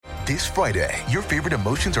This Friday, your favorite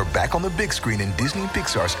emotions are back on the big screen in Disney and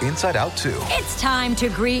Pixar's Inside Out 2. It's time to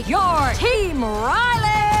greet your Team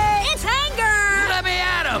Riley. It's anger. Let me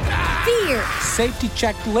at him. Fear. Safety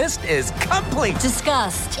checklist is complete.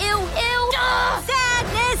 Disgust. Ew.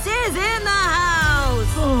 Sadness is in the house.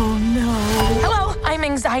 Oh, no. Hello, I'm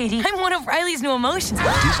anxiety. I'm one of Riley's new emotions.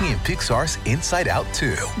 Disney and Pixar's Inside Out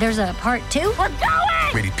 2. There's a part 2? We're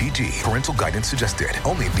going! Rated PG. Parental guidance suggested.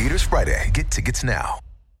 Only in theaters Friday. Get tickets now.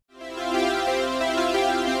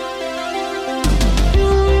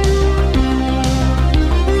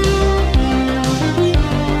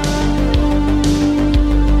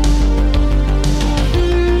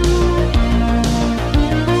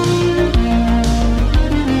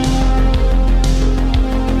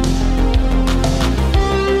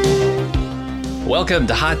 Welcome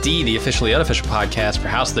to Hot D, the officially unofficial podcast for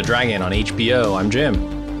House of the Dragon on HBO. I'm Jim.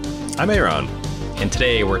 I'm Aaron. And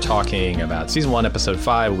today we're talking about Season 1, Episode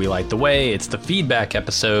 5, We Light the Way. It's the feedback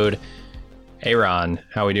episode. Aaron,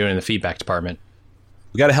 how are we doing in the feedback department?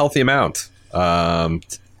 We got a healthy amount.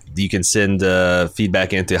 You can send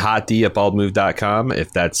feedback into hotd@baldmove.com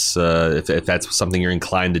if that's if that's something you're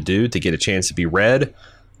inclined to do to get a chance to be read.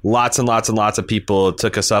 Lots and lots and lots of people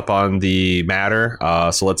took us up on the matter,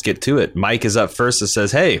 so let's get to it. Mike is up first and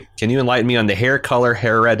says, hey, can you enlighten me on the hair color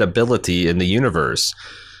heritability in the universe?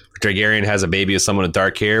 If Targaryen has a baby with someone with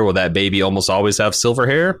dark hair, will that baby almost always have silver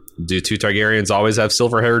hair? Do two Targaryens always have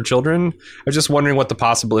silver-haired children? I was just wondering what the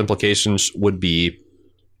possible implications would be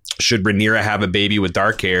should Rhaenyra have a baby with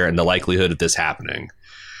dark hair and the likelihood of this happening.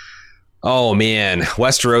 Oh man,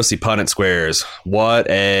 Westerosi Punnett Squares. What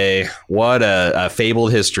a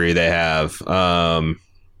fabled history they have. I'm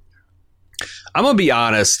gonna be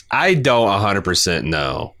honest, I don't 100%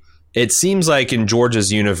 know. It seems like in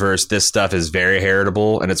George's universe, this stuff is very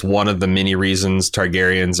heritable, and it's one of the many reasons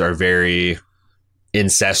Targaryens are very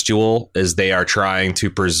incestual, is they are trying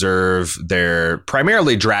to preserve their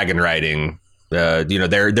primarily dragon riding.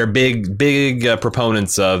 They're big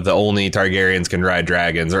proponents of the only Targaryens can ride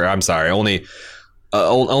dragons, or I'm sorry, only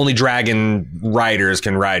dragon riders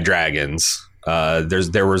can ride dragons.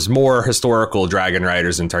 There was more historical dragon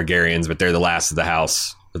riders than Targaryens, but they're the last of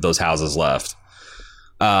those houses left.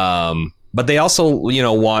 But they also,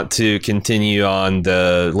 want to continue on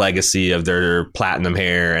the legacy of their platinum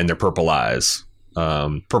hair and their purple eyes.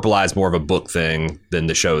 Purple eyes more of a book thing than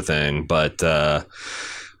the show thing, but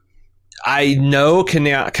I know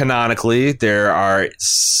canonically there are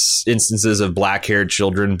instances of black-haired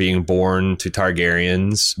children being born to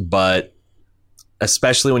Targaryens, but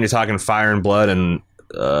especially when you're talking Fire and Blood and,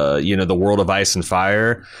 the world of Ice and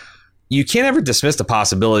Fire, you can't ever dismiss the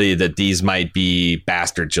possibility that these might be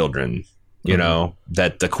bastard children,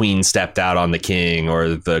 that the queen stepped out on the king, or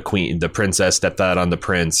the princess stepped out on the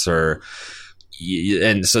prince, and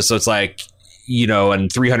so it's like,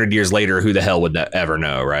 and 300 years later, who the hell would ever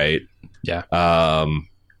know, right? Yeah.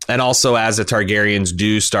 And also, as the Targaryens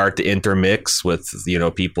do start to intermix with,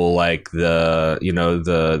 people like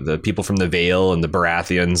the people from the Vale and the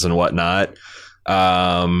Baratheons and whatnot,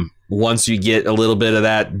 once you get a little bit of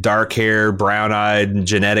that dark hair, brown eyed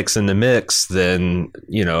genetics in the mix, then,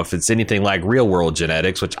 if it's anything like real world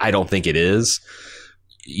genetics, which I don't think it is,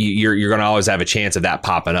 you're going to always have a chance of that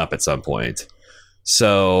popping up at some point.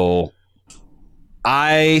 So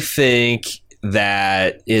I think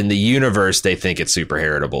that in the universe, they think it's super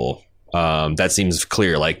heritable. That seems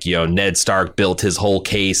clear. Like, Ned Stark built his whole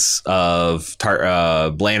case of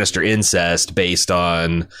Lannister incest based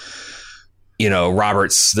on,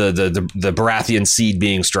 Robert's the Baratheon seed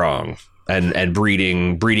being strong and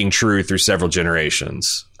breeding true through several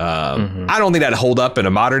generations. I don't think that'd hold up in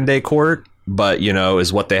a modern day court, but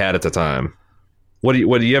is what they had at the time. What do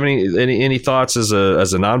you have any thoughts as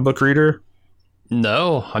a non-book reader?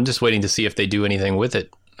 No, I'm just waiting to see if they do anything with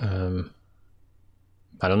it. I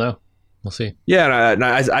don't know. We'll see. Yeah,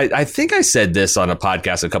 I think I said this on a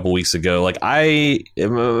podcast a couple weeks ago. Like,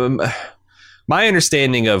 my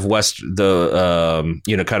understanding of kind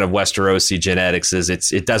of Westerosi genetics is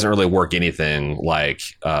it doesn't really work anything like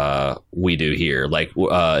we do here. Like,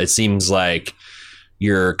 it seems like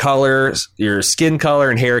your color, your skin color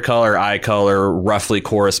and hair color, eye color roughly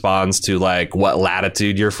corresponds to like what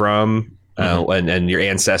latitude you're from. And your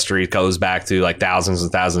ancestry goes back to like thousands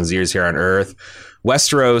and thousands of years here on Earth.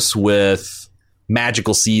 Westeros, with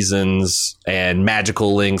magical seasons and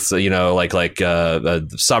magical lengths, like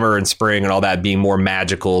summer and spring and all that being more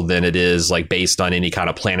magical than it is like based on any kind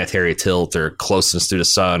of planetary tilt or closeness to the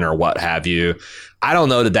sun or what have you. I don't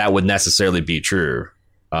know that would necessarily be true.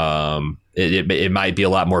 It might be a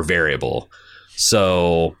lot more variable.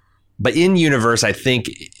 So But in universe, I think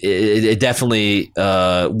it definitely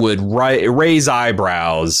would raise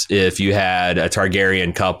eyebrows if you had a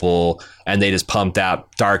Targaryen couple and they just pumped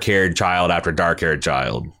out dark-haired child after dark-haired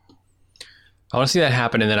child. I want to see that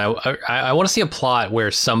happen, and then I want to see a plot where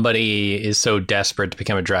somebody is so desperate to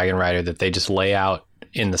become a dragon rider that they just lay out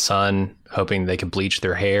in the sun, hoping they can bleach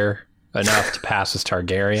their hair enough to pass as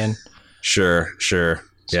Targaryen. Sure. That's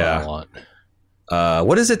yeah. what I want.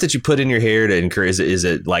 What is it that you put in your hair to encourage? Is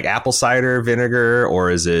it like apple cider vinegar, or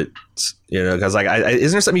is it, because like,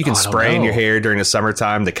 isn't there something you can spray in your hair during the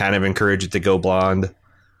summertime to kind of encourage it to go blonde?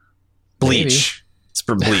 Bleach. Maybe. It's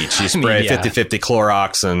for bleach. You spray 50-50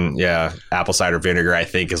 Clorox and apple cider vinegar, I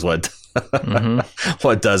think is what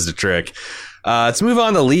what does the trick. Let's move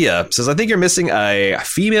on to Leah. Says, I think you're missing a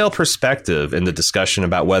female perspective in the discussion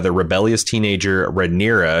about whether rebellious teenager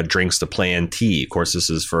Rhaenyra drinks the planned tea. Of course, this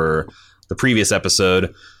is for the previous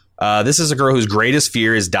episode. This is a girl whose greatest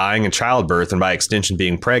fear is dying in childbirth and by extension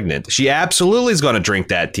being pregnant. She absolutely is going to drink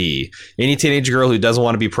that tea. Any teenage girl who doesn't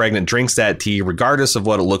want to be pregnant drinks that tea regardless of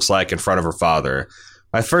what it looks like in front of her father.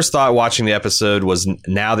 My first thought watching the episode was,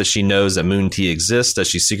 now that she knows that moon tea exists, does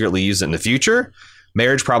she secretly use it in the future?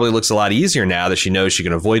 Marriage probably looks a lot easier now that she knows she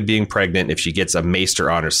can avoid being pregnant if she gets a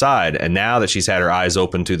maester on her side. And now that she's had her eyes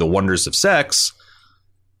open to the wonders of sex,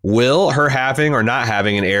 will her having or not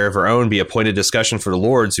having an heir of her own be a point of discussion for the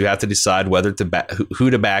lords who have to decide whether to who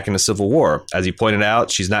to back in a civil war? As he pointed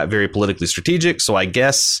out, she's not very politically strategic, so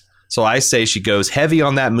I say she goes heavy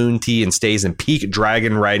on that moon tea and stays in peak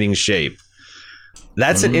dragon riding shape.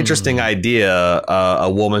 That's an interesting idea. A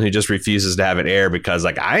woman who just refuses to have an heir because,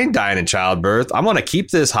 like, I ain't dying in childbirth. I'm going to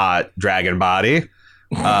keep this hot dragon body.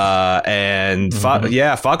 Fuck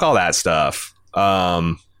all that stuff.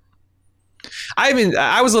 I mean,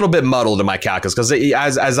 I was a little bit muddled in my calculus because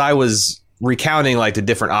as I was recounting like the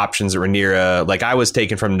different options at Rhaenyra, like I was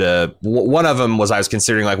taken from one of them was I was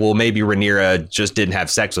considering like, well, maybe Rhaenyra just didn't have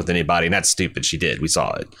sex with anybody, and that's stupid. She did. We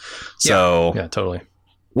saw it. So yeah, totally.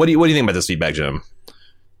 What do you think about this feedback, Jim?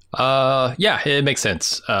 Yeah, it makes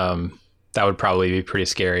sense. That would probably be pretty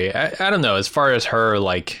scary. I don't know. As far as her,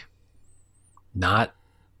 like, not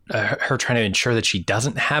her trying to ensure that she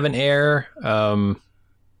doesn't have an heir.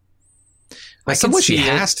 Somewhat she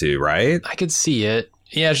has to, right? I could see it.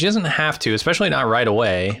 Yeah, she doesn't have to, especially not right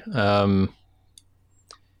away.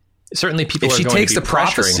 Certainly, people are going to be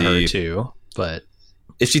pressuring her to, but.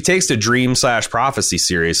 If she takes the dream/prophecy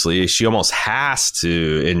seriously, she almost has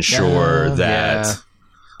to ensure that. Yeah.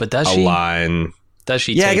 But does she? Does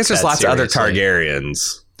she? Yeah, I guess there's lots of other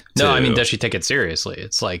Targaryens. No, I mean, does she take it seriously?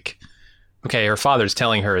 It's like, okay, her father's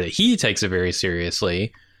telling her that he takes it very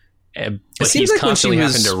seriously, but he's like constantly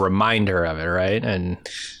having to remind her of it, right? And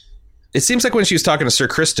it seems like when she was talking to Sir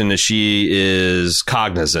Criston, that she is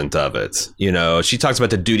cognizant of it. You know, she talks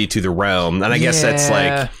about the duty to the realm, and I guess that's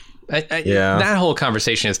like. That whole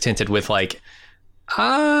conversation is tinted with like,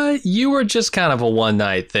 you were just kind of a one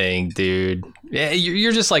night thing, dude.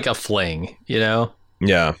 You're just like a fling, you know?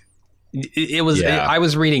 Yeah. It was, I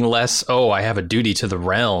was reading less, I have a duty to the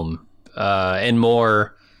realm, and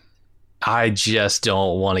more, I just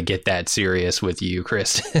don't want to get that serious with you,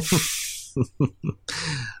 Kristen.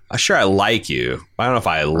 Sure, I like you. I don't know if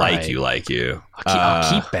I like you.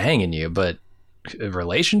 I'll keep banging you, but a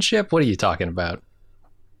relationship? What are you talking about?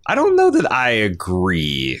 I don't know that I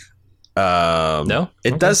agree. No,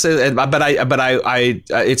 it does say, but I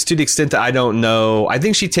it's to the extent that I don't know. I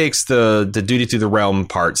think she takes the duty to the realm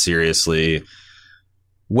part seriously.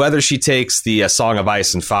 Whether she takes the Song of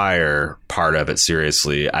Ice and Fire part of it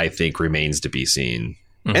seriously, I think remains to be seen.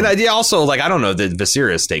 Mm-hmm. And I also, like, I don't know that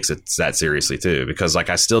Viserys takes it that seriously too, because like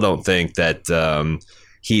I still don't think that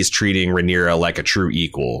he's treating Rhaenyra like a true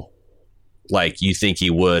equal. Like you think he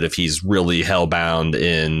would if he's really hellbound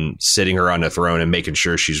in sitting her on the throne and making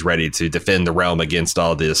sure she's ready to defend the realm against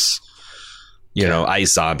all this,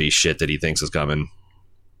 ice zombie shit that he thinks is coming.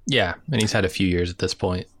 Yeah, and he's had a few years at this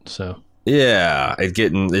point, so. Yeah,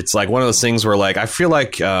 it's like one of those things where like I feel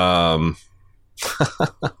like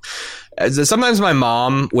sometimes my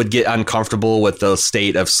mom would get uncomfortable with the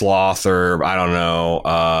state of sloth or I don't know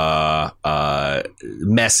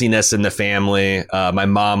messiness in the family. My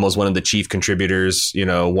mom was one of the chief contributors,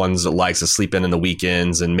 ones that likes to sleep in the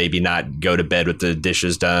weekends and maybe not go to bed with the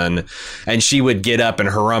dishes done. And she would get up and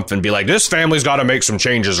harumph and be like, this family's got to make some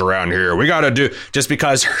changes around here. We got to do, just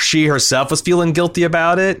because she herself was feeling guilty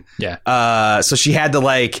about it. Yeah. So she had to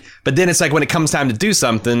but then it's like when it comes time to do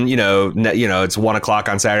something, it's 1:00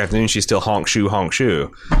 on Saturday afternoon. She's still honk shoe.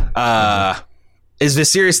 Is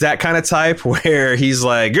Viserys that kind of type where he's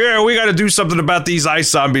like, yeah, we got to do something about these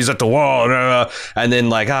ice zombies at the wall, and then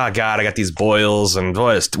like, oh god, I got these boils, and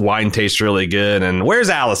boy, this wine tastes really good, and where's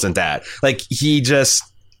Alicent at? Like, he just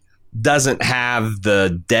doesn't have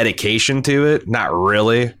the dedication to it. Not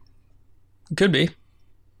really. Could be.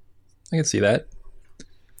 I can see that.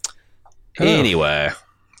 Anyway,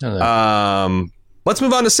 let's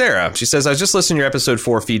move on to Sarah. She says, I was just listening to your episode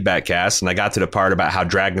 4 feedback cast, and I got to the part about how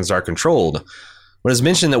dragons are controlled. When it's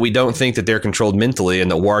mentioned that we don't think that they're controlled mentally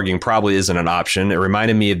and that warging probably isn't an option, it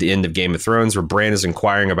reminded me of the end of Game of Thrones where Bran is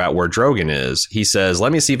inquiring about where Drogon is. He says,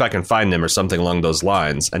 let me see if I can find him, or something along those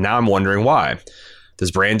lines. And now I'm wondering why.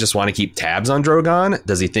 Does Bran just want to keep tabs on Drogon?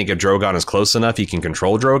 Does he think if Drogon is close enough, he can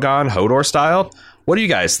control Drogon, Hodor style? What do you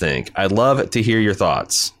guys think? I'd love to hear your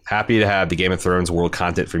thoughts. Happy to have the Game of Thrones world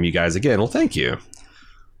content from you guys again. Well, thank you.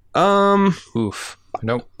 Oof. I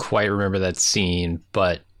don't quite remember that scene,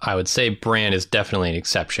 but I would say Bran is definitely an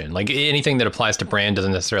exception. Like, anything that applies to Bran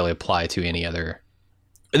doesn't necessarily apply to any other.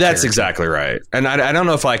 That's character. exactly right. And I don't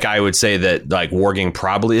know if like I would say that like warging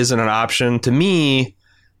probably isn't an option. To me,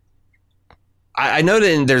 I know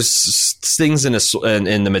that there's things in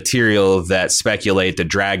the material that speculate that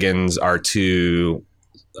dragons are too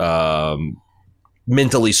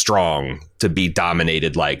mentally strong to be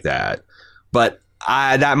dominated like that. But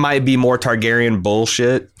that might be more Targaryen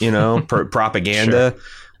bullshit, propaganda. Sure.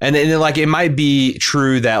 And then, like, it might be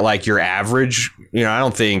true that, like, your average, I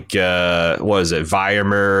don't think, what was it,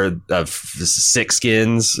 Vaemir of Six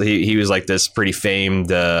Skins, he was, like, this pretty famed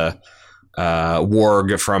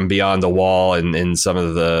warg from Beyond the Wall in some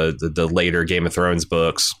of the later Game of Thrones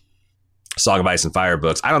books, Song of Ice and Fire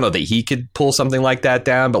books. I don't know that he could pull something like that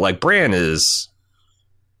down, but, like, Bran is,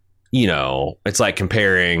 it's like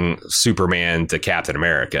comparing Superman to Captain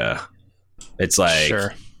America. It's like...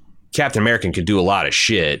 Sure. Captain America can do a lot of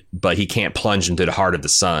shit, but he can't plunge into the heart of the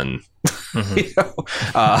sun,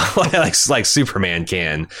 like Superman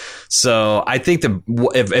can. So I think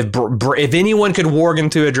if anyone could warg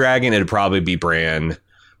into a dragon, it'd probably be Bran.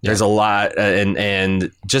 There's a lot, and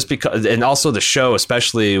just because, and also the show,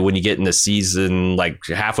 especially when you get into season, like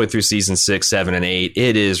halfway through season 6, 7, and 8,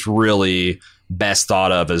 it is really best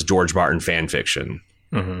thought of as George Martin fan fiction.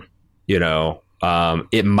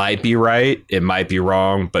 It might be right, it might be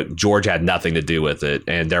wrong, but George had nothing to do with it,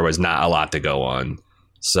 and there was not a lot to go on.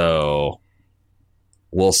 So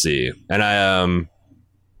we'll see. And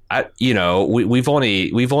we've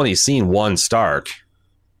only seen one Stark,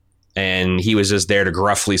 and he was just there to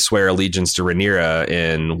gruffly swear allegiance to Rhaenyra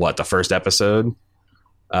in the first episode.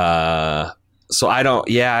 So I don't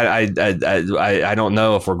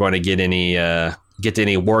know if we're going to get to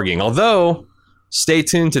any warging, although. Stay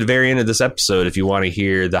tuned to the very end of this episode if you want to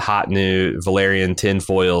hear the hot new Valerian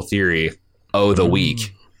tinfoil theory of the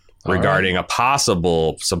week regarding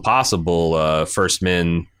some possible First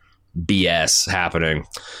Men BS happening.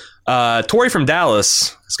 Tori from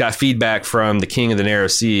Dallas has got feedback from the King of the Narrow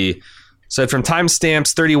Sea. Said from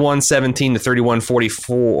timestamps 31:17 to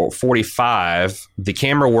 31:45, the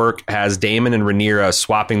camera work has Daemon and Rhaenyra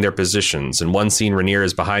swapping their positions. In one scene, Rhaenyra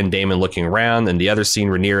is behind Daemon looking around, and the other scene,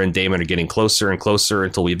 Rhaenyra and Daemon are getting closer and closer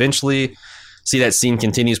until we eventually see that scene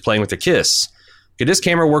continues playing with their kiss. Could this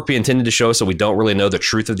camera work be intended to show so we don't really know the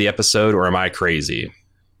truth of the episode, or am I crazy?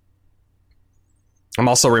 I'm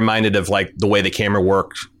also reminded of like the way the camera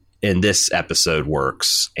work in this episode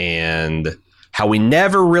works, and how we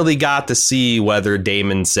never really got to see whether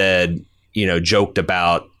Daemon joked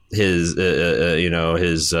about his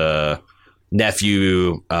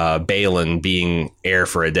nephew Balon being heir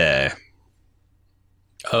for a day.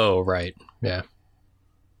 Oh, right. Yeah.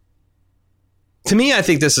 To me, I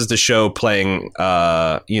think this is the show playing,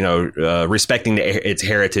 respecting its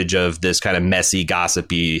heritage of this kind of messy,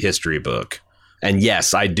 gossipy history book. And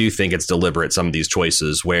yes, I do think it's deliberate, some of these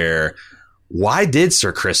choices where... Why did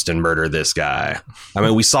Sir Criston murder this guy? I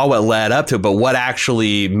mean, we saw what led up to it, but what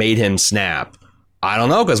actually made him snap? I don't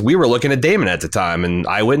know, because we were looking at Daemon at the time, and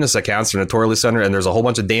eyewitness accounts are notoriously centered, and there's a whole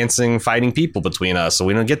bunch of dancing, fighting people between us, so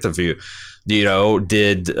we don't get the view. There's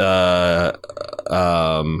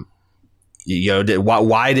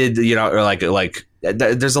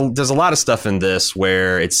a lot of stuff in this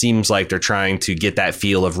where it seems like they're trying to get that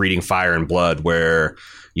feel of reading Fire and Blood, where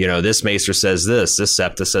this Maester says this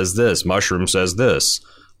Septa says this, Mushroom says this.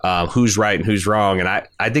 Who's right and who's wrong? And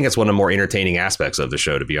I think it's one of the more entertaining aspects of the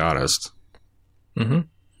show, to be honest. Mm-hmm. I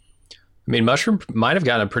mean, Mushroom might have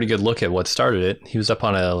gotten a pretty good look at what started it. He was up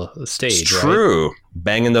on a stage, it's true. Right?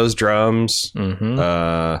 Banging those drums.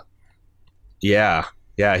 Mm-hmm. Yeah,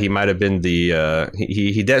 he might have been the...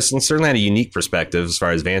 he certainly had a unique perspective as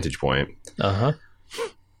far as vantage point. Uh-huh.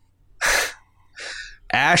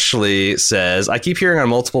 Ashley says, I keep hearing on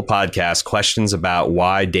multiple podcasts questions about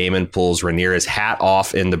why Damon pulls Rhaenyra's hat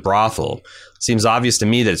off in the brothel. Seems obvious to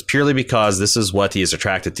me that it's purely because this is what he is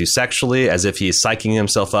attracted to sexually, as if he is psyching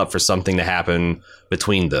himself up for something to happen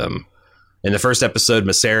between them. In the first episode,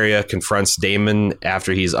 Mysaria confronts Daemon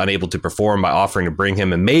after he's unable to perform by offering to bring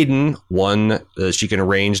him a maiden, one she can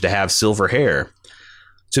arrange to have silver hair.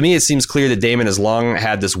 To me, it seems clear that Daemon has long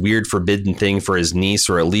had this weird forbidden thing for his niece,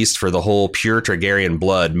 or at least for the whole pure Targaryen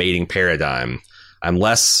blood mating paradigm. I'm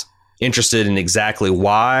less interested in exactly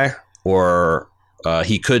why, or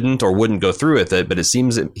he couldn't or wouldn't go through with it, but he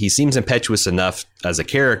seems impetuous enough as a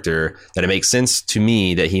character that it makes sense to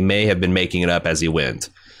me that he may have been making it up as he went.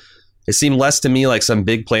 It seemed less to me like some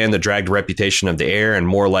big plan that dragged the reputation of the heir, and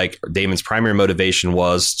more like Daemon's primary motivation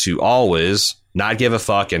was to always not give a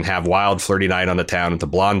fuck and have wild flirty night on the town with the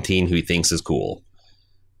blonde teen who he thinks is cool.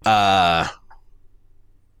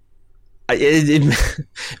 It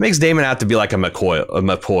makes Daemon out to be like a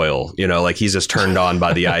McCoyle, you know, like he's just turned on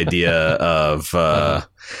by the idea of...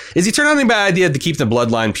 Is he turned on by the idea to keep the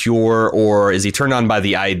bloodline pure, or is he turned on by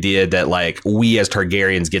the idea that, like, we as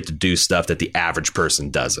Targaryens get to do stuff that the average person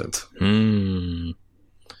doesn't?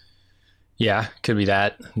 Yeah, could be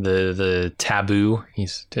that. The taboo.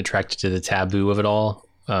 He's attracted to the taboo of it all.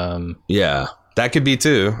 Yeah, that could be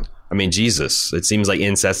too. I mean, Jesus, it seems like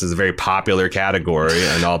incest is a very popular category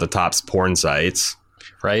on all the top porn sites.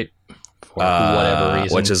 Right. For whatever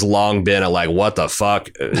reason. Which has long been a like, what the fuck?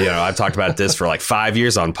 You know, I've talked about this for like 5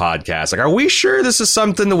 years on podcasts. Like, are we sure this is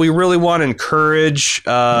something that we really want to encourage?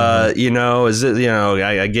 You know, is it, you know,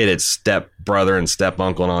 I get it, step brother and step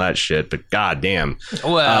uncle and all that shit, but goddamn.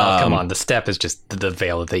 Well, come on. The step is just the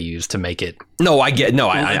veil that they use to make it. No, I get, no,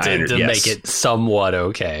 I make it somewhat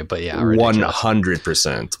okay, but yeah. 100%.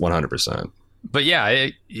 100%. But yeah,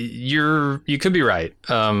 you could be right.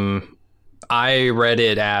 I read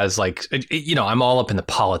it as like, you know, I'm all up in the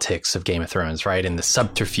politics of Game of Thrones, right? And the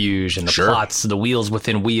subterfuge and the plots, the wheels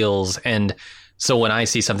within wheels. And so when I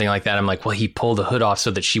see something like that, I'm like, well, he pulled the hood off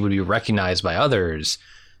so that she would be recognized by others.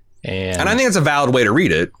 And I think it's a valid way to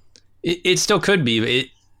read it. It still could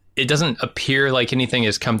be. It doesn't appear like anything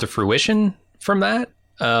has come to fruition from that.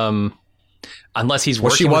 Unless he's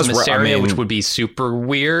working with Mysaria, which would be super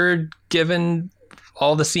weird given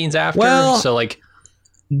all the scenes after. Well, so like,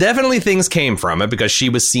 definitely things came from it because she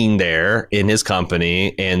was seen there in his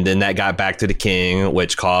company, and then that got back to the king,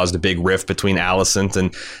 which caused a big rift between Alicent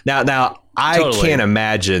and now I can't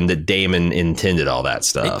imagine that Daemon intended all that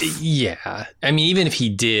stuff. Yeah, I mean, even if he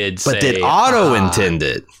did, but did Otto intend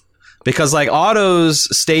it? Because like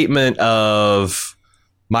Otto's statement of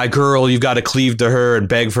 "my girl, you've got to cleave to her and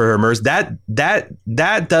beg for her mercy,"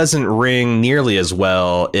 that doesn't ring nearly as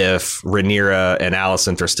well if Rhaenyra and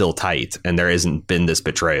Alicent are still tight and there hasn't been this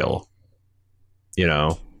betrayal, you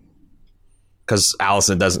know, because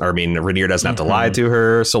Rhaenyra doesn't have to lie to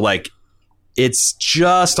her. So like, it's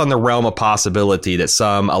just on the realm of possibility that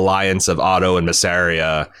some alliance of Otto and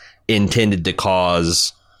Mysaria intended to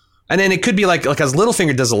cause, and then it could be like as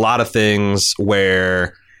Littlefinger does a lot of things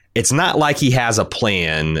where it's not like he has a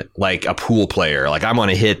plan, like a pool player. Like, I'm going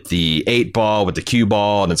to hit the 8 ball with the cue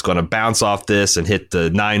ball, and it's going to bounce off this and hit the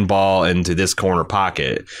 9 ball into this corner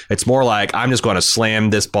pocket. It's more like, I'm just going to slam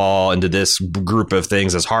this ball into this group of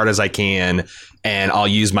things as hard as I can, and I'll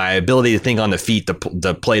use my ability to think on the feet to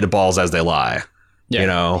play the balls as they lie. Yeah, you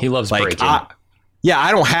know, he loves like, breaking.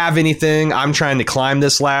 I don't have anything. I'm trying to climb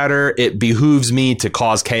this ladder. It behooves me to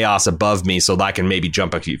cause chaos above me so that I can maybe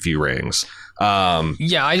jump a few rings.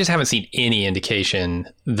 Yeah, I just haven't seen any indication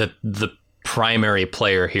that the primary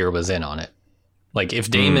player here was in on it. Like,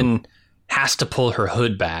 if Daemon has to pull her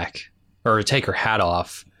hood back or take her hat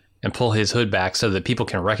off and pull his hood back so that people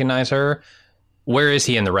can recognize her, where is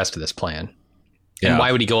he in the rest of this plan? And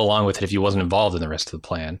why would he go along with it if he wasn't involved in the rest of the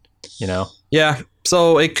plan? You know? Yeah.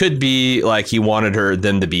 So it could be like he wanted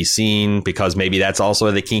them to be seen because maybe that's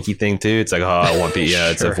also the kinky thing too. It's like, oh, I want to be,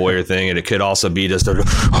 it's a voyeur thing. And it could also be just, let me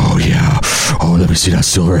see that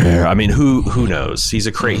silver hair. I mean, who knows? He's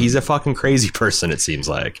a fucking crazy person, it seems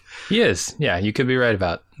like. He is. Yeah, you could be right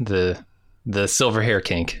about the silver hair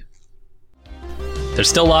kink. There's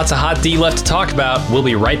still lots of Hot D left to talk about. We'll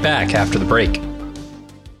be right back after the break.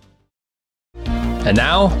 And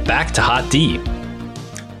now, back to Hot D.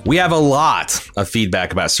 We have a lot of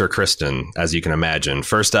feedback about Sir Criston, as you can imagine.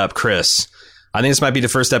 First up, Chris. I think this might be the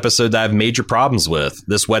first episode that I have major problems with.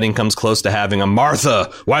 This wedding comes close to having a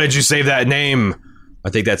Martha. Why did you save that name? I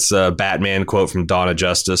think that's a Batman quote from Dawn of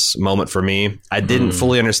Justice moment for me. I didn't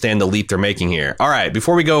fully understand the leap they're making here. All right,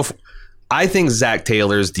 before we go, I think Zack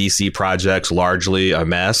Taylor's DC project's largely a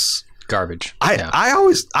mess. garbage.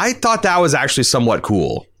 I thought that was actually somewhat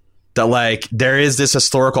cool. That like there is this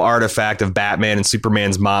historical artifact of Batman and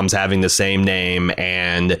Superman's moms having the same name,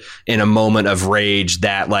 and in a moment of rage,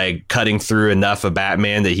 that like cutting through enough of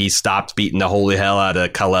Batman that he stopped beating the holy hell out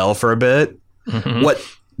of Kal-El for a bit. Mm-hmm. What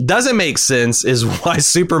doesn't make sense is why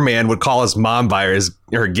Superman would call his mom by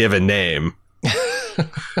her given name.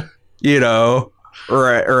 You know,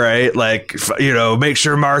 right? Like, you know, make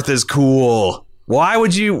sure Martha's cool. Why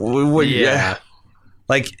would you? Yeah.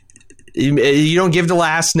 Like. You don't give the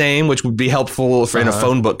last name, which would be helpful in a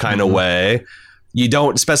phone book kind of way. You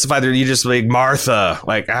don't specify that. You just like Martha,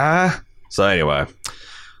 like So anyway,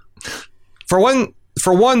 for one,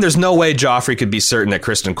 there's no way Joffrey could be certain that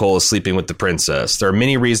Criston Cole is sleeping with the princess. There are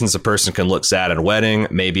many reasons a person can look sad at a wedding.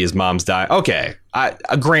 Maybe his mom's dying. Okay,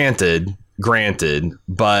 granted,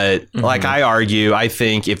 but like I argue, I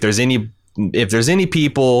think if there's any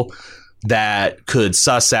people that could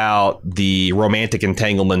suss out the romantic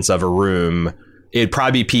entanglements of a room, it'd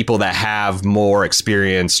probably be people that have more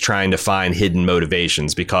experience trying to find hidden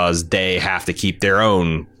motivations because they have to keep their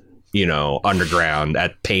own, you know, underground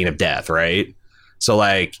at pain of death, right? So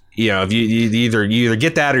like, you know, if you either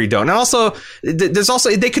get that or you don't. And also, there's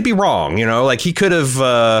also, they could be wrong, you know, like he could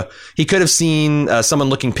have seen someone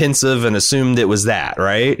looking pensive and assumed it was that,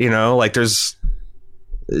 right? You know, like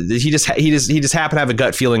he just happened to have a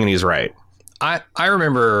gut feeling and he's right. I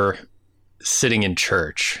remember sitting in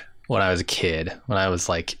church when I was a kid, when I was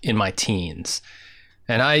like in my teens.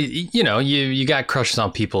 And you got crushes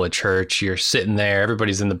on people at church. You're sitting there,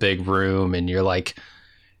 everybody's in the big room, and you're like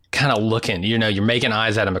kind of looking, you know, you're making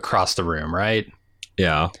eyes at them across the room, right?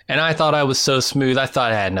 Yeah. And I thought I was so smooth. I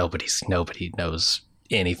thought, nobody knows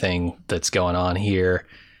anything that's going on here.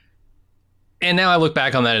 And now I look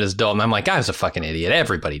back on that as adult, and I'm like, I was a fucking idiot.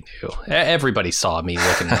 Everybody knew. Everybody saw me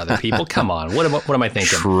looking at other people. Come on, what am I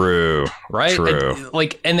thinking? True, right? True.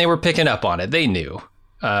 And they were picking up on it. They knew.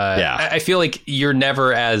 Yeah. I feel like you're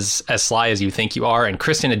never as sly as you think you are, and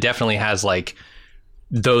Criston definitely has like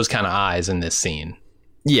those kind of eyes in this scene.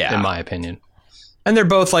 Yeah, in my opinion. And they're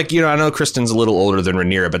both like, you know, I know Kristin's a little older than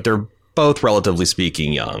Rhaenyra, but they're both relatively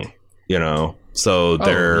speaking young. You know. So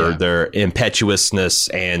their impetuousness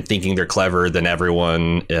and thinking they're cleverer than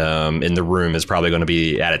everyone in the room is probably going to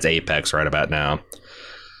be at its apex right about now.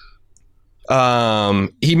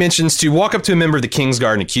 He mentions to walk up to a member of the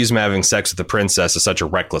Kingsguard and accuse him of having sex with the princess is such a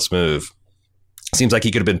reckless move. Seems like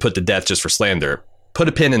he could have been put to death just for slander. Put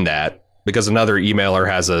a pin in that, because another emailer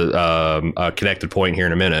has a connected point here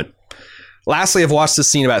in a minute. Lastly, I've watched this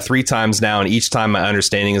scene about 3 times now, and each time my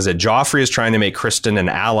understanding is that Joffrey is trying to make Criston an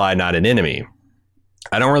ally, not an enemy.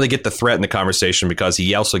 I don't really get the threat in the conversation because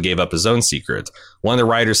he also gave up his own secret. One of the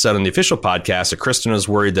writers said on the official podcast that Criston was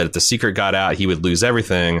worried that if the secret got out, he would lose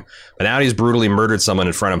everything. But now he's brutally murdered someone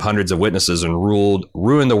in front of hundreds of witnesses and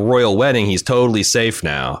ruined the royal wedding. He's totally safe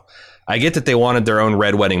now. I get that they wanted their own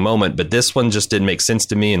red wedding moment, but this one just didn't make sense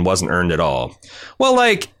to me and wasn't earned at all. Well,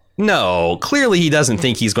 like, no, clearly he doesn't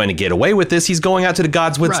think he's going to get away with this. He's going out to the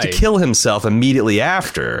God's Woods to kill himself immediately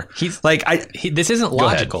after. He's like, this isn't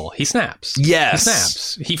logical. He snaps. Yes. He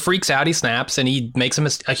snaps. He freaks out. He snaps, and he makes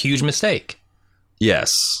a huge mistake.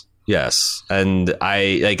 Yes. And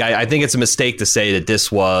I think it's a mistake to say that this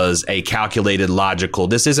was a calculated, logical.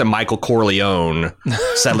 This isn't Michael Corleone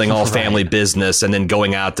settling all family business and then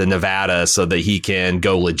going out to Nevada so that he can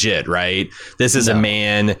go legit, right? This is a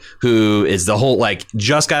man who is the whole, like,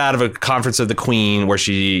 just got out of a conference of the Queen where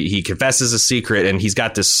he confesses a secret, and he's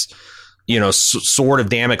got this, you know, sword of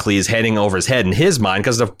Damocles heading over his head in his mind,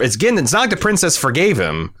 because it's not like the princess forgave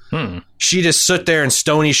him. She just stood there in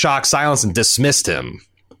stony shock silence and dismissed him.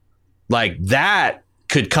 Like, that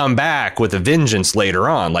could come back with a vengeance later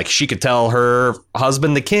on. Like, she could tell her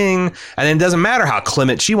husband, the king, and then it doesn't matter how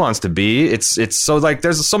clement she wants to be. It's so, like,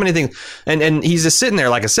 there's so many things. And he's just sitting there,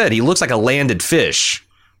 like I said, he looks like a landed fish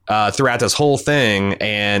throughout this whole thing.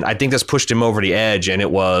 And I think this pushed him over the edge, and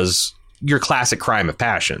it was your classic crime of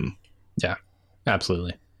passion. Yeah,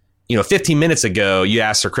 absolutely. You know, 15 minutes ago, you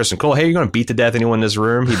asked Sir Criston Cole, hey, are you going to beat to death anyone in this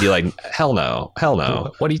room? He'd be like, hell no.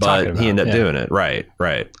 What are you talking about? But he ended up doing it. Right.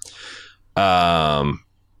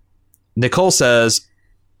 Nicole says,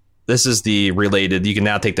 this is the related, you can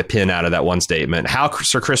now take the pin out of that one statement. How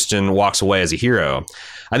Sir Criston walks away as a hero.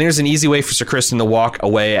 I think there's an easy way for Sir Criston to walk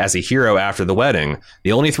away as a hero after the wedding.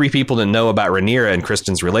 The only 3 people that know about Rhaenyra and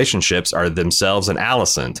Criston's relationships are themselves and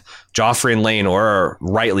Alicent. Joffrey and Laenor are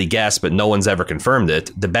rightly guessed, but no one's ever confirmed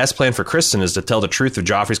it. The best plan for Criston is to tell the truth of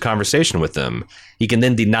Joffrey's conversation with them. He can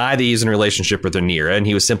then deny that he's in a relationship with Rhaenyra, and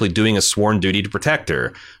he was simply doing a sworn duty to protect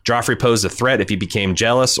her. Joffrey posed a threat if he became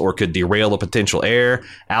jealous or could derail a potential heir.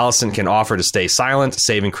 Alicent Alicent can offer to stay silent,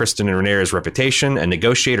 saving Criston and Rhaenyra's reputation, and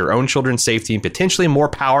negotiate her own children's safety and potentially more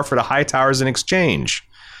power for the High Towers in exchange.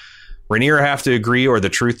 Rhaenyra have to agree or the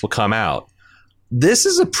truth will come out. This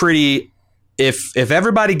is a pretty... If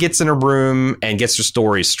everybody gets in a room and gets their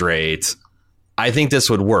story straight, I think this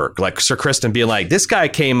would work. Like Sir Criston being like, this guy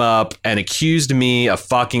came up and accused me of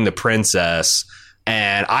fucking the princess,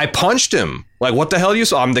 and I punched him. Like, what the hell you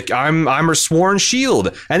saw? I'm her sworn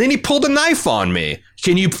shield. And then he pulled a knife on me.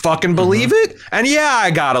 Can you fucking believe it? And yeah,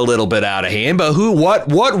 I got a little bit out of hand, but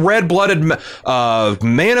what red-blooded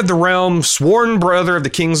man of the realm, sworn brother of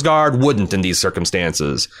the Kingsguard wouldn't in these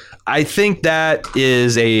circumstances? I think that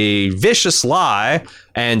is a vicious lie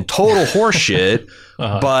and total horseshit,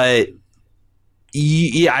 but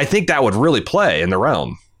yeah, I think that would really play in the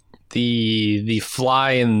realm. The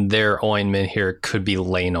fly in their ointment here could be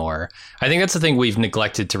Laenor. I think that's the thing we've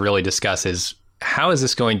neglected to really discuss is how is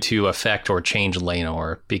this going to affect or change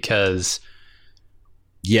Laenor? Because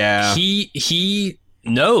he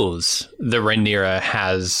knows that Rhaenyra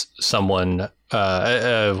has someone.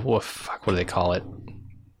 What do they call it?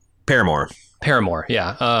 Paramore.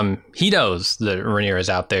 Yeah. He knows that Rhaenyra is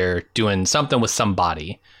out there doing something with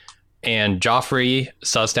somebody. And Joffrey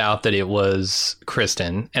sussed out that it was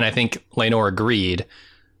Criston, and I think Laenor agreed.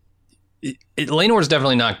 Laenor's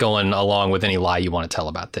definitely not going along with any lie you want to tell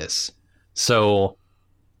about this. So,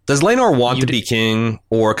 does Laenor want to be king,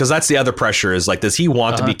 or because that's the other pressure is like, does he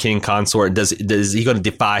want to be king consort? Is he going to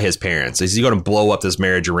defy his parents? Is he going to blow up this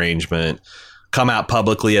marriage arrangement, come out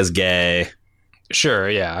publicly as gay? Sure,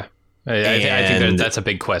 yeah. I think that's a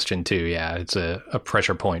big question too. Yeah, it's a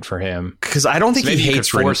pressure point for him because I don't think he hates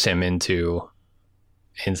force him into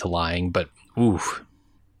lying. But oof,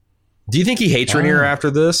 do you think he hates Rhaenyra after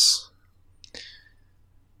this?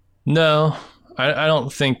 No, I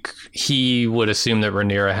don't think he would assume that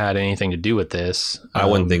Rhaenyra had anything to do with this. I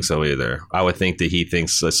wouldn't think so either. I would think that he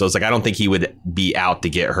thinks so. It's like I don't think he would be out to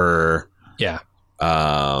get her. Yeah.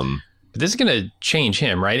 But this is going to change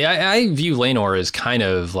him, right? I view Laenor as kind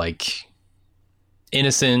of like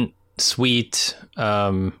innocent, sweet,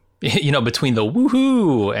 between the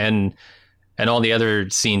woohoo and all the other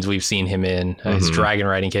scenes we've seen him in, his dragon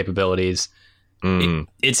riding capabilities.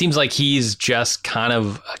 It seems like he's just kind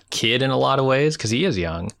of a kid in a lot of ways because he is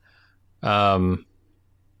young. But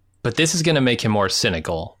this is going to make him more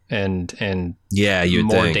cynical and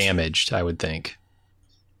more damaged, I would think.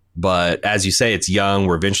 But as you say, it's young.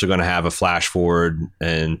 We're eventually going to have a flash forward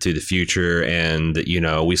into the future. And,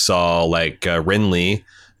 we saw like Renly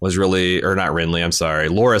was really, or not Renly, I'm sorry.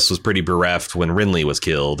 Loras was pretty bereft when Renly was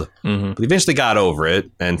killed. But he eventually got over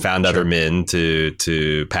it and found other men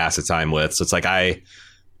to pass the time with. So it's like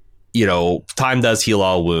time does heal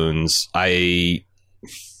all wounds. I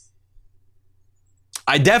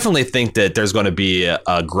definitely think that there's going to be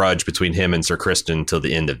a grudge between him and Sir Criston till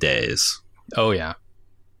the end of days. Oh, yeah.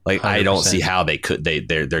 Like 100%. I don't see how there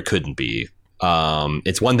couldn't be.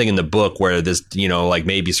 It's one thing in the book where this, like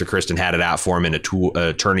maybe Sir Criston had it out for him in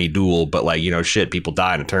a tourney duel, but like, shit, people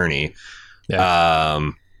die in a tourney. Yeah.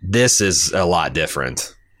 This is a lot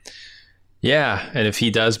different. Yeah. And if he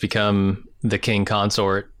does become the king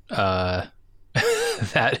consort, that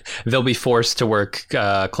they'll be forced to work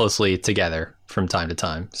closely together from time to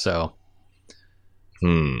time. So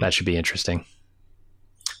that should be interesting.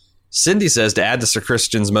 Cindy says, to add to Sir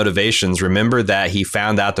Criston's motivations, remember that he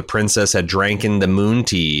found out the princess had dranken the moon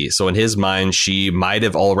tea. So in his mind, she might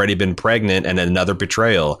have already been pregnant and another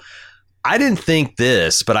betrayal. I didn't think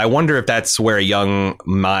this, but I wonder if that's where a young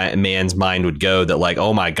man's mind would go, that like,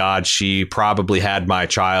 oh my God, she probably had my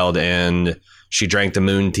child and she drank the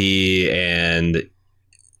moon tea. And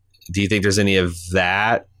do you think there's any of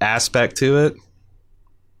that aspect to it?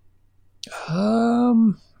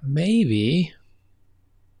 Maybe.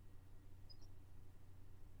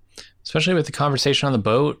 Especially with the conversation on the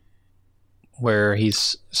boat where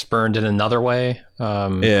he's spurned in another way.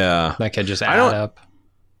 That could just add up.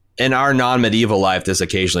 In our non-medieval life, this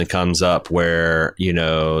occasionally comes up where,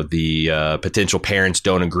 the potential parents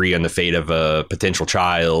don't agree on the fate of a potential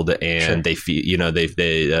child. And they feel,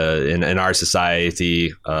 in our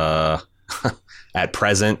society at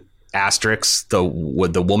present, asterisks, the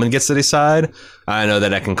woman gets to decide. I know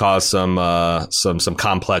that can cause some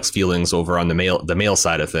complex feelings over on the male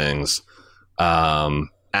side of things, and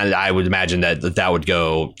I would imagine that would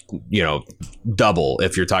go double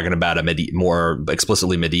if you're talking about a more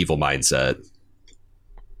explicitly medieval mindset.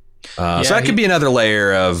 So that could be another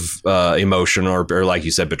layer of emotion or like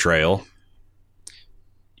you said, betrayal.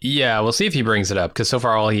 Yeah, we'll see if he brings it up because so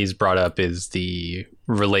far all he's brought up is the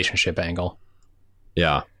relationship angle.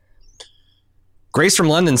 Yeah. Grace from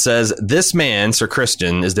London says, this man, Sir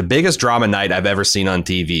Christian, is the biggest drama knight I've ever seen on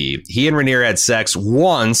TV. He and Rhaenyra had sex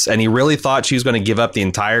once, and he really thought she was going to give up the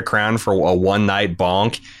entire crown for a one-night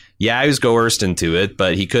bonk. Yeah, he was coerced into it,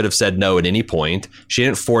 but he could have said no at any point. She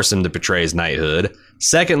didn't force him to betray his knighthood.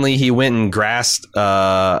 Secondly, he went and gassed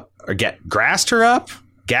her up to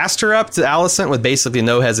Alicent with basically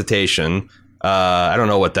no hesitation. I don't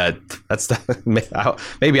know what that's.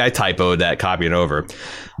 Maybe I typoed that, copying over.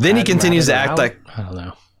 Then he continues to act like, I don't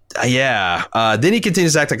know. Then he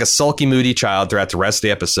continues to act like a sulky, moody child throughout the rest of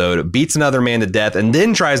the episode, beats another man to death, and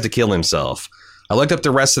then tries to kill himself. I looked up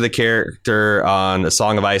the rest of the character on A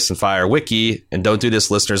Song of Ice and Fire wiki, and don't do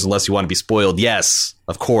this, listeners, unless you want to be spoiled. Yes,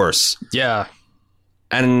 of course. Yeah.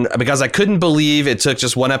 And because I couldn't believe it took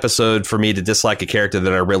just one episode for me to dislike a character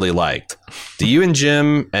that I really liked. Do you,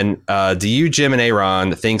 Jim, and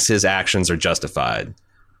Aaron thinks his actions are justified?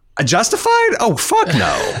 Justified? Oh, fuck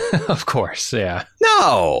no. Of course, yeah.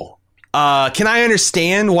 No. Can I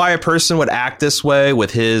understand why a person would act this way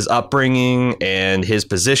with his upbringing and his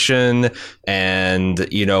position and,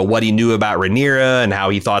 you know, what he knew about Rhaenyra and how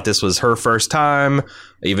he thought this was her first time,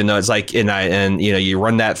 even though it's like, and you know, you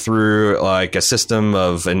run that through like a system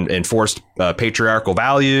of enforced patriarchal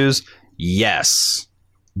values. Yes.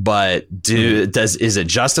 But is it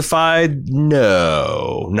justified?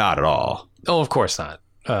 No, not at all. Oh, of course not.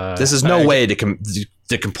 This is no way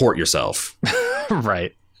to comport yourself.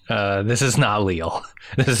 Right. This is not Leal.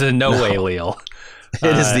 This is in no way Leal.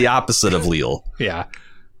 It is the opposite of Leal. Yeah.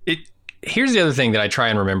 Here's the other thing that I try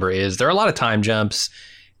and remember is there are a lot of time jumps,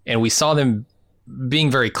 and we saw them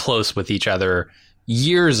being very close with each other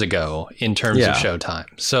years ago in terms of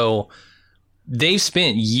showtime. So they've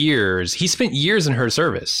spent years. He spent years in her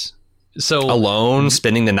service. So alone,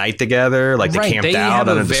 spending the night together, like they camped out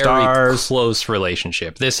under the stars. Close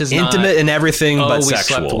relationship. This is intimate and everything, but we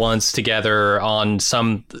sexual. Slept once together on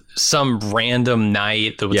some random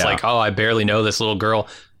night that was like, oh, I barely know this little girl.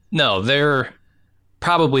 No, they're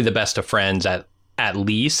probably the best of friends at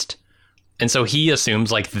least. And so he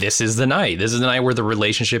assumes like this is the night. This is the night where the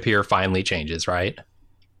relationship here finally changes, right?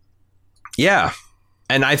 Yeah,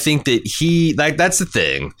 and I think that that's the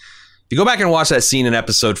thing. You go back and watch that scene in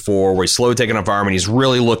episode 4 where he's slowly taking off armor and he's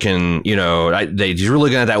really looking, you know, he's really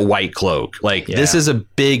looking at that white cloak. Like, this is a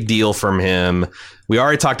big deal from him. We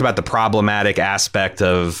already talked about the problematic aspect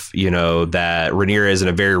of, you know, that Rhaenyra is in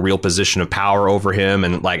a very real position of power over him,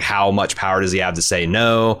 and like how much power does he have to say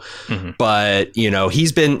no? Mm-hmm. But, you know,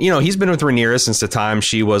 he's been with Rhaenyra since the time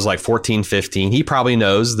she was like 14, 15. He probably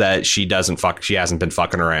knows that she hasn't been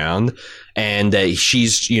fucking around, and that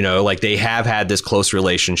she's, you know, like they have had this close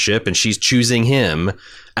relationship and she's choosing him.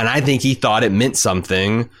 And I think he thought it meant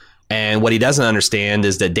something. And what he doesn't understand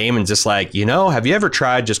is that Daemon's just like, you know, have you ever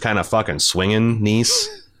tried just kind of fucking swinging, niece?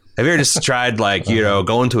 Have you ever just tried like, you know,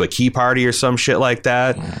 going to a key party or some shit like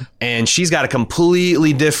that? And she's got a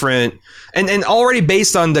completely different and already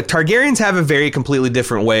based on the Targaryens have a very completely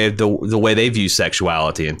different way of the way they view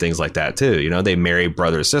sexuality and things like that, too. You know, they marry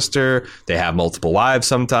brother or sister. They have multiple wives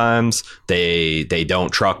sometimes. They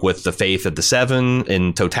don't truck with the faith of the seven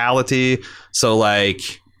in totality. So like,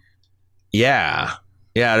 yeah,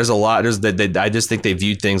 there's a lot. I just think they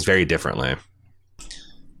viewed things very differently.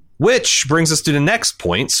 Which brings us to the next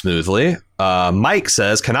point smoothly. Mike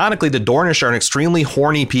says, canonically, the Dornish are an extremely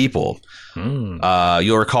horny people.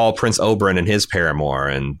 You'll recall Prince Oberyn and his paramour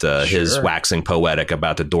and his waxing poetic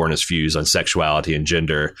about the Dornish views on sexuality and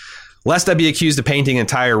gender. Lest I be accused of painting an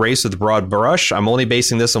entire race with a broad brush, I'm only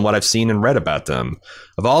basing this on what I've seen and read about them.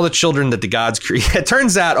 Of all the children that the gods create, it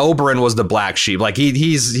turns out Oberyn was the black sheep. Like the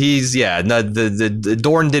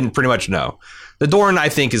Dorne didn't pretty much know. The Dorne, I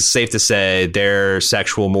think, is safe to say their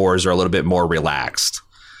sexual mores are a little bit more relaxed.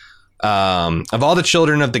 Of all the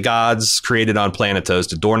children of the gods created on Planetos,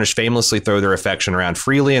 the Dornish famously throw their affection around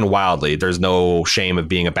freely and wildly. There's no shame of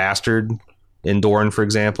being a bastard in Dorne, for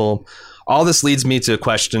example. All this leads me to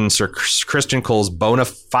question Sir Criston Cole's bona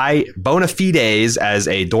fides as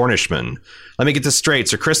a Dornishman. Let me get this straight.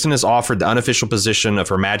 Sir Criston is offered the unofficial position of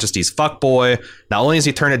Her Majesty's fuckboy. Not only does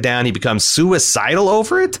he turn it down, he becomes suicidal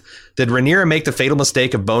over it. Did Rhaenyra make the fatal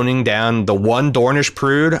mistake of boning down the one Dornish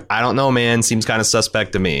prude? I don't know, man. Seems kind of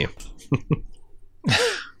suspect to me.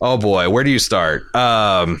 Oh boy, where do you start?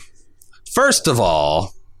 First of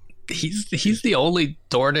all, he's the only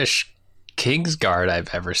Dornish Kingsguard I've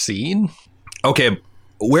ever seen. Okay,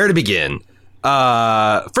 where to begin?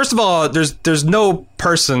 First of all, there's no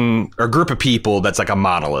person or group of people that's like a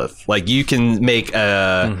monolith. Like you can make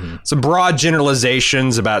some broad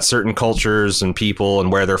generalizations about certain cultures and people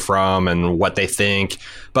and where they're from and what they think.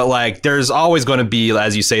 But like, there's always going to be,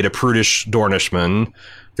 as you say, the prudish Dornishman.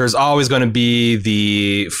 there's always going to be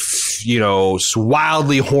the,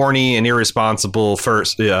 wildly horny and irresponsible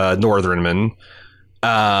first Northernman.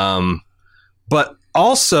 But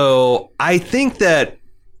also, I think that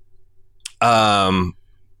Sir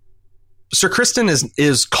Criston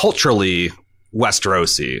is culturally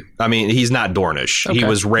Westerosi. I mean, he's not Dornish. Okay. He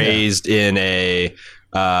was raised in a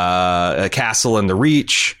castle in the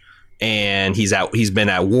Reach, and he's been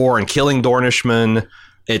at war and killing Dornishmen.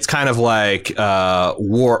 It's kind of like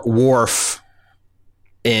Worf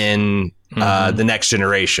in the Next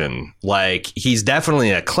Generation. Like, he's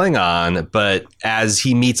definitely a Klingon, but as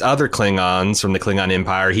he meets other Klingons from the Klingon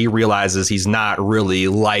Empire, he realizes he's not really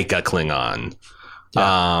like a Klingon.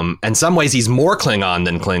 Yeah. In some ways, he's more Klingon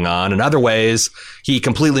than Klingon. In other ways, he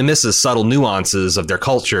completely misses subtle nuances of their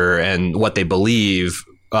culture and what they believe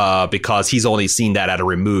because he's only seen that at a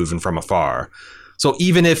remove and from afar. So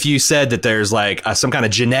even if you said that there's like some kind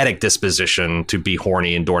of genetic disposition to be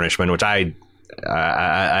horny in Dornishmen, which I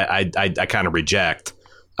kind of reject,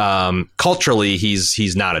 culturally,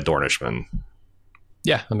 he's not a Dornishman.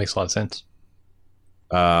 Yeah, that makes a lot of sense.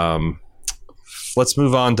 Let's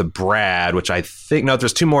move on to Brad, which I think... No,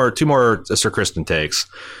 there's two more Sir Criston takes.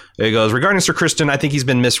 It goes, regarding Sir Criston, I think he's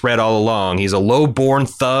been misread all along. He's a low-born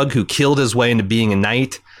thug who killed his way into being a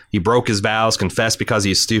knight. He broke his vows, confessed because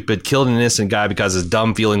he's stupid, killed an innocent guy because his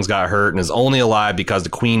dumb feelings got hurt, and is only alive because the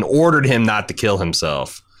queen ordered him not to kill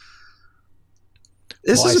himself.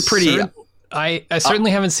 This is a pretty... I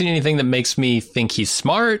certainly haven't seen anything that makes me think he's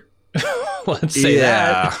smart. Let's say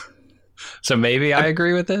that. So maybe I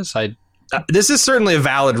agree with this. This is certainly a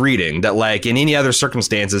valid reading that, like, in any other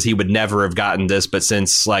circumstances, he would never have gotten this. But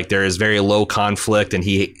since, like, there is very low conflict and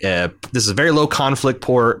this is a very low conflict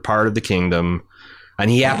part of the kingdom, and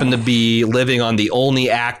he happened to be living on the only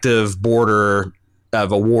active border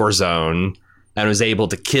of a war zone and was able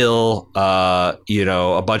to kill, a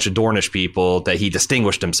bunch of Dornish people, that he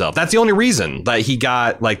distinguished himself. That's the only reason that he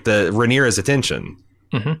got, like, the Rhaenyra's attention.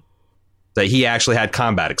 Mm-hmm. That he actually had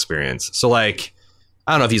combat experience. So, like...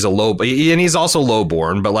 I don't know if he's and he's also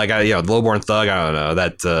lowborn, but like, lowborn thug, I don't know,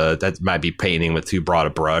 that might be painting with too broad a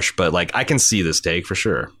brush, but like, I can see this take for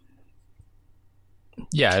sure.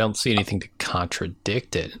 Yeah, I don't see anything to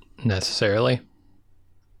contradict it necessarily.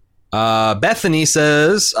 Bethany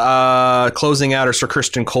says, closing out her Sir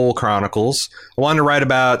Criston Cole Chronicles, I wanted to write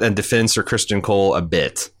about and defend Sir Criston Cole a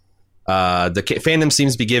bit. The fandom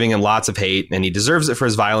seems to be giving him lots of hate, and he deserves it for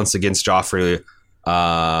his violence against Joffrey.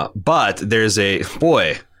 But there's a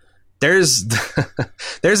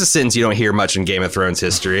sentence you don't hear much in Game of Thrones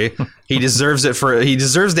history. He deserves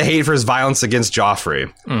the hate for his violence against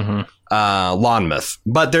Joffrey. Mm-hmm. Lonmouth.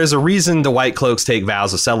 But there's a reason the White Cloaks take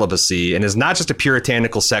vows of celibacy, and it's not just a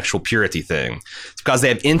puritanical sexual purity thing. It's because they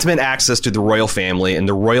have intimate access to the royal family, and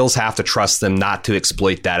the royals have to trust them not to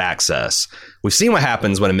exploit that access. We've seen what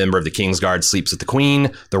happens when a member of the Kingsguard sleeps with the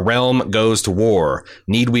Queen. The realm goes to war.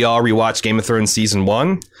 Need we all rewatch Game of Thrones Season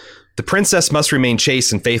 1? The princess must remain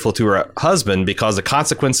chaste and faithful to her husband because the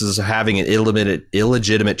consequences of having an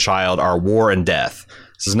illegitimate child are war and death.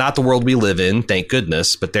 This is not the world we live in, thank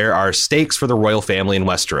goodness, but there are stakes for the royal family in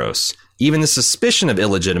Westeros. Even the suspicion of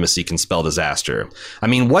illegitimacy can spell disaster. I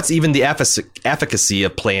mean, what's even the efficacy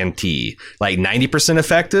of Plan T? Like 90%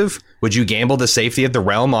 effective? Would you gamble the safety of the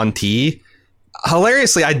realm on tea?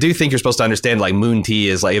 Hilariously, I do think you're supposed to understand, like, Moon Tea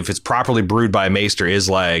is, like, if it's properly brewed by a maester, is,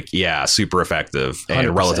 like, yeah, super effective and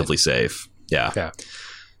 100%. Relatively safe. Yeah.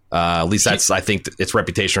 At least that's, I think, its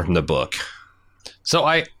reputation from the book. So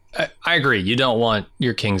I agree. You don't want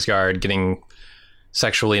your Kingsguard getting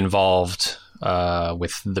sexually involved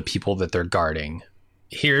with the people that they're guarding.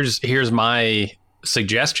 Here's my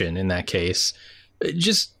suggestion in that case.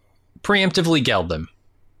 Just preemptively geld them.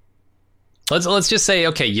 Let's just say,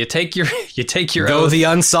 okay, you take your go oath. The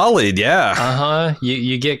Unsullied, yeah.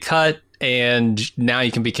 You get cut, and now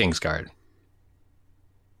you can be Kingsguard.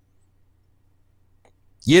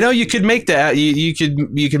 You could make that. You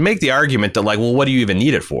could make the argument that, like, well, what do you even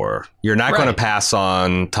need it for? You're not going to pass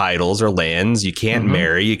on titles or lands. You can't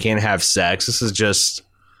marry. You can't have sex. This is just.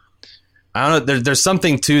 I don't know. There's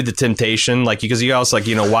something to the temptation, like, because you also, like,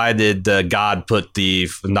 why did God put the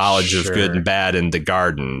knowledge of good and bad in the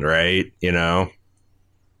garden, right?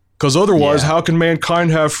 Because otherwise, how can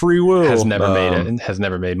mankind have free will? Has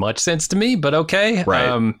never made much sense to me, but okay.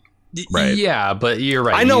 Right. Right. Yeah, but you're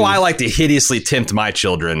right. I know I like to hideously tempt my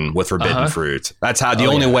children with forbidden fruit. That's how the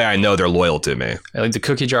only way I know they're loyal to me. I like the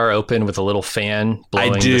cookie jar open with a little fan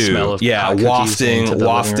blowing the smell of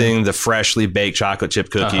wafting the freshly baked chocolate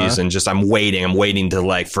chip cookies, and just I'm waiting to,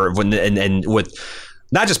 like, for when and with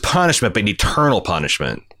not just punishment but eternal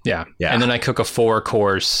punishment. Yeah. And then I cook a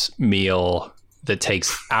 4-course meal that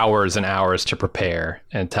takes hours and hours to prepare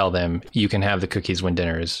and tell them you can have the cookies when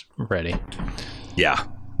dinner is ready. Yeah.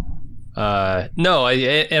 No,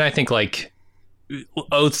 I think like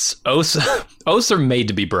oaths are made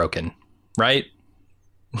to be broken, right?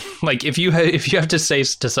 Like if you have to say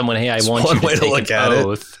to someone, "Hey, I want you to take an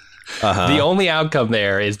oath," the only outcome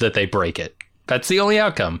there is that they break it. That's the only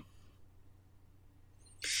outcome.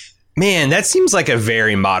 Man, that seems like a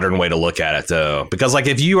very modern way to look at it, though, because like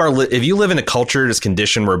if you live in a culture, this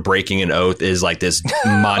condition where breaking an oath is like this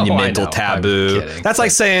monumental taboo. That's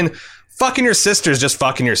like saying fucking your sister is just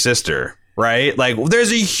fucking your sister, right? Like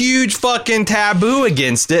there's a huge fucking taboo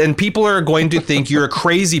against it, and people are going to think you're a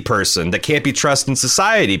crazy person that can't be trusted in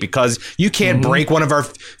society because you can't break one of our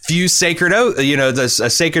few sacred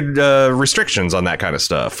sacred restrictions on that kind of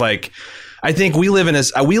stuff. Like, I think we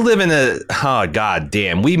manifestly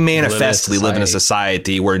live in a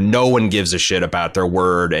society where no one gives a shit about their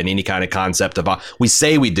word and any kind of concept of, we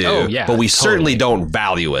say we do, but we certainly don't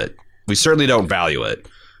value it.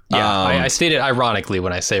 Yeah, I state it ironically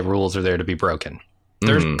when I say rules are there to be broken.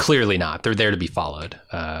 They're clearly not. They're there to be followed.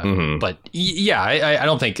 But yeah, I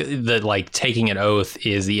don't think that like taking an oath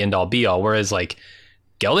is the end all be all. Whereas like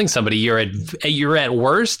gelding somebody, you're at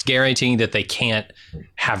worst guaranteeing that they can't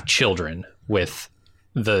have children with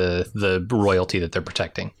the royalty that they're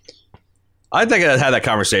protecting. I think I had that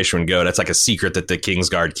conversation with Go. That's like a secret that the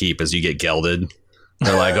Kingsguard keep as you get gelded.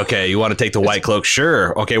 They're like, okay, you want to take the white cloak?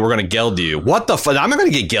 Sure. Okay, we're going to geld you. What the fuck? I'm not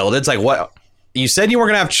going to get gelded. It's like, what? You said you weren't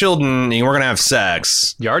going to have children and you weren't going to have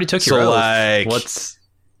sex. You already took your oath. Like,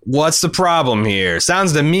 what's the problem here?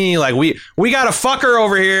 Sounds to me like we got a fucker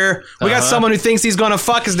over here. We got someone who thinks he's going to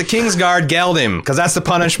fuck as the Kingsguard. Geld him, because that's the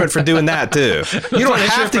punishment for doing that too. You don't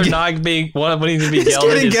have to not being wanting to be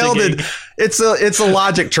gelded. Getting gelded. It's a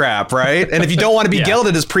logic trap, right? And if you don't want to be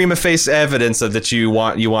gelded, it's prima facie evidence that you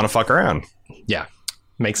want to fuck around. Yeah,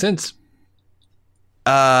 makes sense.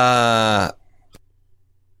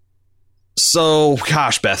 So,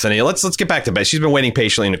 gosh, Bethany, let's get back to Beth. She's been waiting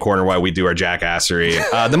patiently in the corner while we do our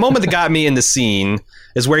jackassery. The moment that got me in the scene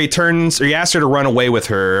is where he asks her to run away with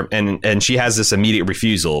her, and she has this immediate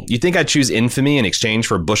refusal. You think I'd choose infamy in exchange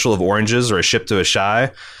for a bushel of oranges or a ship to a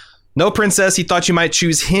shy? No, princess, he thought you might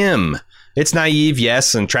choose him. It's naive,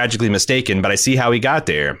 yes, and tragically mistaken, but I see how he got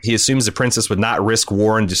there. He assumes the princess would not risk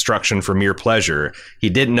war and destruction for mere pleasure. He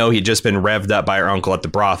didn't know he'd just been revved up by her uncle at the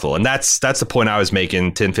brothel. And that's the point I was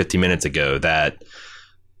making 10, 15 minutes ago, that,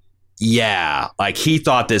 yeah, like he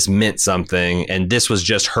thought this meant something, and this was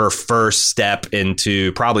just her first step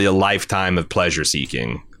into probably a lifetime of pleasure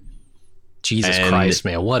seeking. Jesus Christ,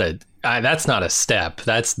 man, that's not a step.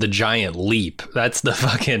 That's the giant leap. That's the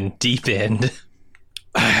fucking deep end.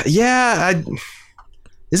 Yeah,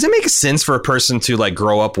 does it make sense for a person to like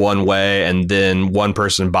grow up one way and then one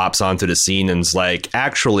person bops onto the scene and's like,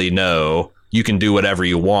 actually, no, you can do whatever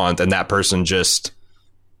you want, and that person just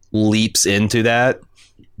leaps into that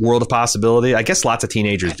world of possibility? I guess lots of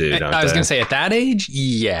teenagers do, don't I was going to say, at that age,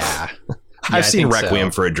 yeah. I've seen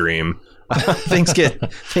Requiem for a Dream. Things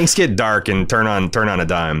get dark and turn on a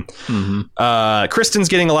dime. Kristen's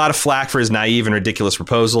getting a lot of flack for his naive and ridiculous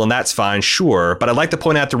proposal, and that's fine, sure. But I'd like to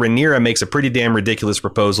point out that Rhaenyra makes a pretty damn ridiculous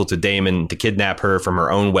proposal to Daemon to kidnap her from her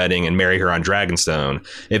own wedding and marry her on Dragonstone.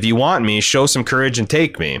 If you want me, show some courage and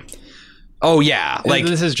take me. Oh yeah, like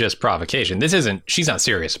this is just provocation. She's not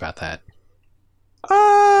serious about that.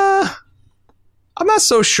 I'm not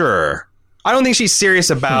so sure. I don't think she's serious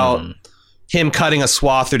about him cutting a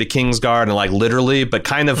swath through the Kingsguard and like literally, but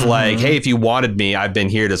kind of like, hey, if you wanted me, I've been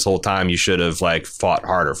here this whole time. You should have like fought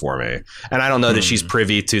harder for me. And I don't know that she's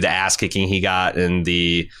privy to the ass kicking he got in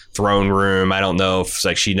the throne room. I don't know if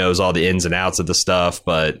like she knows all the ins and outs of the stuff,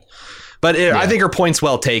 but I think her point's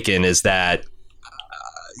well taken, is that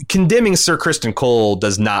condemning Sir Criston Cole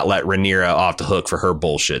does not let Rhaenyra off the hook for her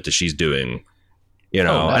bullshit that she's doing. You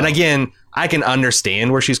know, And again, I can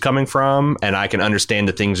understand where she's coming from, and I can understand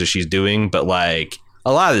the things that she's doing, but like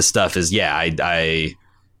a lot of this stuff is, I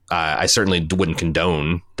certainly wouldn't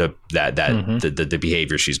condone the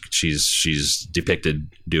behavior she's depicted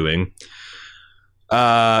doing.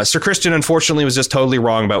 Sir Criston, unfortunately, was just totally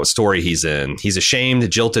wrong about what story he's in. He's ashamed,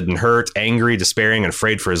 jilted, and hurt, angry, despairing, and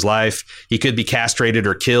afraid for his life. He could be castrated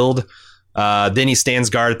or killed. Then he stands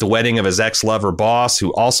guard at the wedding of his ex-lover boss,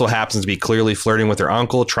 who also happens to be clearly flirting with her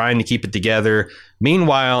uncle, trying to keep it together.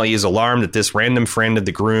 Meanwhile, he is alarmed that this random friend of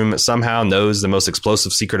the groom somehow knows the most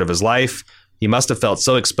explosive secret of his life. He must have felt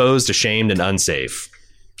so exposed, ashamed, and unsafe.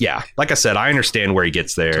 Yeah, like I said, I understand where he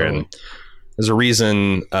gets there. Totally. And there's a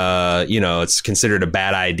reason, it's considered a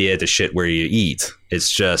bad idea to shit where you eat. It's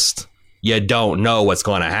just, you don't know what's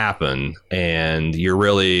going to happen. And you're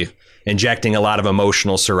really... injecting a lot of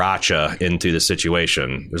emotional sriracha into the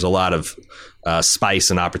situation. There's a lot of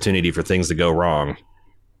spice and opportunity for things to go wrong.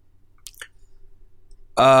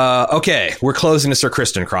 Okay, we're closing the Sir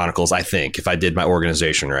Kristen Chronicles, I think, if I did my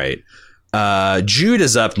organization right. Jude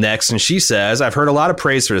is up next, and she says, I've heard a lot of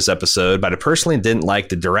praise for this episode, but I personally didn't like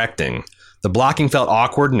the directing. The blocking felt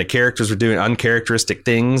awkward, and the characters were doing uncharacteristic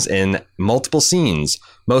things in multiple scenes.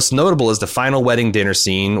 Most notable is the final wedding dinner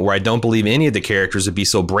scene, where I don't believe any of the characters would be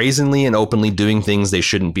so brazenly and openly doing things they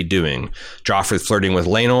shouldn't be doing. Joffrey flirting with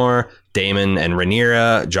Laenor, Daemon and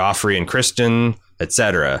Rhaenyra, Joffrey and Kristen,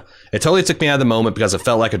 etc. It totally took me out of the moment because it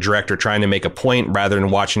felt like a director trying to make a point rather than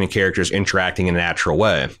watching the characters interacting in a natural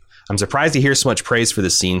way. I'm surprised to hear so much praise for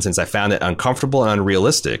this scene since I found it uncomfortable and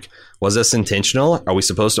unrealistic. Was this intentional? Are we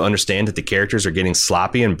supposed to understand that the characters are getting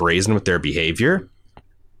sloppy and brazen with their behavior?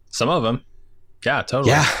 Some of them. Yeah,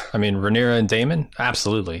 totally. Yeah. I mean, Rhaenyra and Daemon,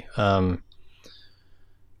 absolutely. I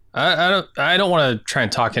don't want to try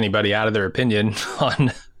and talk anybody out of their opinion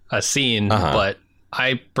on a scene, but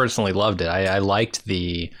I personally loved it. I liked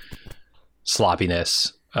the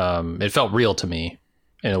sloppiness. It felt real to me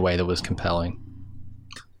in a way that was compelling.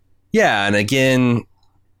 Yeah, and again,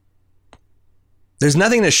 there's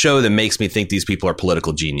nothing to show that makes me think these people are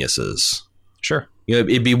political geniuses. Sure. You know,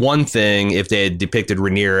 it'd be one thing if they had depicted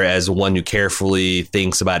Rhaenyra as one who carefully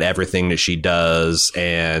thinks about everything that she does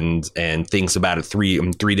and thinks about it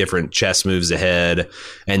three different chess moves ahead,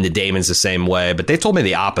 and the Daemon's the same way. But they told me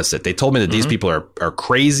the opposite. They told me that these people are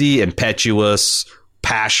crazy, impetuous,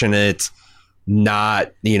 passionate,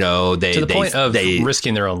 not, you know, to the point of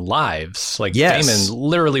risking their own lives. Like, yes. Daemon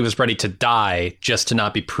literally was ready to die just to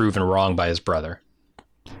not be proven wrong by his brother.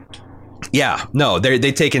 Yeah, no,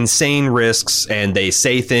 they take insane risks and they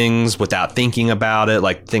say things without thinking about it.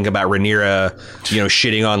 Like, think about Rhaenyra, you know,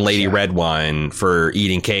 shitting on Lady Redwine for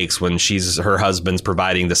eating cakes when her husband's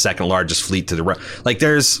providing the second largest fleet to the like.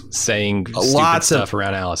 There's saying stupid stuff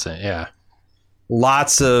around Alicent. Yeah,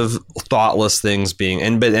 lots of thoughtless things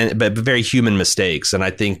being but very human mistakes. And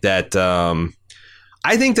I think that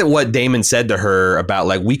what Daemon said to her about,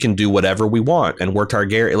 like, we can do whatever we want and we're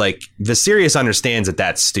Targaryen, like, Viserys understands that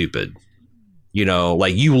that's stupid. You know,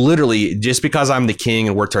 like, you literally, just because I'm the king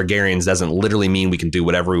and we're Targaryens doesn't literally mean we can do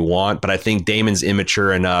whatever we want. But I think Daemon's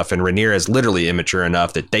immature enough and Rhaenyra is literally immature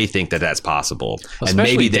enough that they think that that's possible. Well, and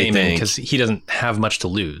maybe they think, because he doesn't have much to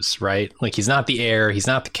lose, right? Like, he's not the heir. He's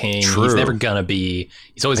not the king. True. He's never going to be.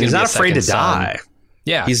 He's always going to be a second son. He's not afraid to die.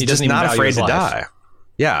 Yeah. He's just not afraid to die.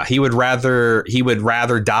 Yeah. He would rather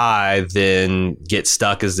die than get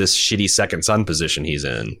stuck as this shitty second son position he's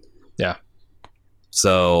in. Yeah.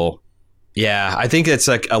 So, yeah, I think it's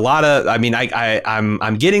like a lot of, I mean,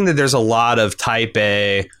 I'm getting that there's a lot of type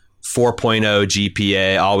A 4.0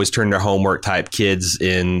 GPA, always turn their homework type kids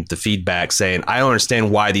in the feedback saying, I don't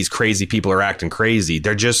understand why these crazy people are acting crazy.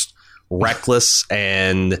 They're just reckless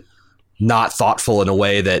and not thoughtful in a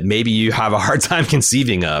way that maybe you have a hard time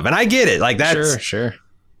conceiving of. And I get it. Like, that's sure.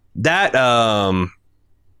 That,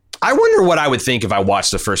 I wonder what I would think if I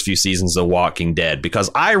watched the first few seasons of Walking Dead,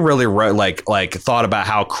 because I really thought about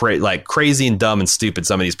how crazy and dumb and stupid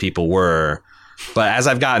some of these people were. But as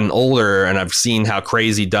I've gotten older and I've seen how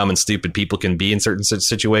crazy, dumb and stupid people can be in certain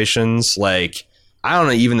situations, like, I don't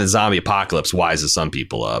know, even the zombie apocalypse wises some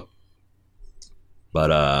people up.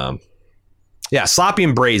 But yeah, sloppy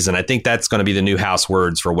and brazen. I think that's going to be the new house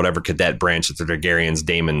words for whatever cadet branch that the Targaryens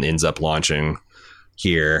Daemon ends up launching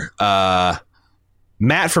here.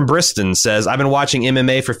 Matt from Bristol says, I've been watching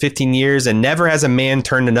MMA for 15 years and never has a man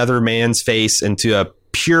turned another man's face into a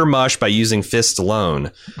pure mush by using fists alone.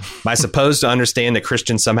 Am I supposed to understand that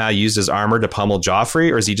Christian somehow used his armor to pummel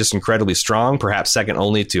Joffrey, or is he just incredibly strong, perhaps second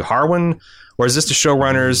only to Harwin? Or is this the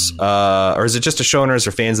showrunners, or is it just the showrunners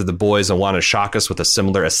or fans of The Boys and want to shock us with a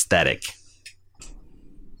similar aesthetic?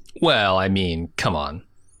 Well, I mean, come on.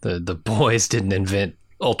 The Boys didn't invent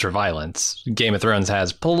ultraviolence. Game of Thrones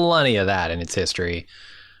has plenty of that in its history.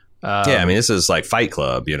 Yeah, I mean, this is like Fight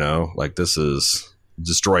Club, you know? Like, this is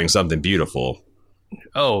destroying something beautiful.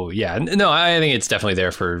 Oh, yeah. No, I think it's definitely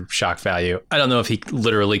there for shock value. I don't know if he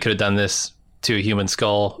literally could have done this to a human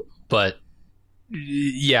skull, but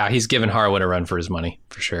yeah, he's given Harwin a run for his money,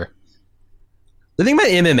 for sure. The thing about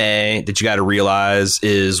MMA that you got to realize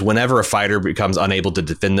is whenever a fighter becomes unable to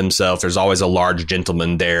defend themselves, there's always a large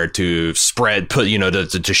gentleman there to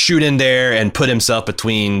to shoot in there and put himself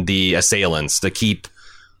between the assailants to keep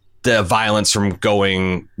the violence from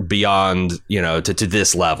going beyond, to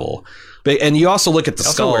this level. And you also look at the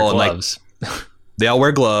skull, and they all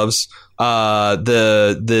wear gloves.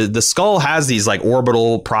 The skull has these like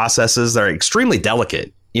orbital processes that are extremely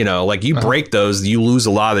delicate. You know, like you break those, you lose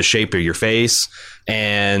a lot of the shape of your face.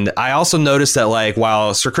 And I also noticed that, like,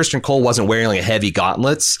 while Sir Christian Cole wasn't wearing like heavy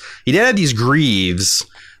gauntlets, he did have these greaves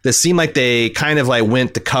that seemed like they kind of like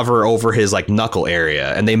went to cover over his like knuckle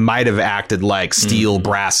area, and they might have acted like steel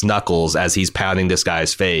brass knuckles as he's pounding this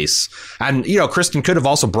guy's face. And, you know, Christian could have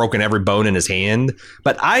also broken every bone in his hand,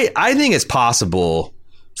 but I think it's possible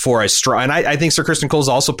for a strong, and I think Sir Christian Cole's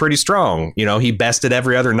also pretty strong. You know, he bested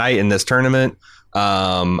every other night in this tournament.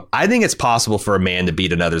 I think it's possible for a man to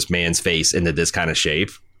beat another man's face into this kind of shape.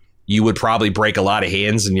 You would probably break a lot of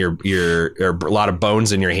hands in or a lot of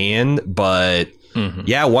bones in your hand, but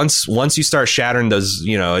yeah, once you start shattering those,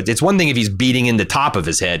 you know, it's one thing if he's beating in the top of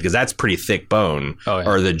his head, because that's pretty thick bone,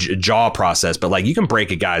 or the jaw process. But like, you can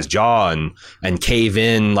break a guy's jaw and cave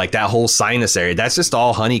in like that whole sinus area. That's just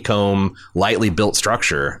all honeycomb, lightly built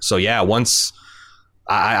structure. So yeah, once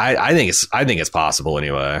I think it's possible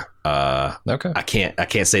anyway. Okay. I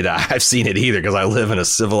can't say that I've seen it either, because I live in a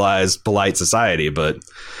civilized, polite society. But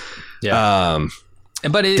yeah,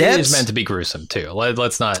 but it is meant to be gruesome too.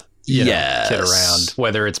 Let's not. Kid around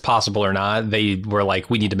whether it's possible or not. They were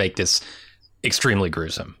like, we need to make this extremely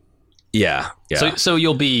gruesome. Yeah. So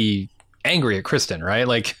you'll be angry at Kristen, right?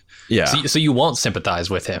 Like, yeah. So you won't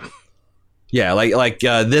sympathize with him. Yeah, like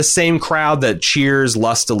this same crowd that cheers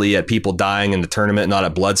lustily at people dying in the tournament, not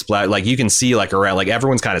at blood splat. Like, you can see like around, like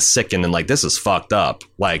everyone's kind of sickened and like, this is fucked up.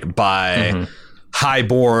 Like, by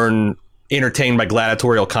highborn, entertained by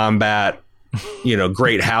gladiatorial combat, you know,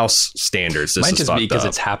 great house standards. This might just be because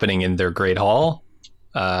it's happening in their great hall,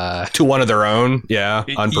 to one of their own. Yeah,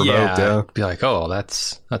 unprovoked. Yeah. Be like, oh,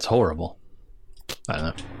 that's horrible. I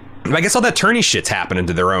don't know. I guess all that tourney shit's happening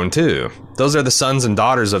to their own too. Those are the sons and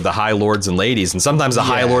daughters of the high lords and ladies, and sometimes the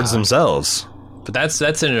high lords themselves. But that's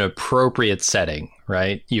in an appropriate setting,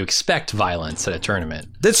 right? You expect violence at a tournament.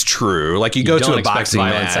 That's true. Like, you go to a boxing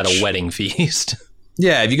violence match at a wedding feast.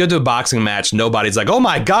 Yeah, if you go to a boxing match, nobody's like, oh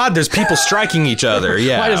my God, there's people striking each other.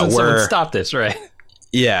 Yeah, why doesn't someone stop this, right?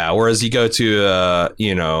 Yeah, whereas you go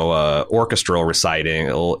to, orchestral reciting,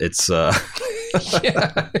 it's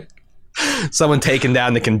someone taking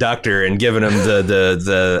down the conductor and giving him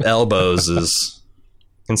the elbows is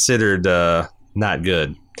considered not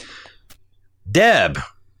good. Deb,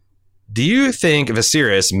 do you think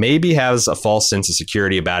Viserys maybe has a false sense of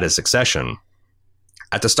security about his succession?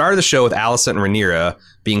 At the start of the show, with Alicent and Rhaenyra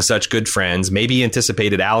being such good friends, maybe he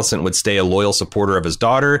anticipated Alicent would stay a loyal supporter of his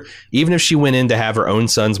daughter, even if she went in to have her own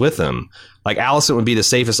sons with him. Like, Alicent would be the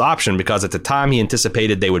safest option, because at the time he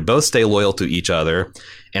anticipated they would both stay loyal to each other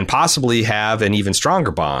and possibly have an even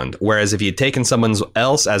stronger bond. Whereas if he had taken someone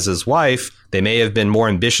else as his wife, they may have been more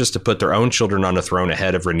ambitious to put their own children on the throne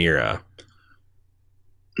ahead of Rhaenyra.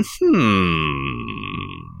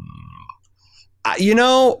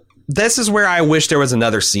 This is where I wish there was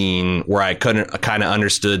another scene where I kind of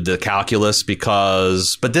understood the calculus,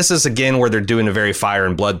 but this is again where they're doing a very fire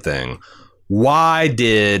and blood thing. Why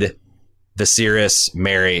did Viserys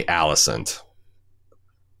marry Alicent?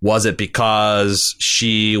 Was it because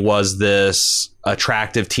she was this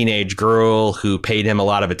attractive teenage girl who paid him a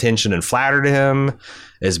lot of attention and flattered him?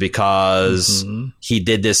 Is because he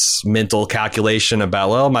did this mental calculation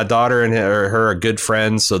about, well, my daughter and her are good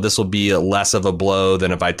friends, so this will be less of a blow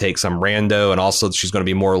than if I take some rando, and also she's going to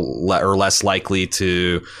be more or less likely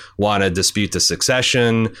to want to dispute the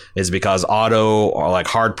succession? Is it because Otto like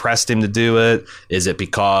hard pressed him to do it? Is it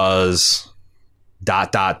because ...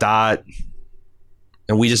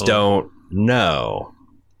 And we just don't know.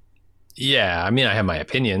 Yeah, I mean, I have my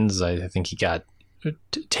opinions. I think he got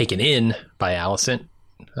taken in by Alicent.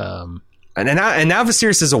 And now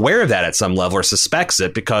Viserys is aware of that at some level, or suspects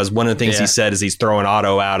it, because one of the things he said as he's throwing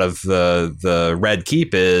Otto out of the Red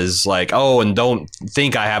Keep is like, oh, and don't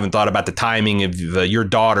think I haven't thought about the timing of your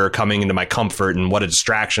daughter coming into my comfort and what a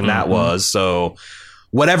distraction that was. So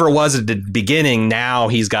whatever it was at the beginning, now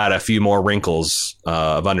he's got a few more wrinkles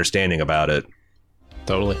of understanding about it.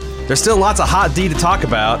 Totally. There's still lots of hot D to talk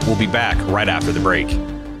about. We'll be back right after the break.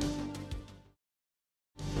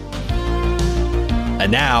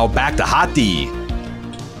 And now, back to Hot D.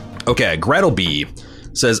 Okay, Gretel B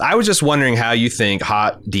says, I was just wondering how you think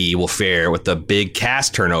Hot D will fare with the big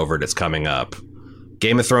cast turnover that's coming up.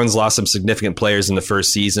 Game of Thrones lost some significant players in the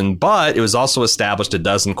first season, but it was also established a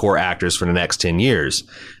dozen core actors for the next 10 years.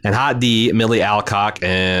 And Hot D, Millie Alcock,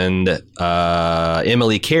 and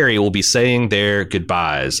Emily Carey will be saying their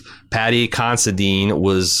goodbyes. Paddy Considine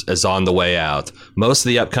is on the way out. Most of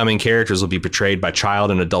the upcoming characters will be portrayed by child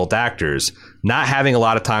and adult actors, not having a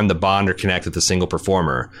lot of time to bond or connect with a single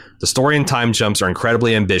performer. The story and time jumps are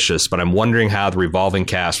incredibly ambitious, but I'm wondering how the revolving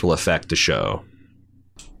cast will affect the show.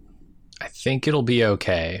 I think it'll be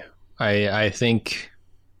okay. I think,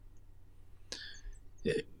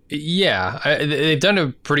 they've done a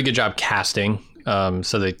pretty good job casting.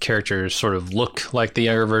 So the characters sort of look like the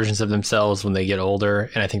younger versions of themselves when they get older.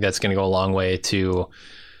 And I think that's going to go a long way to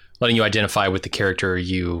letting you identify with the character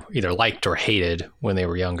you either liked or hated when they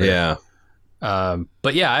were younger. Yeah.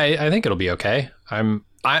 But yeah, I think it'll be okay. I'm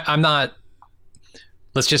not,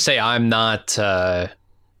 let's just say I'm not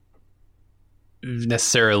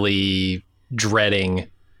necessarily dreading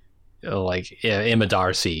Emma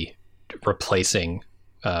Darcy replacing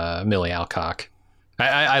Millie Alcock.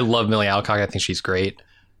 I love Millie Alcock. I think she's great.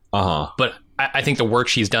 But I think the work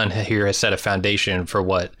she's done here has set a foundation for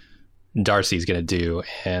what Darcy's going to do.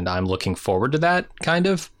 And I'm looking forward to that, kind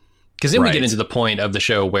of. Because then we get into the point of the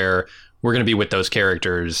show where we're going to be with those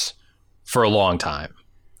characters for a long time.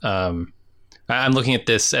 I'm looking at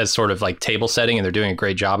this as sort of like table setting, and they're doing a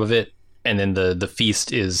great job of it. And then the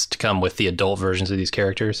feast is to come with the adult versions of these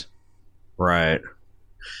characters. Right.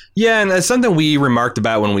 Yeah, and it's something we remarked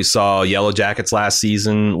about when we saw Yellow Jackets last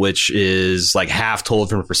season, which is like half told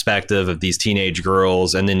from a perspective of these teenage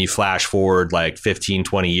girls, and then you flash forward like 15,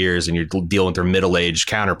 20 years and you're dealing with their middle-aged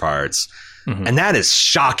counterparts. Mm-hmm. And that is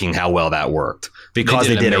shocking how well that worked, because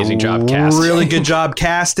they did a really good job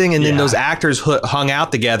casting, and then those actors hung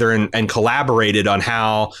out together and collaborated on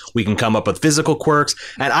how we can come up with physical quirks.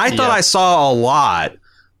 And I thought I saw a lot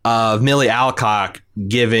of Millie Alcock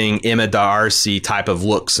giving Emma Darcy type of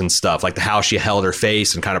looks and stuff, like how she held her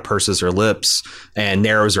face and kind of purses her lips and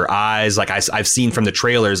narrows her eyes. Like I've seen from the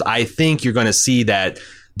trailers, I think you're going to see that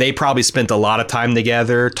they probably spent a lot of time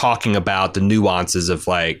together talking about the nuances of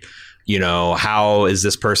like, you know, how is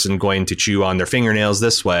this person going to chew on their fingernails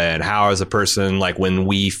this way? And how is a person like when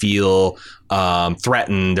we feel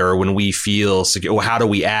threatened or when we feel secure, how do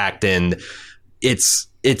we act? And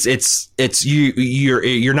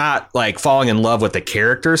you're not like falling in love with the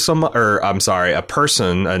character a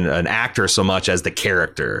person, an actor so much as the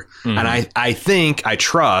character. Mm-hmm. And I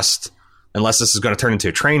trust, unless this is going to turn into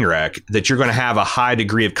a train wreck, that you're going to have a high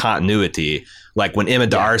degree of continuity. Like when Emma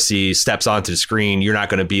Darcy steps onto the screen, you're not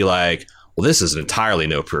going to be like, well, this is an entirely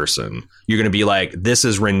no person. You're going to be like, this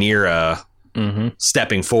is Rhaenyra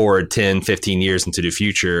stepping forward 10, 15 years into the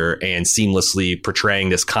future and seamlessly portraying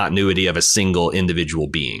this continuity of a single individual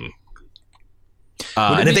being.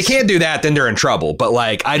 And if they can't do that, then they're in trouble. But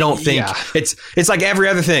like, I don't think it's like every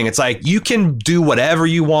other thing. It's like you can do whatever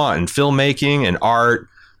you want in filmmaking and art.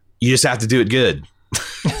 You just have to do it good.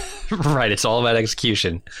 Right. It's all about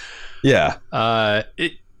execution. Yeah.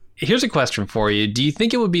 Here's a question for you. Do you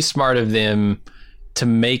think it would be smart of them to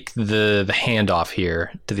make the handoff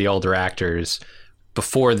here to the older actors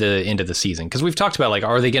before the end of the season? Because we've talked about, like,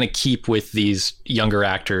 are they going to keep with these younger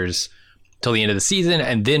actors till the end of the season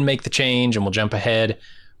and then make the change and we'll jump ahead?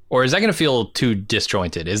 Or is that going to feel too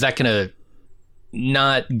disjointed? Is that going to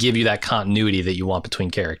not give you that continuity that you want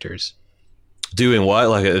between characters? Doing what?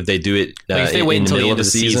 Like if they do it like if they wait until the end of the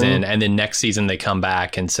season and then next season they come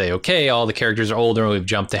back and say, okay, all the characters are older and we've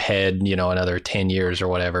jumped ahead, you know, another 10 years or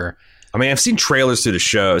whatever. I mean, I've seen trailers to the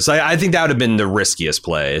show. So I think that would have been the riskiest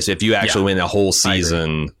play, is if you actually win a whole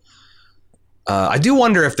season. I do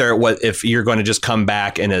wonder if you're going to just come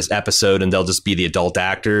back in this episode and they'll just be the adult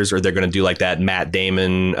actors, or they're going to do like that Matt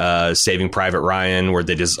Damon Saving Private Ryan, where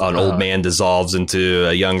they just an old man dissolves into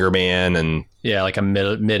a younger man, and like a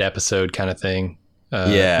mid episode kind of thing.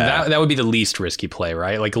 That would be the least risky play,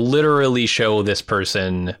 right? Like literally show this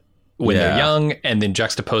person when they're young and then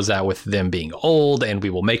juxtapose that with them being old, and we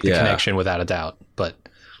will make the connection without a doubt. But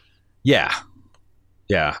yeah,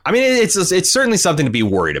 I mean, it's certainly something to be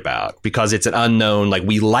worried about, because it's an unknown. Like,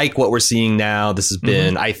 we like what we're seeing now. This has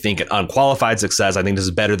been, I think, an unqualified success. I think this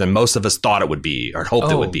is better than most of us thought it would be or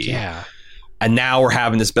hoped it would be. Yeah. And now we're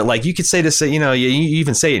having this, but like you could say this, you know, you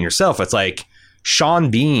even say it in yourself. It's like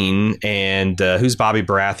Sean Bean and who's Bobby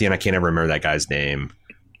Baratheon? I can't ever remember that guy's name.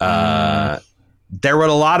 There were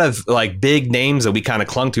a lot of like big names that we kind of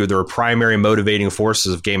clung to. There were primary motivating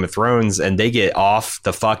forces of Game of Thrones, and they get off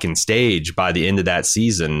the fucking stage by the end of that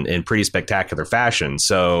season in pretty spectacular fashion.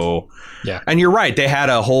 So, and you're right. They had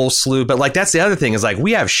a whole slew, but like, that's the other thing is like,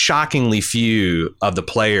 we have shockingly few of the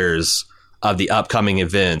players of the upcoming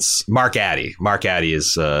events. Mark Addy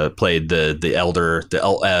is played the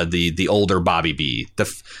older Bobby B,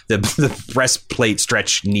 the breastplate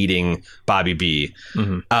stretch needing Bobby B.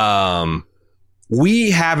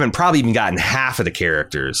 We haven't probably even gotten half of the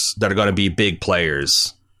characters that are going to be big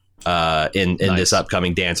players in this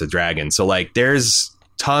upcoming Dance with Dragons. So like, there's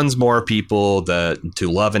tons more people to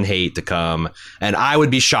love and hate to come. And I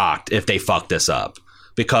would be shocked if they fuck this up,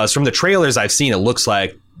 because from the trailers I've seen, it looks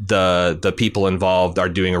like the people involved are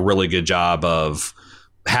doing a really good job of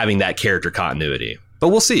having that character continuity. But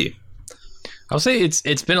we'll see. I'll say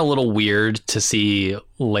it's been a little weird to see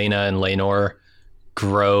Lena and Laenor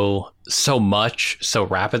grow so much so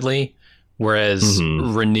rapidly, whereas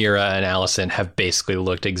Rhaenyra and Alicent have basically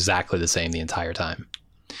looked exactly the same the entire time.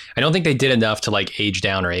 I don't think they did enough to like age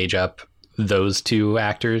down or age up those two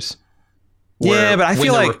actors. Yeah, but I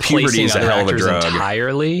feel like puberty is a hell of a drug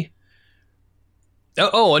entirely.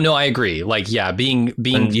 Oh no, I agree. Like, yeah, being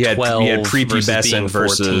you had, 12 you had prepubescent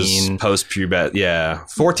versus post-pubescent. Yeah,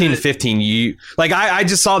 14 to 15. You like I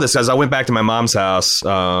just saw this as I went back to my mom's house,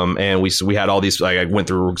 and we had all these. Like, I went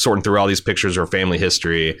through sorting through all these pictures of her family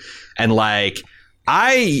history, and like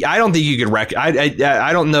I don't think you could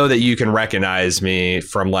I don't know that you can recognize me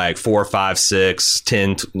from like 4, 5, 6,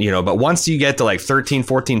 10. But once you get to like 13,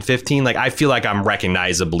 14, 15, like I feel like I'm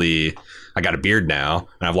recognizably. I got a beard now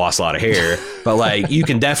and I've lost a lot of hair, but like you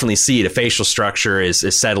can definitely see the facial structure is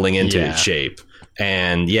settling into its shape.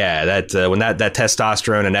 And that when that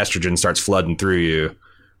testosterone and estrogen starts flooding through you.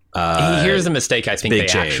 Here's the mistake I think they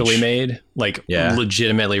change. Actually made. Like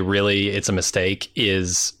legitimately, really, it's a mistake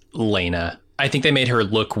is Lena. I think they made her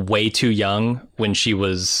look way too young when she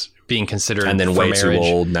was being considered and then for way marriage. Too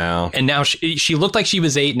old now. And now she looked like she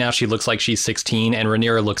was 8. Now she looks like she's 16 and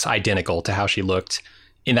Rhaenyra looks identical to how she looked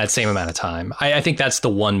in that same amount of time. I think that's the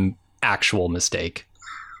one actual mistake.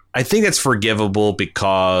 I think it's forgivable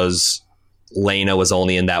because Lena was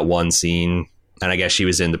only in that one scene, and I guess she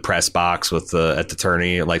was in the press box with at the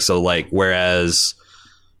tourney. Whereas,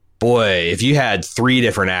 boy, if you had 3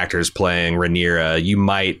 different actors playing Rhaenyra, you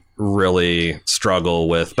might really struggle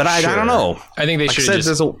with. But I don't know. I think they should have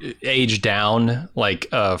just aged down like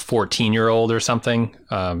a 14-year-old or something.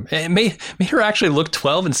 It made her actually look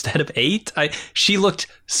 12 instead of 8. She looked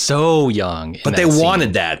so young. But they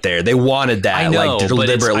wanted that there. They wanted that. I know, like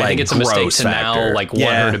deliberate. I think it's a mistake to now like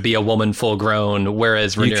want her to be a woman full grown,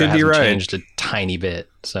 whereas Rhaenyra hasn't changed a tiny bit.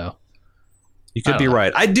 So you could be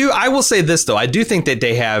right. I will say this though. I do think that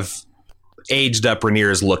they have aged up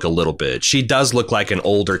Rhaenyra's look a little bit. She does look like an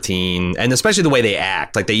older teen, and especially the way they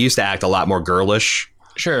act. Like they used to act a lot more girlish.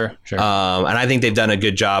 Sure. And I think they've done a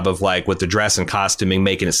good job of like with the dress and costuming,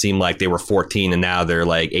 making it seem like they were 14 and now they're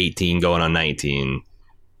like 18 going on 19.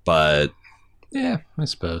 But yeah, I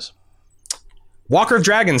suppose. Walker of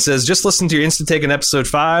Dragons says, just listen to your Instant Take in episode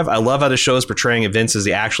 5. I love how the show is portraying events as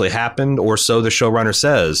they actually happened, or so the showrunner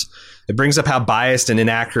says. It brings up how biased and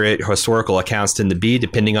inaccurate historical accounts tend to be,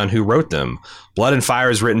 depending on who wrote them. Blood and Fire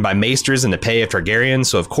is written by maesters in the pay of Targaryens,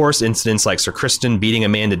 so of course incidents like Sir Criston beating a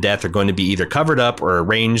man to death are going to be either covered up or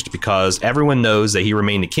arranged because everyone knows that he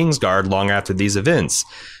remained a Kingsguard long after these events.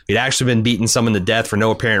 If he'd actually been beaten someone to death for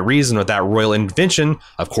no apparent reason without royal intervention,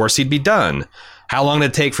 of course he'd be done. How long did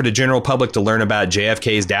it take for the general public to learn about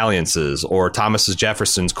JFK's dalliances or Thomas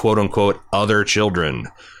Jefferson's quote-unquote other children?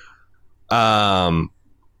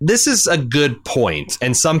 This is a good point,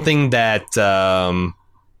 and something that I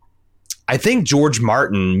think George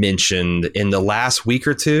Martin mentioned in the last week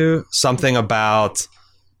or two, something about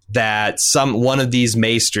that one of these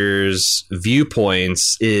maesters'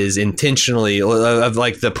 viewpoints is intentionally of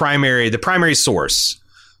like the primary source.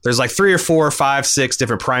 There's like 3 or 4 or 5, 6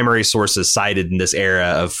 different primary sources cited in this era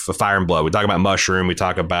of Fire and Blood. We talk about Mushroom. We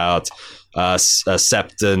talk about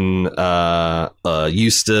Septon,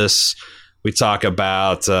 Eustace. We talk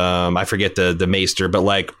about, I forget the maester, but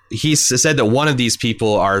like he said that one of these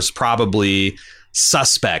people are probably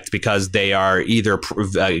suspect because they are either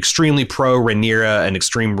extremely pro Rhaenyra and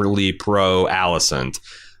extremely pro Alicent.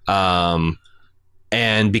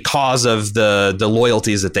 And because of the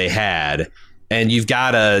loyalties that they had. And you've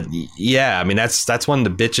got I mean, that's one of the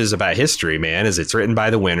bitches about history, man, is it's written by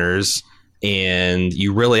the winners. And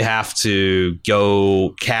you really have to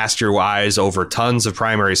go cast your eyes over tons of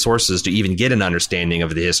primary sources to even get an understanding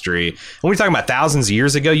of the history. When we're talking about thousands of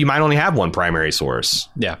years ago, you might only have one primary source.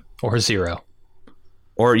 Yeah, or 0.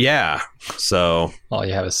 Or, yeah. So all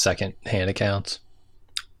you have is second-hand accounts.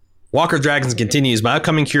 Walker of Dragons continues, my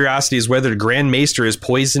upcoming curiosity is whether the Grand Maester is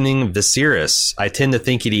poisoning Viserys. I tend to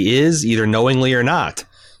think that he is, either knowingly or not.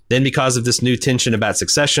 Then, because of this new tension about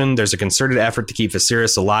succession, there's a concerted effort to keep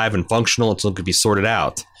Viserys alive and functional until it could be sorted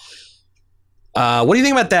out. What do you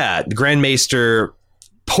think about that? The Grand Maester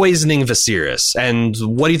poisoning Viserys. And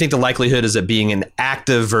what do you think the likelihood is it being an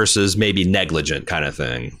active versus maybe negligent kind of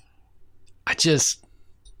thing? I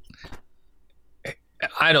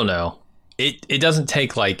don't know. It doesn't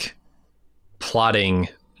take like plotting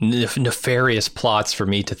nefarious plots for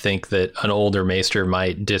me to think that an older maester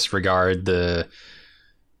might disregard the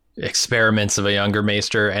experiments of a younger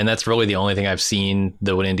maester, and that's really the only thing I've seen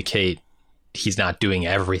that would indicate he's not doing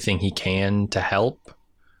everything he can to help.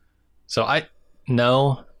 So I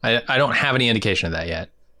don't have any indication of that yet.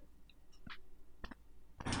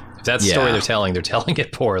 If that's the story they're telling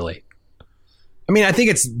it poorly. I mean, I think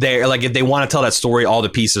it's there. Like, if they want to tell that story, all the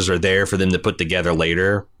pieces are there for them to put together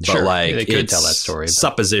later. But Sure, like, they could it's tell that story. But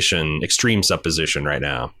Supposition, extreme supposition right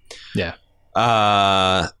now. yeah.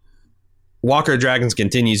 Walker of Dragons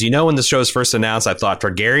continues. When the show was first announced, I thought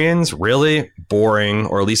Targaryens, really boring,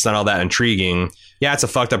 or at least not all that intriguing. Yeah, it's a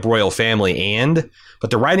fucked up royal family, but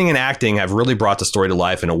the writing and acting have really brought the story to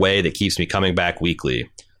life in a way that keeps me coming back weekly.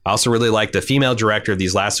 I also really like the female director of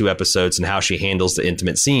these last 2 episodes and how she handles the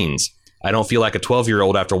intimate scenes. I don't feel like a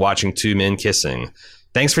 12-year-old after watching 2 men kissing.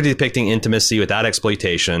 Thanks for depicting intimacy without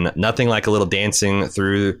exploitation. Nothing like a little dancing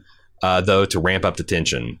through, though, to ramp up the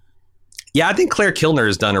tension. Yeah, I think Claire Kilner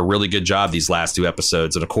has done a really good job these last 2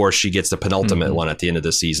 episodes. And of course, she gets the penultimate one at the end of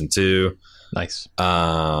the season too. Nice.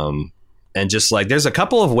 And just like, there's a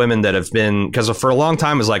couple of women that have been, because for a long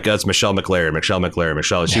time it was like, it's Michelle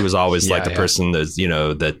McLaren. She was always like the person that's,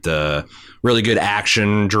 that really good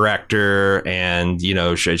action director. And,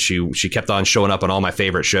 she kept on showing up on all my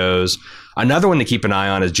favorite shows. Another one to keep an eye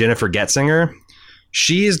on is Jennifer Getzinger.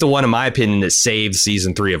 She is the one, in my opinion, that saved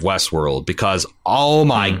season 3 of Westworld, because, oh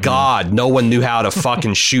my God, no one knew how to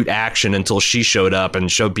fucking shoot action until she showed up and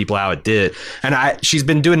showed people how it did. And she's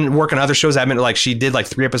been doing work on other shows. She did like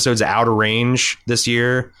 3 episodes of Outer Range this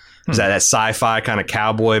year. Is that sci-fi kind of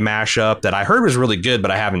cowboy mashup that I heard was really good,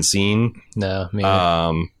 but I haven't seen. No, me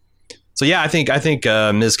neither. So yeah, I think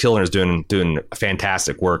Ms. Kilner is doing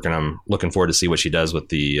fantastic work, and I'm looking forward to see what she does with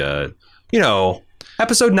the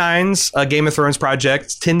Episode 9's Game of Thrones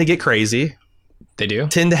projects tend to get crazy. They do.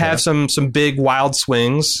 Tend to have some big wild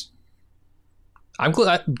swings. I'm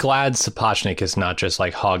glad Sapochnik is not just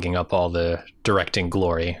like hogging up all the directing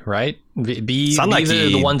glory, right? Be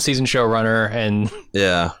the 1 season showrunner and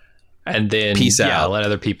then peace out. Let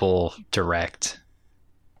other people direct.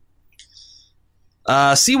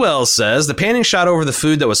 Sewell says, the panning shot over the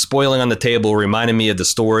food that was spoiling on the table reminded me of the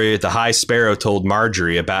story the High Sparrow told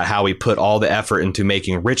Marjorie about how he put all the effort into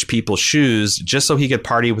making rich people's shoes just so he could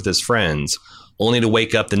party with his friends, only to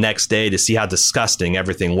wake up the next day to see how disgusting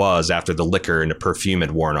everything was after the liquor and the perfume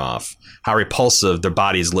had worn off, how repulsive their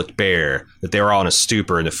bodies looked bare, that they were all in a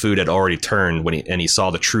stupor and the food had already turned and he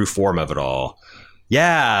saw the true form of it all.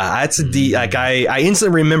 Yeah, that's I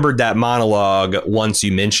instantly remembered that monologue once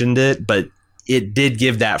you mentioned it, but it did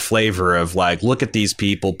give that flavor of like, look at these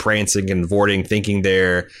people prancing and vorting, thinking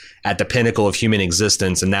they're at the pinnacle of human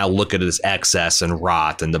existence. And now look at this excess and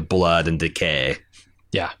rot and the blood and decay.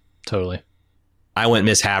 Yeah, totally. I went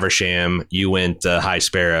Miss Haversham. You went High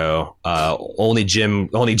Sparrow. Only Jim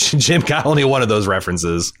got only one of those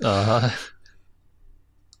references.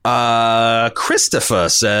 Christopher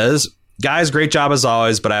says, guys, great job as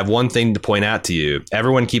always, but I have one thing to point out to you.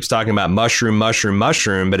 Everyone keeps talking about mushroom,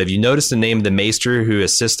 but have you noticed the name of the maester who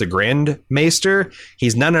assists the Grand Maester?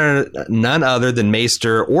 He's none other than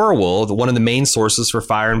Maester Orwell, one of the main sources for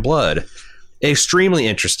Fire and Blood. Extremely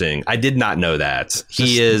interesting. I did not know that.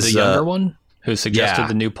 He is the younger one who suggested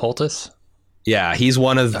the new poultice? Yeah, he's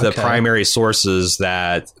one of the primary sources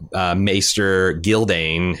that Maester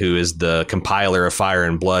Gildane, who is the compiler of Fire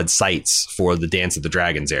and Blood, cites for the Dance of the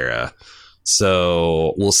Dragons era.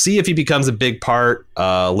 So we'll see if he becomes a big part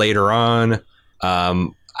later on.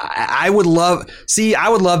 I would love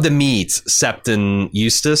to meet Septon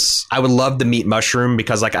Eustace. I would love to meet Mushroom,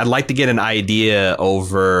 because like I'd like to get an idea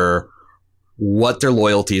over what their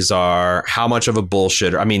loyalties are, how much of a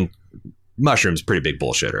bullshitter. I mean, Mushroom's a pretty big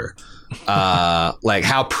bullshitter. Like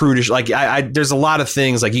how prudish, like I there's a lot of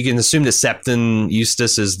things, like you can assume that Septon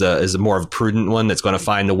Eustace is more of a prudent one that's going to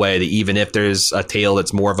find a way that even if there's a tale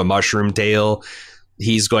that's more of a mushroom tale,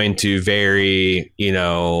 he's going to very,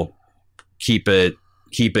 keep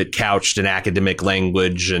it couched in academic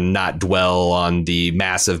language and not dwell on the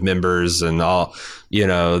massive members and all,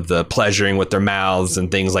 the pleasuring with their mouths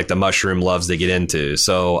and things like the mushroom loves to get into.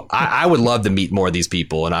 So I would love to meet more of these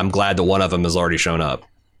people, and I'm glad that one of them has already shown up.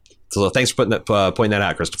 So thanks for pointing that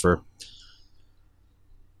out, Christopher.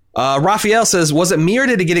 Raphael says, was it me or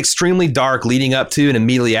did it get extremely dark leading up to and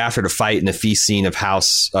immediately after the fight in the feast scene of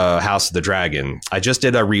House of the Dragon? I just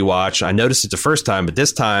did a rewatch. I noticed it the first time, but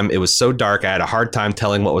this time it was so dark I had a hard time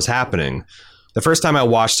telling what was happening. The first time I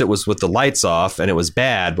watched it was with the lights off, and it was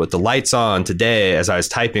bad, but with the lights on today, as I was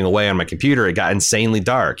typing away on my computer, it got insanely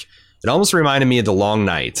dark. It almost reminded me of The Long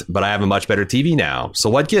Night, but I have a much better TV now. So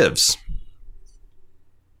what gives?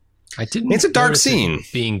 I didn't. It's a dark scene.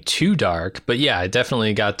 Being too dark, but yeah, it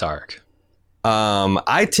definitely got dark.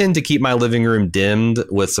 I tend to keep my living room dimmed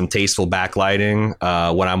with some tasteful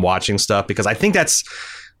backlighting when I'm watching stuff, because I think that's,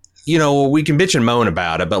 we can bitch and moan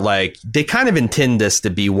about it, but like they kind of intend this to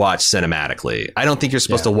be watched cinematically. I don't think you're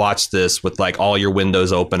supposed to watch this with like all your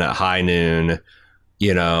windows open at high noon,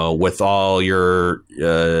 with all your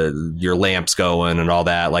lamps going and all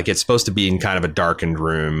that. Like it's supposed to be in kind of a darkened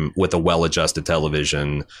room with a well-adjusted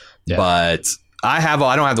television. Yeah. But I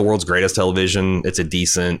don't have the world's greatest television. It's a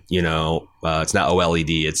decent, it's not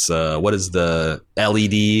OLED. It's what is the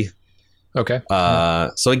LED? Okay.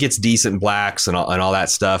 So it gets decent blacks and all that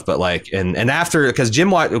stuff. But like, and after, because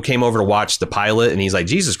Jim came over to watch the pilot and he's like,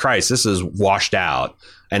 Jesus Christ, this is washed out.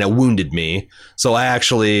 And it wounded me. So I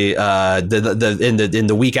actually, in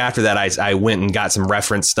the week after that, I went and got some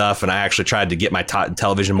reference stuff, and I actually tried to get my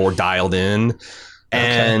television more dialed in.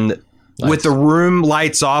 And with the room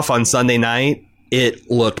lights off on Sunday night, it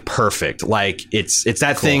looked perfect. Like it's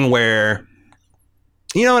that thing where,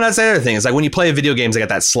 and that's the other thing. It's like when you play video games, they got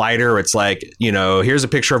that slider. Where it's like, here's a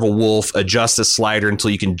picture of a wolf. Adjust the slider until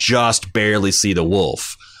you can just barely see the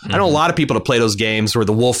wolf. I know a lot of people to play those games where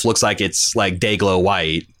the wolf looks like it's like day glow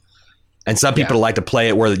white. And some people like to play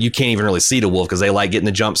it where you can't even really see the wolf because they like getting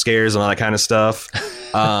the jump scares and all that kind of stuff.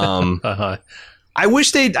 I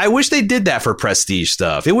wish they did that for Prestige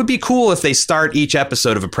stuff. It would be cool if they start each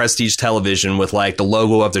episode of a Prestige television with like the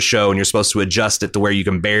logo of the show, and you're supposed to adjust it to where you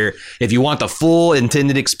can if you want the full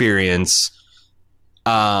intended experience.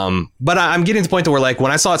 But I'm getting to the point to where like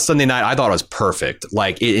when I saw it Sunday night, I thought it was perfect.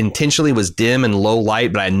 Like it intentionally was dim and low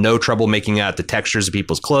light, but I had no trouble making out the textures of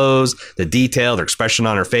people's clothes, the detail, their expression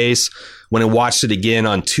on her face. When I watched it again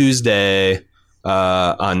on Tuesday,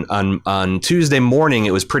 on Tuesday morning,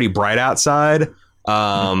 it was pretty bright outside.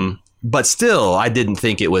 But still, I didn't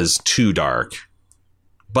think it was too dark.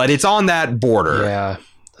 But it's on that border. Yeah,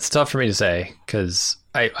 it's tough for me to say because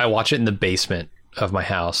I watch it in the basement of my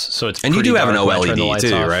house, so it's and you do have an OLED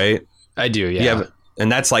too, right? I do, yeah.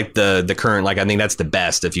 And that's like the current, like I think that's the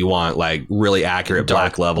best if you want like really accurate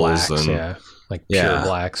black levels blacks, and pure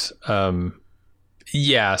blacks. So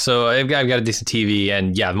I've got a decent TV,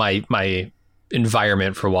 and my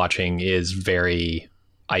environment for watching is very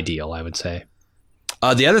ideal, I would say.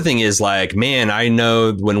 The other thing is like, man, I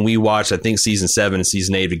know when we watched, I think season 7 and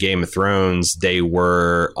season 8 of Game of Thrones, they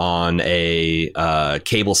were on a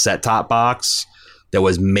cable set-top box that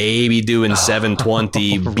was maybe doing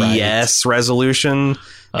 720 BS resolution.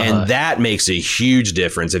 And that makes a huge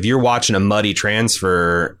difference. If you're watching a muddy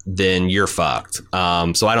transfer, then you're fucked.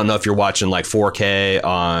 So I don't know if you're watching like 4K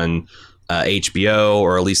on HBO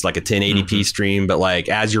or at least like a 1080p stream, but like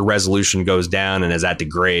as your resolution goes down and as that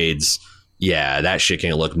degrades, that shit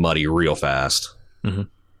can look muddy real fast.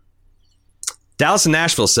 Dallas in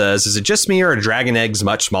Nashville says, is it just me or are dragon eggs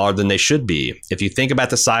much smaller than they should be? If you think about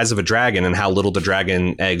the size of a dragon and how little the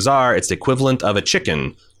dragon eggs are, it's the equivalent of a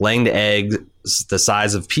chicken laying the eggs the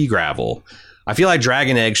size of pea gravel. I feel like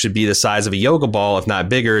dragon eggs should be the size of a yoga ball, if not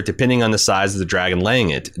bigger, depending on the size of the dragon laying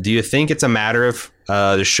it. Do you think it's a matter of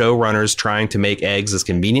the showrunners trying to make eggs as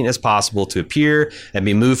convenient as possible to appear and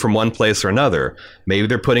be moved from one place or another? Maybe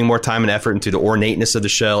they're putting more time and effort into the ornateness of the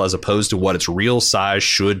shell as opposed to what its real size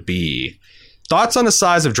should be. Thoughts on the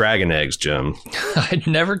size of dragon eggs, Jim? I'd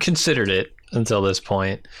never considered it until this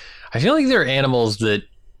point. I feel like there are animals that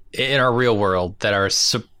in our real world that are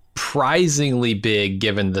surprisingly big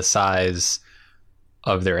given the size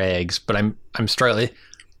of their eggs, but I'm struggling.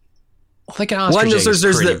 Like an ostrich egg is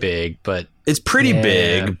pretty big, but it's pretty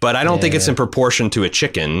big, but I don't think it's in proportion to a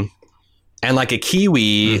chicken. And like a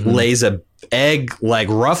kiwi lays a egg like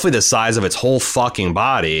roughly the size of its whole fucking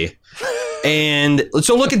body. And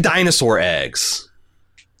so look at dinosaur eggs.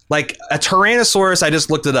 Like a Tyrannosaurus, I just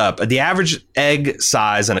looked it up. The average egg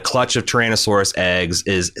size in a clutch of Tyrannosaurus eggs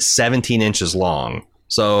is 17 inches long.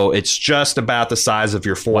 So it's just about the size of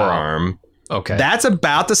your forearm. Wow. Okay. That's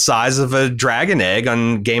about the size of a dragon egg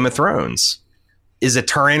on Game of Thrones. Is a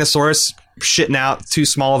Tyrannosaurus shitting out too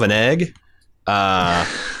small of an egg? I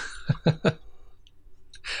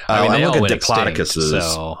mean, look at Diplodocus.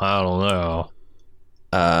 So I don't know.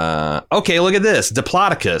 Okay, look at this.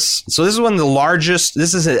 Diplodocus. So this is one of the largest.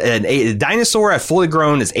 This is a dinosaur at fully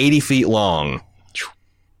grown is 80 feet long.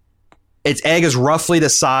 Its egg is roughly the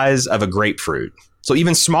size of a grapefruit. So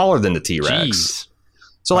even smaller than the T-Rex. Jeez.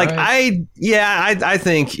 So like I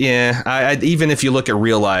think even if you look at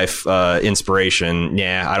real life inspiration,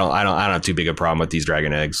 I don't have too big a problem with these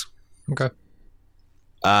dragon eggs. Okay.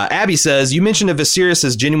 Abby says, you mentioned that Viserys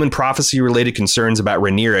has genuine prophecy-related concerns about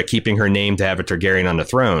Rhaenyra keeping her name to have a Targaryen on the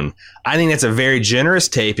throne. I think that's a very generous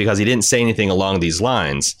take because he didn't say anything along these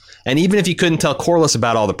lines. And even if he couldn't tell Corlys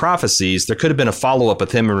about all the prophecies, there could have been a follow-up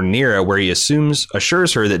with him and Rhaenyra where he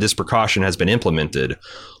assures her that this precaution has been implemented.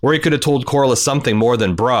 Or he could have told Corlys something more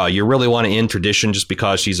than, bruh, you really want to end tradition just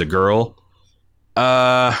because she's a girl?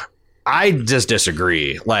 I just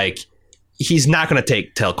disagree. Like, he's not going to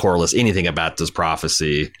tell Corlys anything about this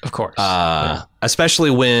prophecy. Of course. Especially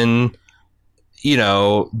when, you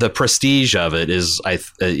know, the prestige of it is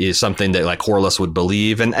something that like Corlys would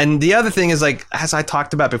believe. And the other thing is, like, as I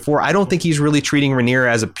talked about before, I don't think he's really treating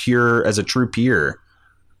Rhaenyra as a true peer.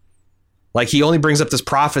 Like, he only brings up this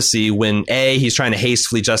prophecy when A, he's trying to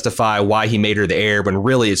hastily justify why he made her the heir, when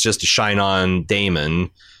really it's just to shine on Daemon.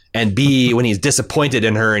 And B, when he's disappointed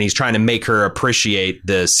in her and he's trying to make her appreciate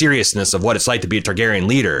the seriousness of what it's like to be a Targaryen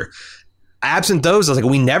leader. Absent those, I was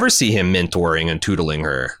like, we never see him mentoring and tootling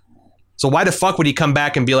her. So why the fuck would he come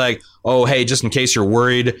back and be like, oh, hey, just in case you're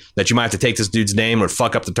worried that you might have to take this dude's name or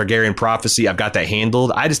fuck up the Targaryen prophecy, I've got that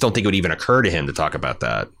handled. I just don't think it would even occur to him to talk about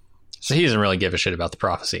that. So he doesn't really give a shit about the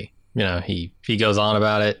prophecy. You know, he goes on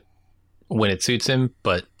about it when it suits him,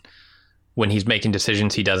 but when he's making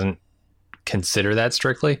decisions, he doesn't consider that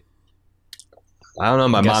strictly. I don't know.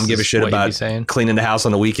 My mom give a shit about cleaning the house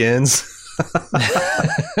on the weekends.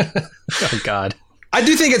 Oh God. I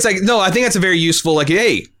do think it's like, no, I think that's a very useful, like,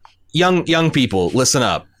 hey, young people, listen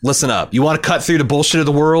up. You want to cut through the bullshit of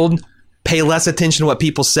the world? Pay less attention to what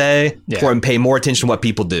people say and pay more attention to what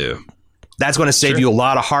people do. That's going to save you a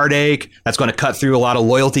lot of heartache. That's going to cut through a lot of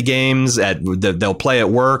loyalty games they'll play at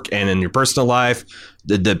work and in your personal life.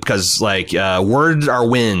 Because like words are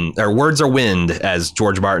wind, as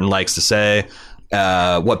George Martin likes to say.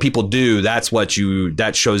 What people do,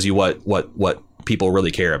 that shows you what people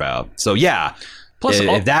really care about. So yeah. Plus,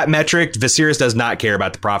 if that metric, Viserys does not care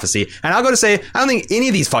about the prophecy. And I'll go to say, I don't think any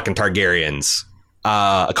of these fucking Targaryens,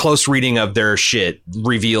 a close reading of their shit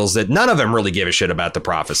reveals that none of them really give a shit about the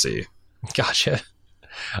prophecy. Gotcha.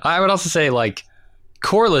 I would also say, like,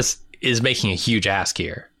 Corlys is making a huge ask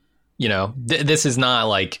here. You know, this is not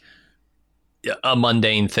like a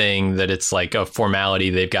mundane thing that it's like a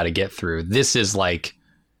formality they've got to get through. This is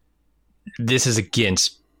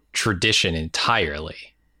against tradition entirely.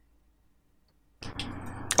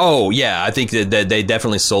 Oh, yeah. I think that they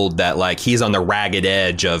definitely sold that, like, he's on the ragged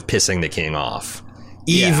edge of pissing the king off.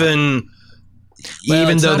 Even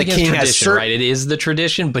though the king has right, it is the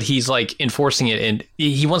tradition, but he's like enforcing it, and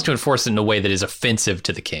he wants to enforce it in a way that is offensive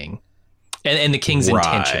to the king and the king's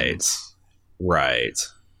intentions. Right.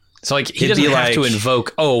 So like he doesn't have to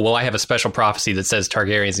invoke, oh, well, I have a special prophecy that says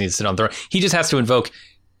Targaryens need to sit on the throne. He just has to invoke,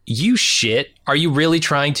 you shit. Are you really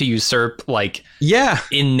trying to usurp, like,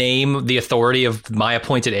 in name, the authority of my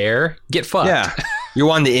appointed heir? Get fucked. Yeah. You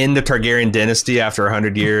want to end the Targaryen dynasty after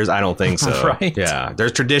 100 years? I don't think so. Right? Yeah.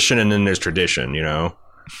 There's tradition and then there's tradition, you know?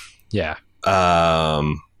 Yeah.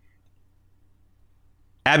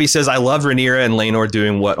 Abby says, I love Rhaenyra and Laenor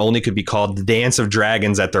doing what only could be called the dance of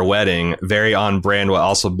dragons at their wedding. Very on brand while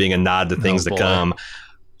also being a nod to things to come.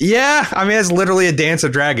 Yeah, I mean, it's literally a dance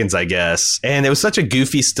of dragons, I guess. And it was such a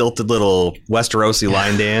goofy, stilted little Westerosi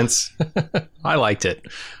line dance. I liked it.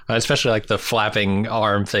 Especially like the flapping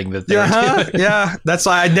arm thing that they were doing. Yeah, that's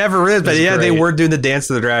why I never read. But yeah, great. They were doing the dance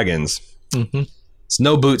of the dragons. Mm-hmm. It's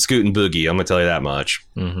no boot, scoot, and boogie. I'm going to tell you that much.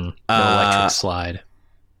 Mm-hmm. No electric slide.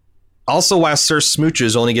 Also, while Sir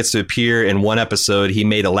Smooches only gets to appear in one episode, he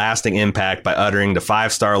made a lasting impact by uttering the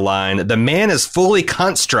 5-star line, "The man is fully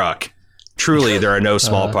cunt-struck. Truly, there are no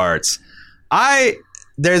small parts."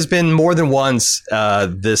 There's been more than once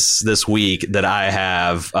this week that I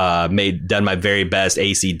have done my very best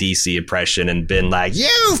AC/DC impression and been like,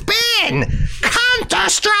 "You've been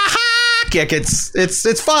cunt-struck." Like,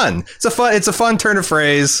 it's fun. It's a fun turn of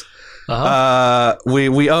phrase. We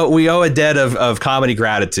owe a debt of comedy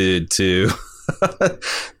gratitude to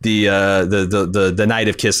the Night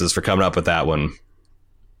of Kisses for coming up with that one.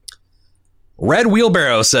 Red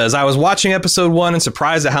Wheelbarrow says, I was watching episode 1 and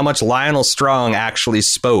surprised at how much Lionel Strong actually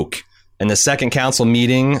spoke. In the second council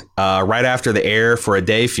meeting, right after the heir for a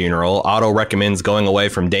day funeral, Otto recommends going away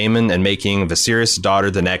from Daemon and making Viserys'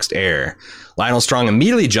 daughter the next heir. Lionel Strong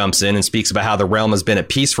immediately jumps in and speaks about how the realm has been at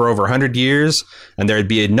peace for over 100 years, and there'd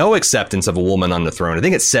be no acceptance of a woman on the throne. I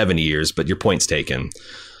think it's 70 years, but your point's taken.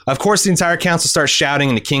 Of course, the entire council starts shouting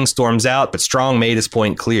and the king storms out, but Strong made his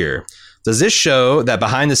point clear. Does this show that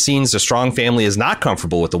behind the scenes, the Strong family is not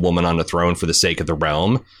comfortable with a woman on the throne for the sake of the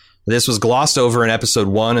realm? This was glossed over in episode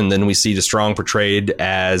 1, and then we see the Strong portrayed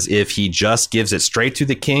as if he just gives it straight to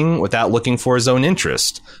the king without looking for his own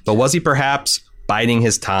interest. But was he perhaps biding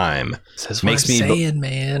his time. This is what I'm saying,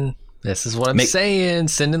 man. This is what I'm saying.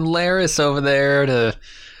 Sending Laris over there to...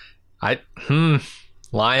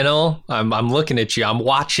 Lionel, I'm looking at you. I'm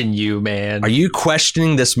watching you, man. Are you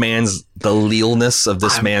questioning the lealness of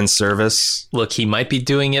this man's service? Look, he might be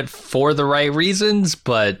doing it for the right reasons,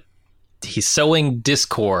 but he's sowing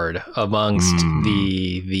discord amongst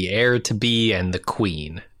the heir to be and the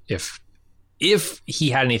queen. If he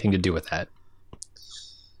had anything to do with that.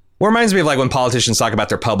 Well, it reminds me of like when politicians talk about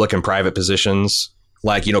their public and private positions.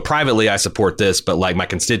 Like, privately I support this, but like my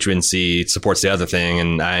constituency supports the other thing,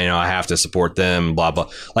 and I have to support them, blah, blah.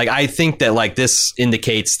 Like, I think that like this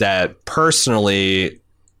indicates that personally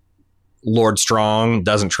Lord Strong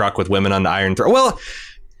doesn't truck with women on the Iron Throne. Well,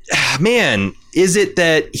 man, is it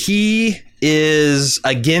that he is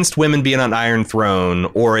against women being on the Iron Throne,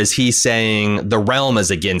 or is he saying the realm is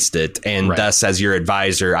against it, and thus as your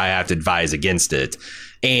advisor, I have to advise against it?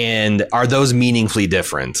 And are those meaningfully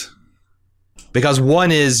different? Because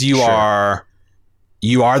one is you are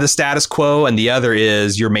the status quo, and the other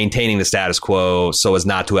is you're maintaining the status quo so as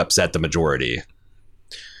not to upset the majority.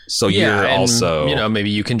 So you're also, maybe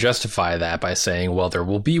you can justify that by saying, well, there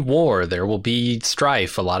will be war, there will be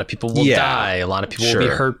strife, a lot of people will die, a lot of people will be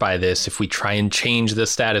hurt by this if we try and change the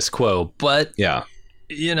status quo. But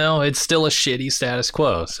it's still a shitty status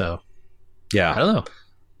quo. So I don't know.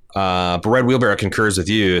 But Red Wheelbarrow concurs with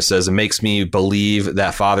you. It says, it makes me believe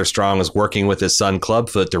that Father Strong is working with his son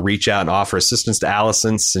Clubfoot to reach out and offer assistance to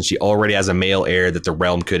Alicent, since she already has a male heir that the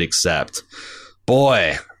realm could accept.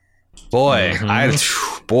 Boy, I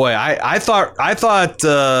thought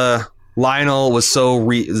Lionel was so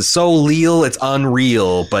leal it's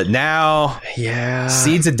unreal, but now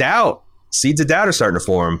seeds of doubt are starting to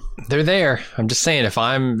form. They're there. I'm just saying, if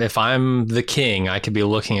I'm the king, I could be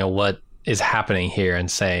looking at what is happening here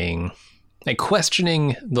and saying and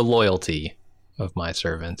questioning the loyalty of my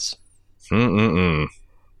servants. Lauren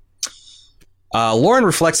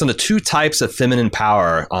reflects on the two types of feminine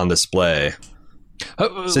power on display.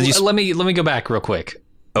 Let me go back real quick.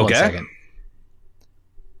 Okay. 1 second.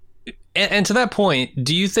 And to that point,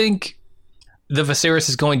 do you think the Viserys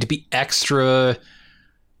is going to be extra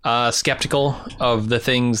skeptical of the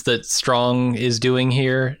things that Strong is doing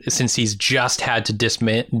here, since he's just had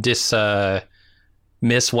to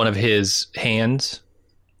miss one of his hands?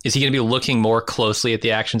 Is he going to be looking more closely at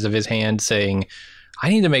the actions of his hand, saying, I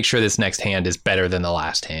need to make sure this next hand is better than the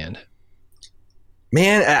last hand?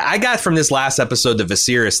 Man, I got from this last episode that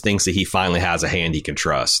Viserys thinks that he finally has a hand he can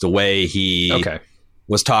trust. The way he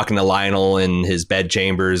was talking to Lionel in his bed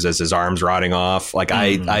chambers as his arm's rotting off. Like,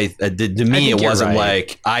 to me, it wasn't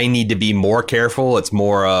like I need to be more careful. It's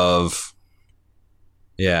more of,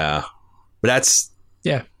 but that's,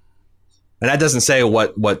 and that doesn't say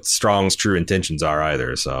what Strong's true intentions are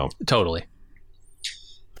either. So totally.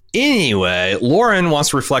 Anyway, Lauren wants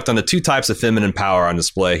to reflect on the two types of feminine power on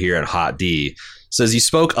display here at Hot D. Says, you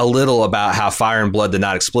spoke a little about how Fire and Blood did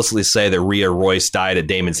not explicitly say that Rhea Royce died at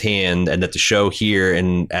Daemon's hand, and that the show here,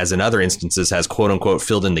 and as in other instances, has quote-unquote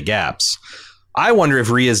filled in the gaps. I wonder if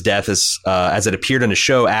Rhea's death, as it appeared in the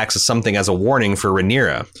show, acts as something as a warning for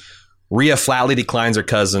Rhaenyra. Rhea flatly declines her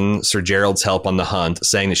cousin Sir Gerald's help on the hunt,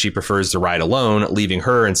 saying that she prefers to ride alone, leaving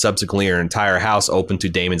her and subsequently her entire house open to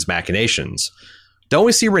Daemon's machinations. Don't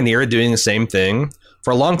we see Rhaenyra doing the same thing? For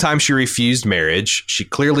a long time, she refused marriage. She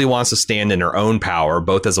clearly wants to stand in her own power,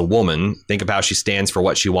 both as a woman. Think of how she stands for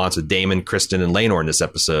what she wants with Daemon, Kristen, and Laenor in this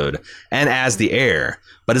episode, and as the heir.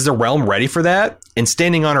 But is the realm ready for that? In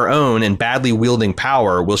standing on her own and badly wielding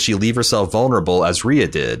power, will she leave herself vulnerable as Rhea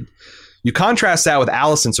did? You contrast that with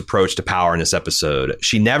Alicent's approach to power in this episode.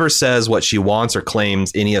 She never says what she wants or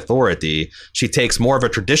claims any authority. She takes more of a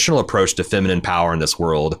traditional approach to feminine power in this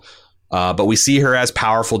world. But we see her as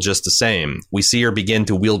powerful just the same. We see her begin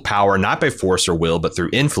to wield power not by force or will, but through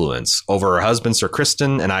influence over her husband, Sir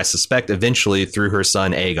Criston, and I suspect eventually through her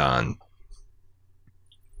son, Aegon.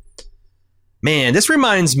 Man, this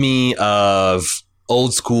reminds me of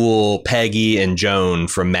old school Peggy and Joan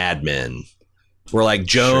from Mad Men. Where like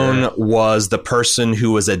Joan was the person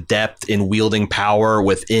who was adept in wielding power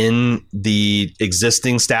within the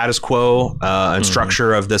existing status quo and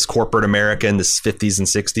structure of this corporate America in the 50s and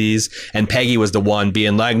 60s. And Peggy was the one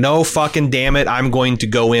being like, no fucking damn it, I'm going to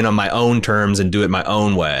go in on my own terms and do it my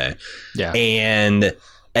own way. Yeah. And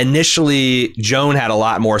initially, Joan had a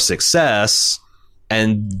lot more success.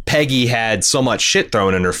 And Peggy had so much shit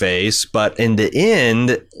thrown in her face, but in the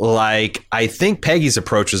end, like, I think Peggy's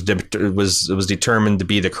approach was determined to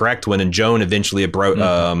be the correct one, and Joan eventually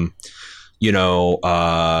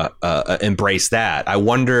embrace that. I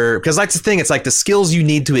wonder, because that's the thing. It's like the skills you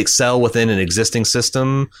need to excel within an existing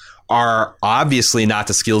system are obviously not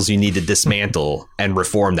the skills you need to dismantle and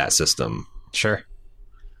reform that system. Sure.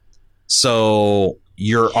 So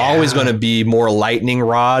you're always going to be more lightning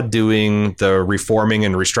rod doing the reforming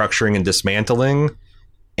and restructuring and dismantling.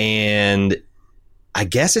 And I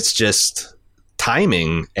guess it's just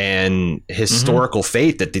timing and historical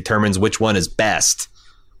fate that determines which one is best.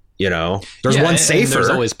 There's one safer. And there's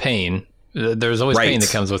always pain. There's always pain that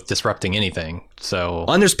comes with disrupting anything. So,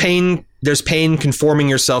 and there's pain. There's pain conforming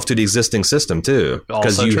yourself to the existing system too,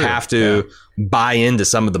 because you have to buy into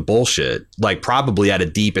some of the bullshit, like probably at a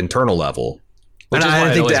deep internal level. Which and is why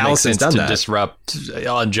I think it that always makes Allison's sense done to that. disrupt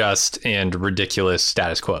unjust and ridiculous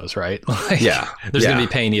status quos, right? There's There's going to be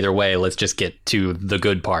pain either way. Let's just get to the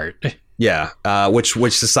good part. Yeah, which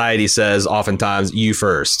society says oftentimes you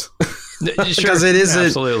first. Because it isn't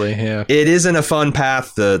absolutely, yeah. It isn't a fun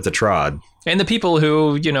path to trod. And the people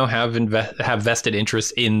who have vested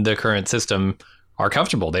interest in the current system are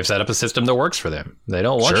comfortable. They've set up a system that works for them. They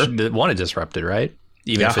don't want to disrupt it, right?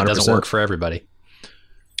 Even if it doesn't 100%. work for everybody.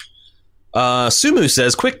 Sumu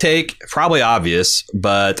says, quick take, probably obvious,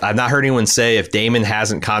 but I've not heard anyone say if Daemon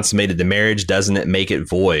hasn't consummated the marriage, doesn't it make it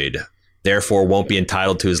void? Therefore, won't be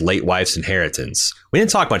entitled to his late wife's inheritance. We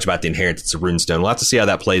didn't talk much about the inheritance of Runestone. We'll have to see how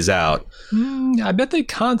that plays out. I bet they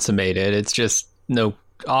consummated. It's just no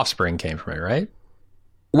offspring came from it, right?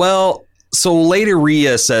 Well, so Lady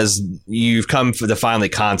Rhea says you've come to finally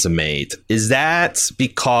consummate. Is that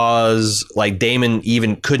because like Daemon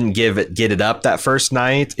even couldn't get it up that first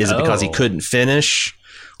night? Is it because he couldn't finish?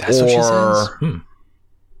 That's what she says.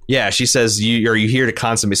 Yeah, she says, are you here to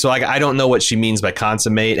consummate? So I don't know what she means by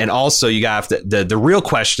consummate. And also you got the real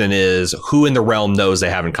question is who in the realm knows they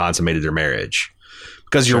haven't consummated their marriage?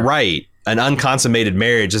 Because you're right. An unconsummated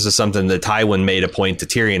marriage, this is something that Tywin made a point to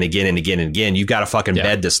Tyrion again and again and again. You've got to fucking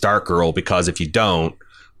bed the Stark girl, because if you don't,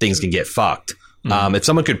 things can get fucked. If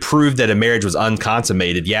someone could prove that a marriage was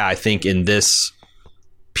unconsummated, I think in this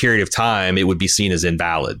period of time, it would be seen as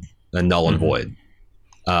invalid and null and void.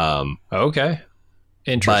 Okay.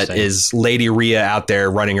 Interesting. But is Lady Rhea out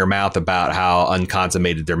there running her mouth about how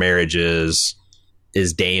unconsummated their marriage is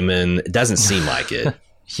Daemon? It doesn't seem like it.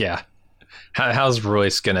 Yeah. How's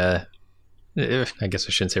Royce gonna... I guess I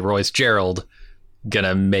shouldn't say Royce. Gerald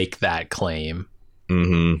gonna make that claim.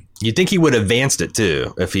 Mm-hmm. You'd think he would have advanced it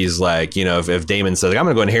too, if he's like, if Daemon says, like, "I'm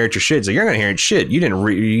gonna go inherit your shit," so you're gonna inherit shit. You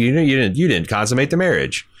didn't consummate the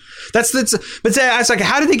marriage. But it's like,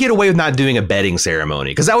 how did they get away with not doing a bedding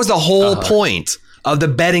ceremony? Because that was the whole point of the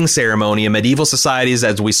bedding ceremony in medieval societies,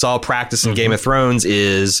 as we saw practice in Game of Thrones,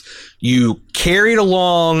 is you carried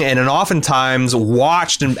along and oftentimes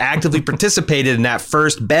watched and actively participated in that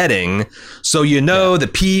first bedding, so the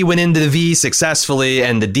P went into the V successfully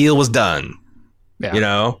and the deal was done. Which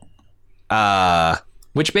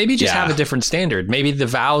maybe just have a different standard. Maybe the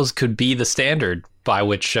vows could be the standard by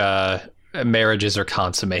which marriages are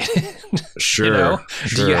consummated. Sure.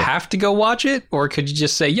 Do you have to go watch it, or could you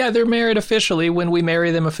just say, they're married officially when we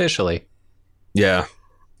marry them officially? Yeah.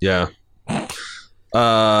 Perverts.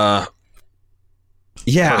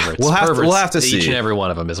 We'll have to see. Each and every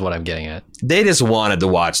one of them is what I'm getting at. They just wanted to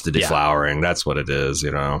watch the deflowering. That's what it is,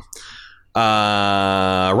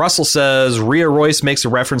 Russell says Rhea Royce makes a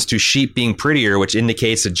reference to sheep being prettier, which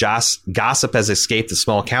indicates that gossip has escaped the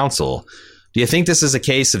small council. Do you think this is a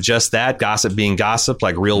case of just that, gossip being gossip,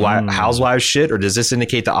 like real housewives shit, or does this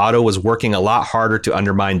indicate that Otto was working a lot harder to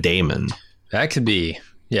undermine Daemon? That could be.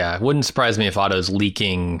 Yeah, it wouldn't surprise me if Otto's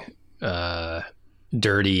leaking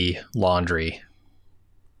dirty laundry.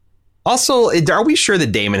 Also, are we sure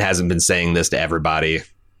that Daemon hasn't been saying this to everybody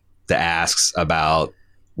that asks about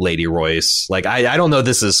Lady Royce? Like, I don't know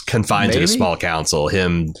this is confined to the small council.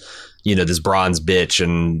 Him, this bronze bitch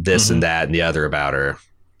and this and that and the other about her.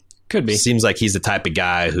 Could be. Seems like he's the type of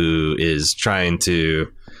guy who is trying to,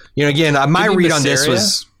 again, my read on this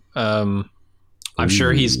was... I'm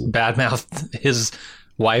sure he's badmouthed his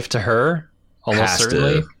wife to her. Almost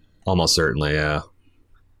certainly. Almost certainly, yeah.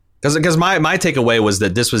 Because my takeaway was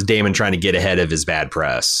that this was Daemon trying to get ahead of his bad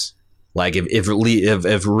press. Like if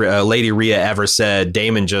Lady Rhea ever said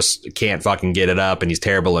Daemon just can't fucking get it up and he's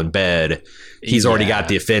terrible in bed, he's already got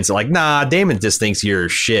the offense. Like, nah, Daemon just thinks you're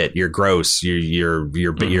shit. You're gross. You're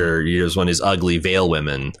just one of these ugly veil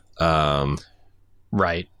women.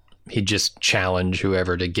 Right. He'd just challenge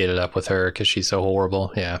whoever to get it up with her because she's so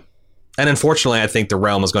horrible. Yeah. And unfortunately, I think the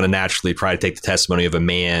realm is going to naturally try to take the testimony of a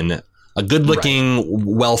man a good-looking,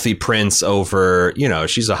 wealthy prince over,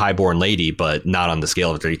 she's a highborn lady, but not on the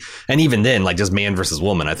scale of 3. And even then, like just man versus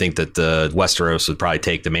woman, I think that Westeros would probably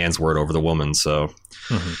take the man's word over the woman. So,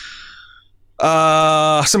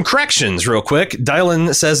 some corrections real quick.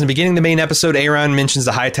 Dylan says in the beginning of the main episode, Aeron mentions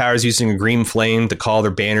the High Towers using a green flame to call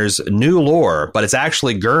their banners new lore, but it's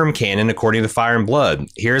actually Gurm canon according to Fire and Blood.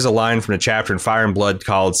 Here's a line from the chapter in Fire and Blood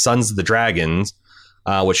called Sons of the Dragons,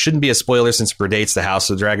 which shouldn't be a spoiler since it predates the House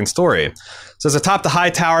of the Dragon story. It says, atop the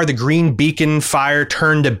High Tower, the green beacon fire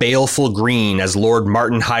turned to baleful green as Lord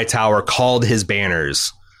Martin Hightower called his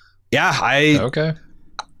banners. Yeah,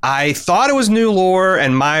 I thought it was new lore,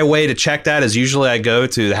 and my way to check that is usually I go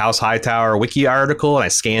to the House Hightower wiki article and I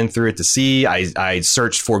scan through it to see. I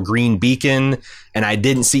searched for green beacon, and I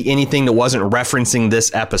didn't see anything that wasn't referencing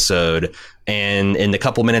this episode. And in the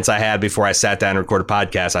couple minutes I had before I sat down and recorded a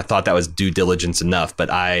podcast, I thought that was due diligence enough. But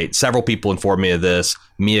several people informed me of this.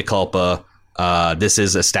 Mea culpa. This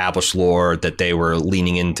is established lore that they were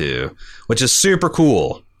leaning into, which is super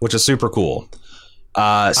cool.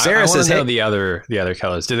 Sarah says, "Hey, the other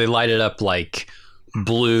colors. Do they light it up like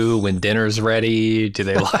blue when dinner's ready? Do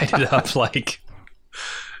they light it up like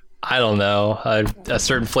I don't know a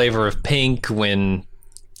certain flavor of pink when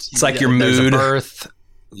it's like your mood, birth,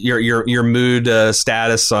 your mood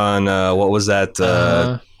status on what was that?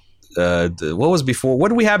 What was before? What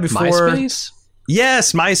did we have before? MySpace.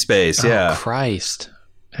 Yes, MySpace. Yeah. Oh, Christ,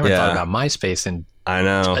 I haven't thought about MySpace in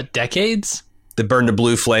decades. They burn the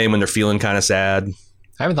blue flame when they're feeling kind of sad.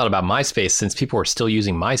 I haven't thought about MySpace since people were still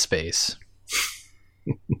using MySpace.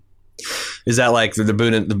 Is that like they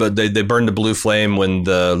burn the blue flame when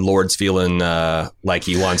the Lord's feeling like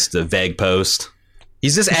he wants to vague post? He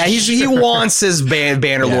wants his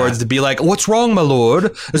banner lords to be like, "What's wrong, my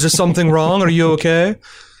lord? Is there something wrong? Are you okay?"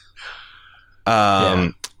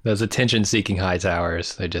 Those attention-seeking high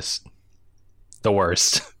towers, they're just the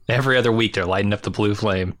worst. Every other week, they're lighting up the blue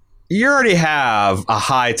flame. You already have a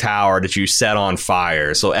high tower that you set on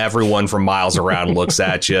fire, so everyone from miles around looks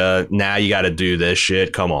at you. Now you got to do this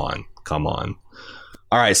shit. Come on.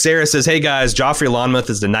 All right, Sarah says, hey guys, Joffrey Lonmouth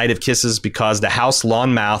is the Knight of Kisses because the House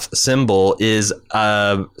Lonmouth symbol is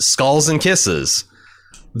skulls and kisses.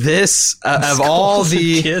 This, of all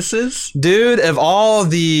the kisses? Dude, of all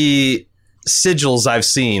the sigils I've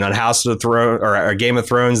seen on House of the Throne or Game of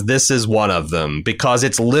Thrones, this is one of them because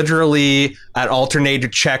it's literally an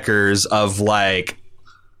alternated checkers of like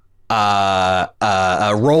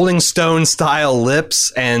Rolling Stone style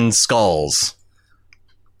lips and skulls.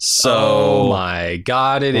 So, oh my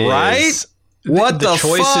God, it right? is. What the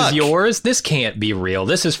choice fuck? is yours. This can't be real.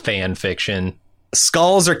 This is fan fiction.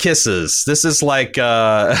 Skulls or kisses. This is like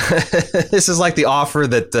the offer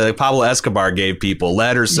that Pablo Escobar gave people,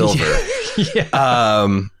 lead or silver.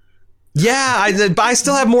 I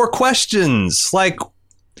still have more questions. Like,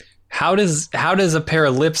 how does a pair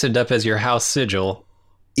of lips end up as your house sigil?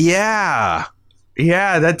 Yeah.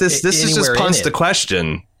 This is just punts the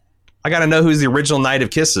question. I got to know who's the original Knight of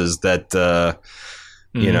Kisses. That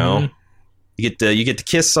you know, you get the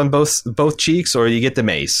kiss on both cheeks, or you get the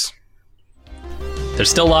mace. There's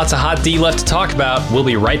still lots of Hot D left to talk about. We'll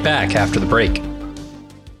be right back after the break.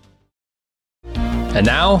 And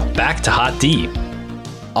now, back to Hot D.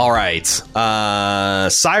 All right.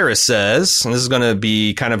 Cyrus says, and this is going to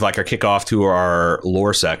be kind of like our kickoff to our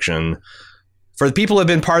lore section. For the people who have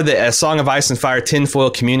been part of the Song of Ice and Fire tinfoil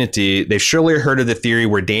community, they've surely heard of the theory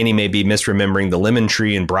where Dany may be misremembering the lemon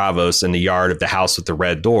tree in Braavos in the yard of the house with the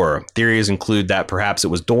red door. Theories include that perhaps it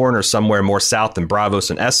was Dorne or somewhere more south than Braavos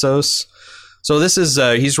and Essos. So this is,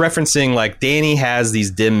 he's referencing like Dany has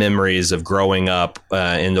these dim memories of growing up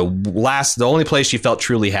in the only place she felt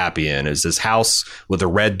truly happy in is this house with a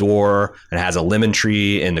red door and has a lemon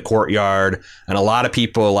tree in the courtyard. And a lot of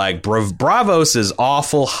people like Braavos is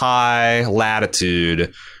awful high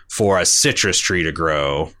latitude for a citrus tree to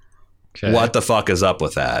grow. Okay. What the fuck is up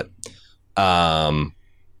with that?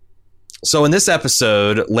 So in this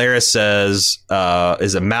episode, Larys says,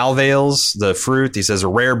 is it Malvales, the fruit? He says a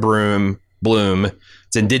rare bloom.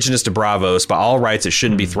 It's indigenous to Braavos. By all rights, it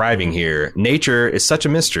shouldn't be thriving here. Nature is such a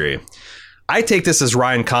mystery. I take this as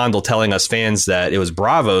Ryan Condal telling us fans that it was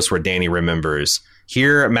Braavos where Dany remembers.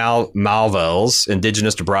 Here, Malvales,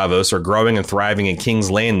 indigenous to Braavos, are growing and thriving in King's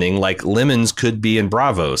Landing like lemons could be in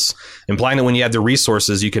Braavos, implying that when you have the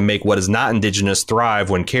resources, you can make what is not indigenous thrive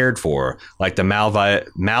when cared for, like the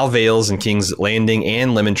Malvales in King's Landing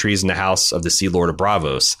and lemon trees in the house of the Sea Lord of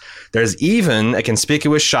Braavos. There's even a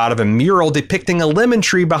conspicuous shot of a mural depicting a lemon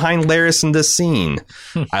tree behind Larys in this scene.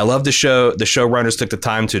 I love the show. The showrunners took the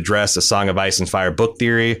time to address the Song of Ice and Fire book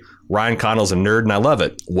theory. Ryan Condal's a nerd, and I love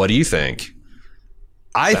it. What do you think?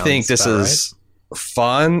 I think this is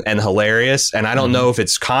fun and hilarious, and I don't know if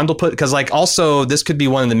it's Condell put, because like also this could be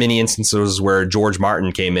one of the many instances where George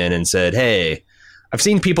Martin came in and said, hey, I've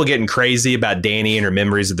seen people getting crazy about Dany and her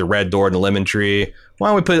memories of the Red Door and the Lemon Tree. Why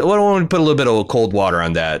don't we put a little bit of cold water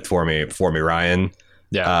on that for me, Ryan?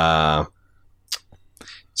 Yeah.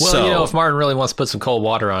 Well, if Martin really wants to put some cold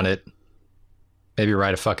water on it, maybe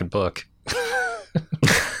write a fucking book.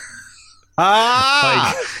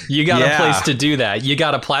 Like, you got a place to do that. You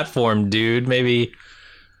got a platform, dude. Maybe.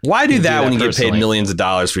 Why do that when you get paid millions of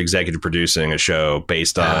dollars for executive producing a show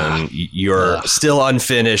based on your still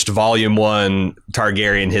unfinished Volume 1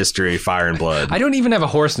 Targaryen history, Fire and Blood? I don't even have a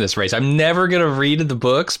horse in this race. I'm never going to read the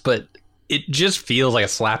books, but it just feels like a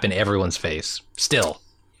slap in everyone's face. Still.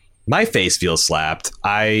 My face feels slapped.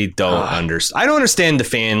 I don't understand the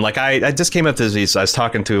fan. Like I just came up to this. I was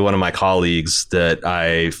talking to one of my colleagues that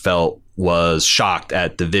I felt was shocked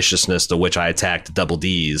at the viciousness to which I attacked Double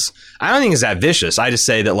D's. I don't think it's that vicious. I just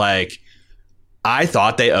say that, like, I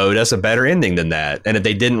thought they owed us a better ending than that. And if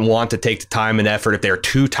they didn't want to take the time and effort, if they're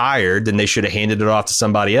too tired, then they should have handed it off to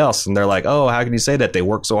somebody else. And they're like, oh, how can you say that? They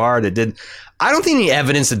worked so hard. They did. I don't think any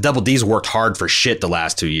evidence that Double D's worked hard for shit the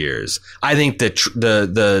last 2 years. I think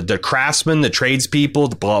the craftsmen, the tradespeople,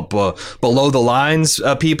 the below the lines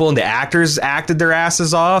people, and the actors acted their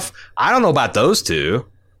asses off. I don't know about those two.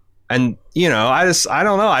 And, you know, I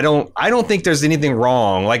don't know. I don't think there's anything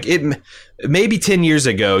wrong. Like, maybe 10 years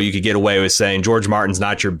ago, you could get away with saying George Martin's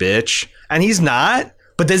not your bitch. And he's not.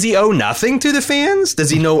 But does he owe nothing to the fans? Does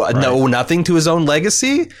he know nothing to his own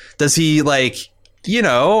legacy? Does he, like, you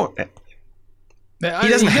know, he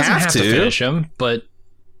doesn't have to finish him, but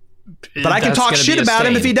I can talk shit about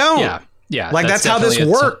him if he don't. Yeah. Like, that's how this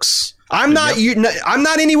works. I'm not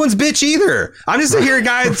anyone's bitch either. I'm just a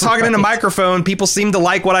guy talking in a microphone. People seem to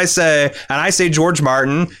like what I say, and I say George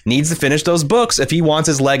Martin needs to finish those books if he wants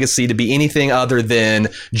his legacy to be anything other than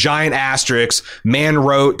giant asterisks. Man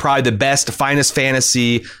wrote probably the best, finest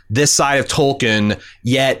fantasy this side of Tolkien,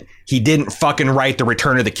 yet he didn't fucking write The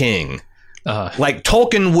Return of the King. Like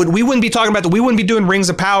Tolkien we wouldn't be talking about we wouldn't be doing Rings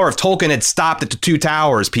of Power if Tolkien had stopped at the Two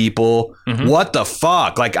Towers, people. What the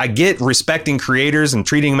fuck? Like, I get respecting creators and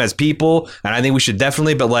treating them as people, and I think we should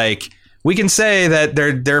definitely, but like, we can say that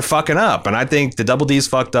they're fucking up, and I think the Double D's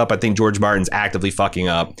fucked up. I think George Martin's actively fucking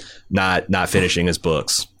up, not finishing his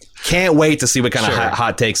books. Can't wait to see what kind of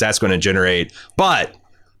hot takes that's going to generate. But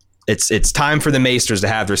it's time for the Maesters to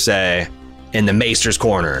have their say in the Maesters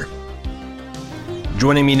Corner.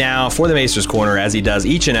 Joining me now for the Maesters Corner, as he does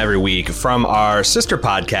each and every week from our sister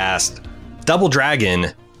podcast, Double Dragon,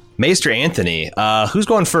 Maester Anthony. Who's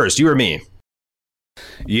going first, you or me?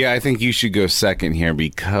 Yeah, I think you should go second here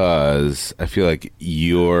because I feel like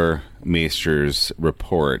your Maester's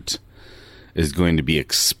report is going to be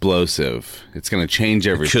explosive. It's going to change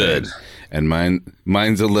everything. It could. And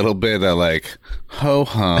mine's a little bit like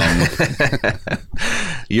ho-hum.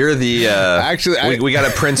 You're the actually we got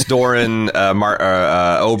a Prince Doran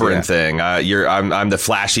Oberyn thing. I'm the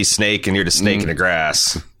flashy snake, and you're the snake in the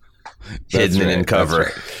grass, hidden in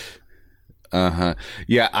cover. Right.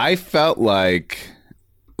 Yeah, I felt like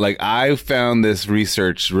I found this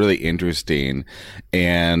research really interesting,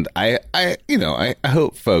 and I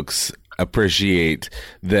hope folks appreciate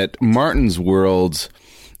that Martin's world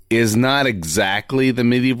is not exactly the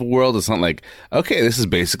medieval world. It's not like, okay, this is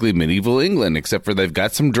basically medieval England, except for they've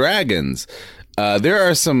got some dragons. There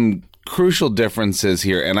are some crucial differences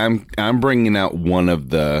here, and I'm bringing out one of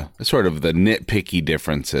the sort of the nitpicky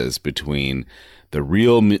differences between the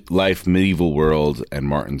real life medieval world and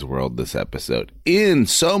Martin's world this episode. In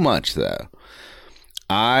so much, though,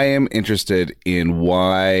 I am interested in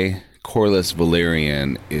why Corlys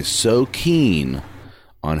Velaryon is so keen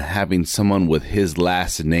on having someone with his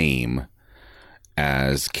last name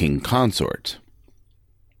as king consort.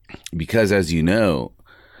 Because, as you know,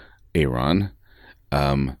 Aaron,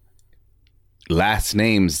 last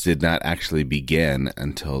names did not actually begin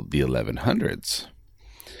until the 1100s.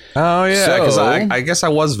 Oh, yeah, because I guess I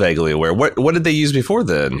was vaguely aware. What did they use before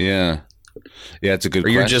then? Yeah, it's a good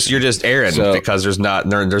question. You're just Aaron because there's not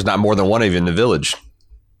more than one of you in the village.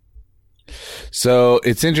 So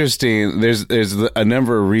it's interesting. There's a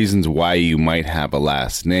number of reasons why you might have a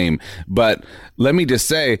last name, but let me just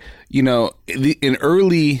say, in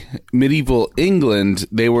early medieval England,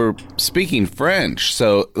 they were speaking French.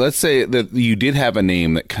 So let's say that you did have a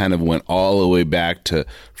name that kind of went all the way back to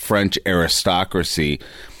French aristocracy.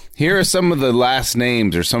 Here are some of the last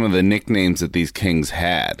names or some of the nicknames that these kings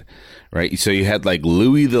had, right? So you had like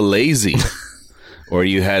Louis the Lazy. Or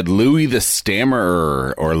you had Louis the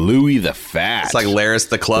Stammerer, or Louis the Fat. It's like Laris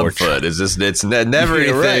the Clubfoot. It's never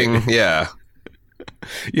anything. Right. Yeah.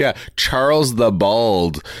 Yeah, Charles the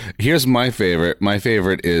Bald. Here's my favorite. My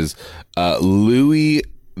favorite is Louis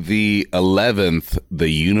the 11th, the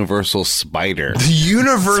Universal Spider. The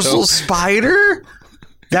Universal Spider?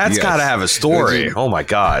 That's Yes. got to have a story. Oh my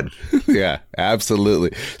God. Yeah,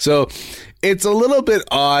 absolutely. So it's a little bit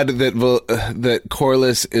odd that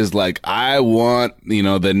Corliss is like, I want,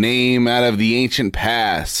 the name out of the ancient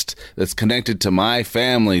past that's connected to my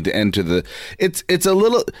family to enter the. It's a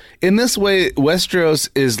little in this way. Westeros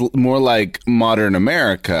is more like modern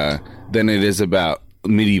America than it is about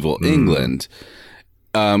medieval England.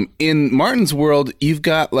 In Martin's world, you've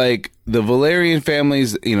got like the Valyrian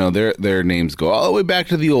families, their names go all the way back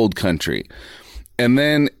to the old country. And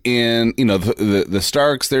then in, the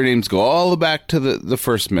Starks, their names go all the back to the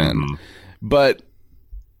first men. But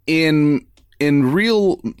in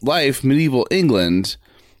real life, medieval England,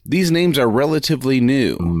 these names are relatively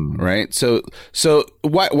new, right? So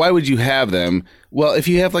why would you have them? Well, if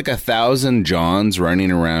you have like 1,000 Johns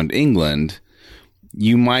running around England,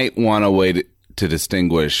 you might want a way to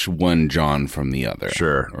distinguish one John from the other.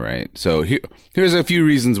 Sure. Right. So here's a few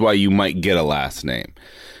reasons why you might get a last name.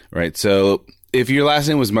 Right. So if your last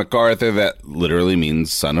name was MacArthur, that literally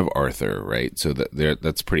means son of Arthur. Right. So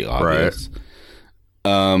that's pretty obvious.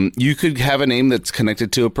 Right. You could have a name that's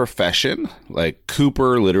connected to a profession, like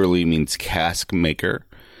Cooper literally means cask maker.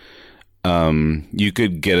 You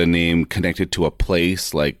could get a name connected to a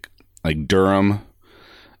place like Durham.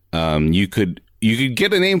 You could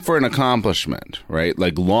get a name for an accomplishment, right?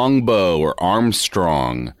 Like Longbow or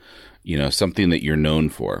Armstrong, something that you're known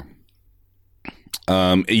for.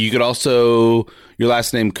 You could also, your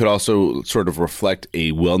last name could also sort of reflect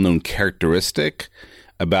a well-known characteristic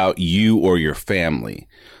about you or your family.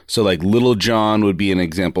 So like Little John would be an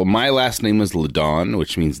example. My last name is Ladon,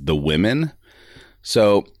 which means the women.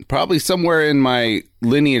 So probably somewhere in my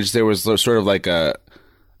lineage, there was sort of like a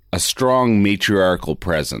strong matriarchal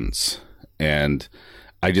presence. And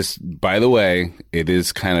by the way, it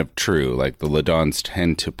is kind of true. Like the Ladons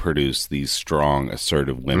tend to produce these strong,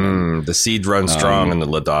 assertive women. The seed runs strong in the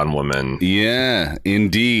Ladon woman. Yeah,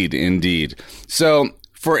 indeed. So,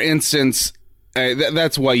 for instance,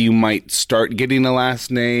 that's why you might start getting a last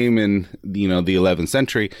name in, the 11th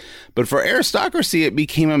century. But for aristocracy, it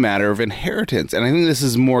became a matter of inheritance. And I think this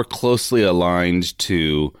is more closely aligned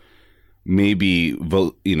to maybe,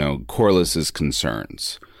 Corliss's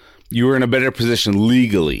concerns. You were in a better position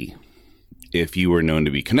legally if you were known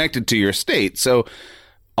to be connected to your state. So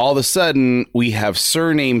all of a sudden, we have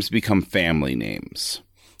surnames become family names.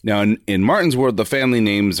 Now, in Martin's world, the family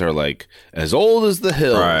names are like as old as the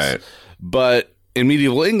hills. Right. But in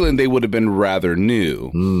medieval England, they would have been rather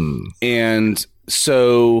new. And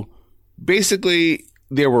so basically,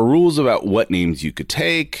 there were rules about what names you could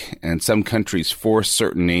take, and some countries forced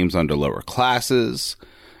certain names onto lower classes.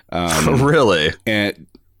 Really? And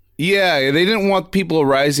yeah, they didn't want people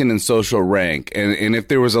rising in social rank. And if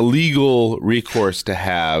there was a legal recourse to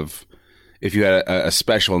have, if you had a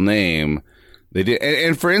special name, they did.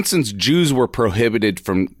 And for instance, Jews were prohibited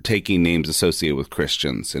from taking names associated with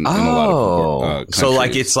Christians in a lot of countries. So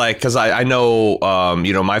like, it's like, because I know,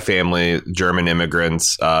 my family, German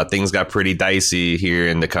immigrants, things got pretty dicey here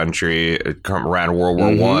in the country around World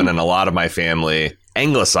War I, and a lot of my family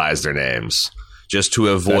anglicized their names. Just to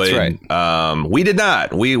avoid, That's right. We did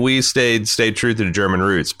not. We stayed true to the German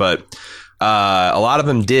roots, but a lot of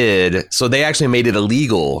them did. So they actually made it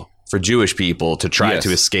illegal for Jewish people to try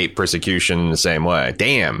to escape persecution in the same way.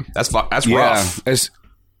 Damn, that's rough. As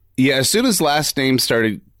soon as last names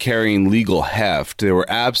started carrying legal heft, there were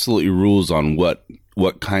absolutely rules on what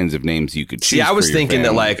kinds of names you could choose. See, I was for your thinking family.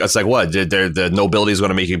 that like, it's like, what, the nobility is going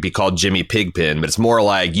to make you be called Jimmy Pigpen, but it's more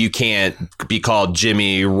like you can't be called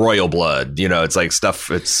Jimmy Royal Blood. It's like stuff,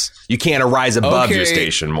 you can't arise above your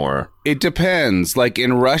station more. It depends. Like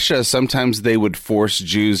in Russia, sometimes they would force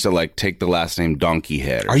Jews to like take the last name Donkey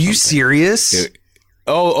Head. Are you serious?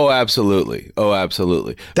 Oh, absolutely.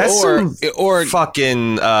 That's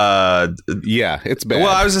fucking yeah, it's bad. Well,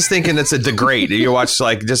 I was just thinking it's a degrade. You watch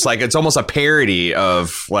it's almost a parody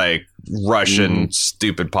of like Russian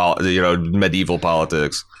stupid medieval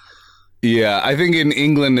politics. Yeah, I think in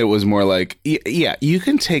England it was more like, yeah, you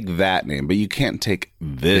can take that name, but you can't take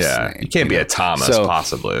this name. You can't be a Thomas,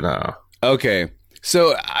 possibly, no. Okay,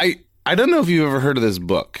 so I don't know if you've ever heard of this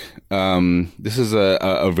book. This is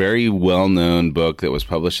a very well-known book that was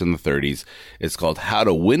published in the 30s. It's called How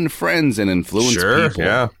to Win Friends and Influence People.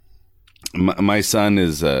 Yeah. My son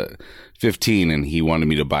is 15, and he wanted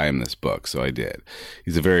me to buy him this book, so I did.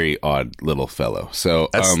 He's a very odd little fellow. So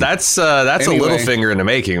that's anyway. a little finger in the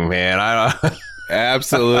making, man.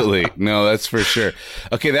 Absolutely. No, that's for sure.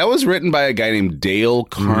 Okay, that was written by a guy named Dale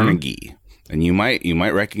Carnegie, and you might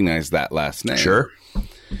recognize that last name. Sure.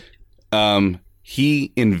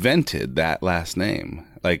 He invented that last name.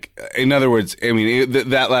 Like, in other words, I mean,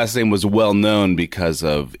 that last name was well known because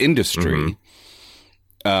of industry.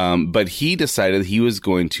 But he decided he was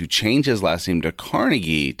going to change his last name to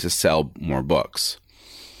Carnegie to sell more books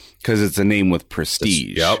because it's a name with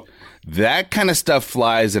prestige. Yep. That kind of stuff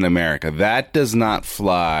flies in America. That does not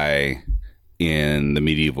fly in the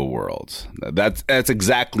medieval world. That's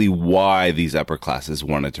exactly why these upper classes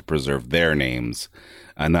wanted to preserve their names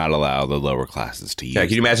and not allow the lower classes to use. Yeah,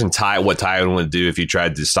 can you imagine what Tywin would do if you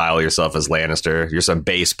tried to style yourself as Lannister? You're some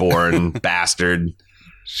base-born bastard.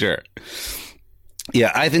 Sure.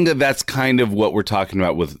 Yeah, I think that's kind of what we're talking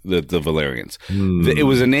about with the Valyrians. It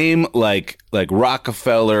was a name like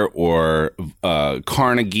Rockefeller or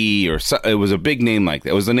Carnegie, or it was a big name like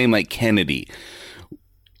that. It was a name like Kennedy.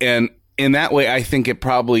 And in that way, I think it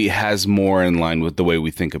probably has more in line with the way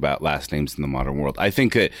we think about last names in the modern world. I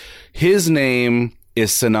think that his name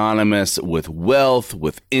is synonymous with wealth,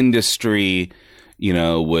 with industry,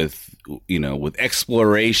 with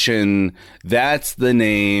exploration. That's the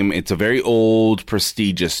name. It's a very old,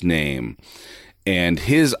 prestigious name. And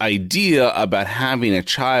his idea about having a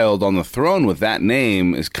child on the throne with that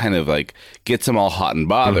name is kind of like gets him all hot and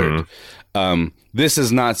bothered. This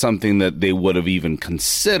is not something that they would have even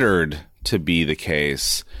considered to be the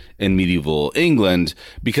case in medieval England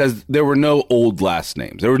because there were no old last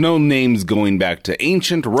names. There were no names going back to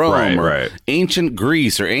ancient Rome or ancient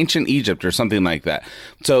Greece or ancient Egypt or something like that.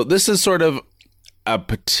 So this is sort of a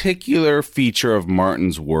particular feature of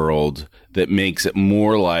Martin's world that makes it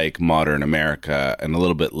more like modern America and a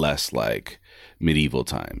little bit less like medieval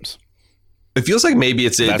times. It feels like maybe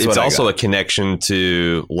it's also a connection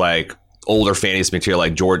to like older fantasy material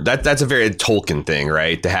like George. That's a very Tolkien thing,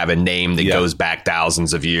 right? To have a name that goes back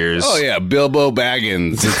thousands of years. Oh yeah, Bilbo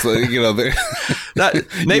Baggins. It's like,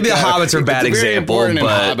 maybe the Hobbits are a bad example,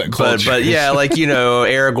 but yeah, like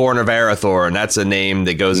Aragorn of Arathorn. That's a name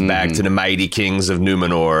that goes back to the mighty kings of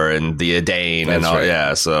Numenor and the Edain and all. Right.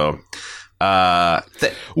 Yeah, so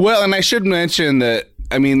well, and I should mention that.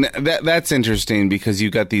 I mean, that's interesting because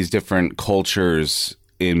you've got these different cultures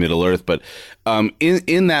in Middle Earth, but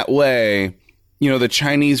in that way, the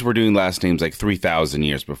Chinese were doing last names like 3,000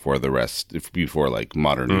 years before like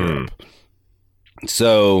modern Europe.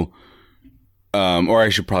 So, or I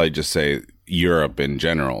should probably just say Europe in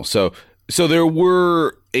general. So there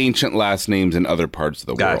were ancient last names in other parts of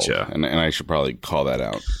the world. Gotcha. And I should probably call that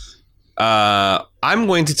out. I'm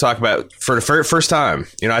going to talk about for the first time.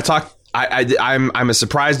 I'm as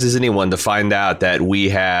surprised as anyone to find out that we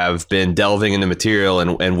have been delving into material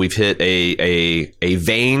and we've hit a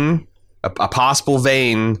vein, a possible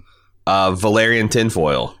vein of Valyrian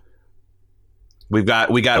tinfoil. We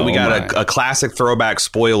got a classic throwback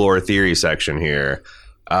spoiler theory section here.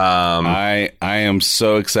 I am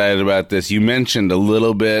so excited about this. You mentioned a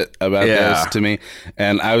little bit about this to me,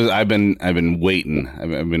 and I've been waiting.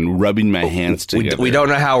 I've been rubbing my hands together. We don't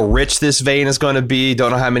know how rich this vein is going to be.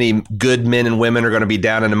 Don't know how many good men and women are going to be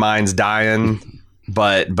down in the mines dying.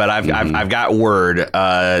 But I've got word.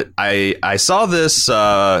 I saw this.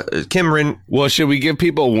 Kimrin. Well, should we give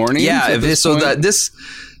people warnings? Yeah.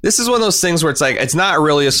 This is one of those things where it's like, it's not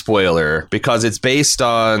really a spoiler because it's based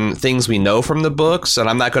on things we know from the books. And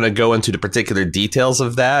I'm not going to go into the particular details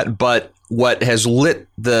of that. But what has lit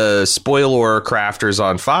the spoiler crafters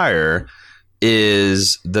on fire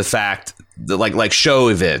is the fact that like show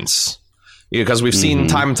events, because we've seen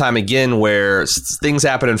time and time again where things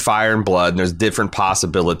happen in Fire and Blood and there's different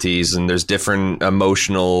possibilities and there's different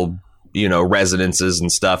emotional, resonances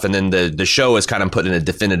and stuff. And then the show is kind of putting a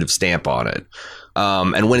definitive stamp on it.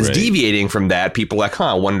 And when it's deviating from that, people are like,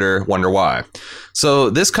 wonder why. So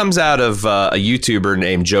this comes out of a YouTuber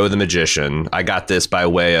named Joe the Magician. I got this by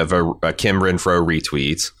way of a Kim Renfro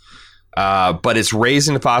retweet. But it's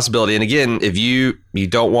raising the possibility. And again, if you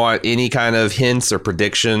don't want any kind of hints or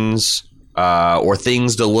predictions or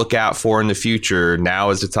things to look out for in the future, now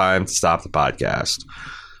is the time to stop the podcast.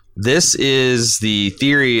 This is the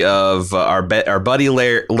theory of our buddy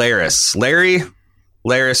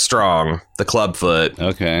Larys Strong, the Clubfoot.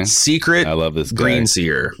 Okay. Secret I love this guy.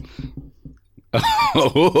 Greenseer.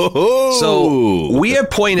 So we have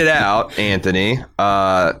pointed out, Anthony,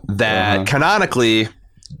 that canonically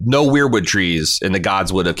no weirwood trees in the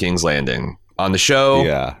Godswood of King's Landing. On the show,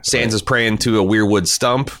 Sansa's praying to a weirwood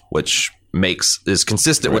stump, which is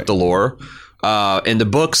consistent with the lore. In the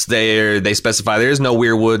books, they specify there is no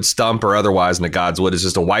weirwood stump or otherwise in the Godswood. It's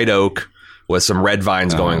just a white oak with some red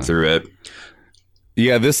vines going through it.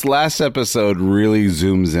 Yeah, this last episode really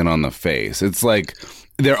zooms in on the face. It's like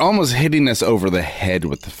they're almost hitting us over the head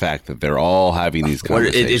with the fact that they're all having these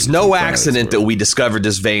conversations. It's no accident that we discovered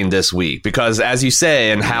this vein this week, because as you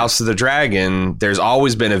say, in House of the Dragon, there's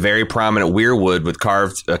always been a very prominent weirwood with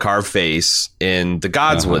a carved face in the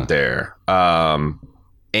Godswood there.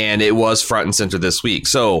 And it was front and center this week.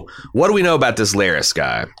 So what do we know about this Larys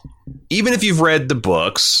guy? Even if you've read the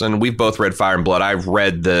books, and we've both read Fire and Blood, I've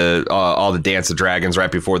read all the Dance of Dragons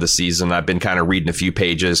right before the season. I've been kind of reading a few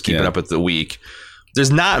pages, keeping up with the week.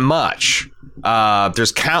 There's not much.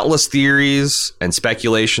 There's countless theories and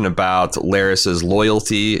speculation about Larys's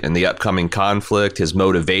loyalty and the upcoming conflict, his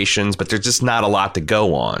motivations, but there's just not a lot to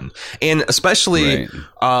go on. And especially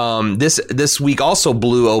this week also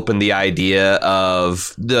blew open the idea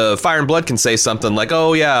of the Fire and Blood can say something like,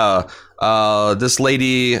 oh yeah, this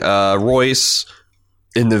lady Royce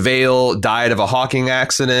in the Vale died of a hawking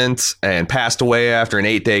accident and passed away after an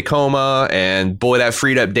 8-day coma, and boy, that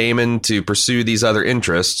freed up Daemon to pursue these other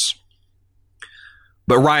interests.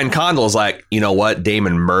 But Ryan Condal is like, you know what?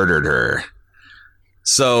 Daemon murdered her.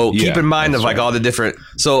 So keep in mind of like all the different.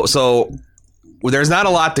 So there's not a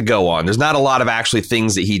lot to go on. There's not a lot of actually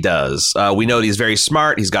things that he does. We know that he's very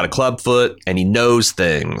smart. He's got a club foot and he knows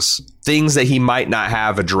things that he might not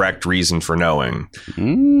have a direct reason for knowing.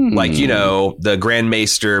 Like, you know, the Grand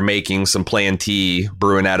Maester making some plain tea,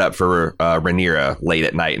 brewing that up for Rhaenyra late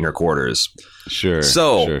at night in her quarters. Sure.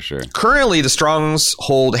 Currently the Strongs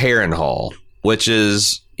hold Harrenhal, which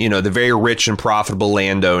is, you know, the very rich and profitable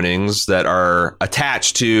landownings that are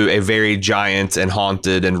attached to a very giant and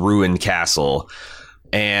haunted and ruined castle.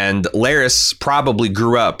 And Larys probably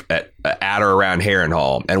grew up at or around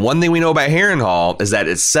Harrenhal. And one thing we know about Harrenhal is that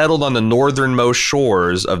it's settled on the northernmost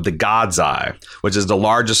shores of the God's Eye, which is the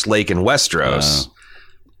largest lake in Westeros.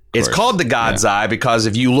 It's called the God's Eye because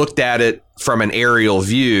if you looked at it from an aerial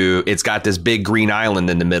view, it's got this big green island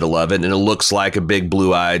in the middle of it, and it looks like a big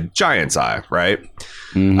blue-eyed giant's eye, right?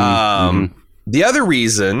 The other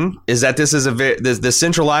reason is that this is the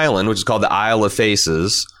central island, which is called the Isle of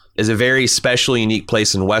Faces, is a very special, unique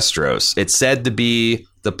place in Westeros. It's said to be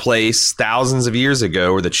the place thousands of years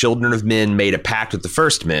ago where the children of men made a pact with the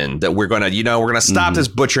first men that we're going to stop this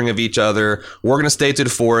butchering of each other. We're going to stay to the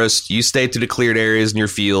forest. You stay to the cleared areas in your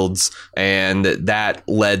fields. And that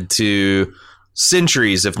led to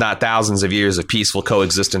centuries, if not thousands of years of peaceful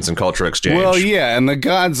coexistence and cultural exchange. Well, yeah. And the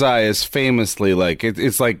God's Eye is famously like,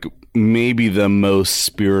 it's like maybe the most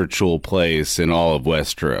spiritual place in all of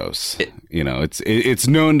Westeros. It's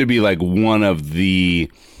known to be like one of the,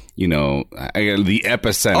 the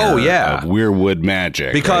epicenter of weirwood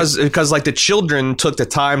magic. Because like the children took the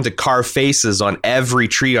time to carve faces on every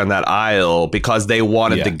tree on that isle because they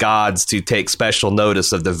wanted the gods to take special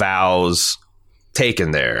notice of the vows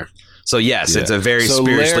taken there. So yes, it's a very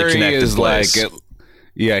spiritually Larry connected is place.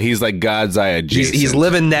 He's like God's Eye adjacent. He's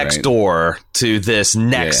living next door to this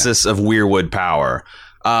nexus of weirwood power.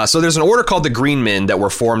 So there's an order called the Green Men that were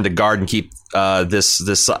formed to guard and keep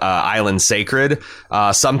this island sacred.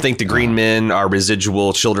 Some think the Green Men are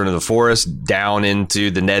residual children of the forest down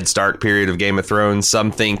into the Ned Stark period of Game of Thrones.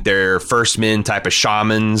 Some think they're first men type of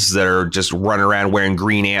shamans that are just running around wearing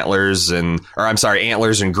green antlers and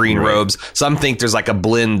green robes. Some think there's like a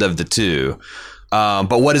blend of the two.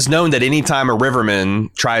 But what is known that anytime a riverman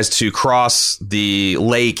tries to cross the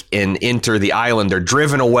lake and enter the island, they're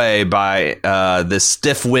driven away by the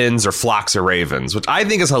stiff winds or flocks of ravens, which I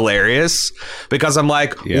think is hilarious because I'm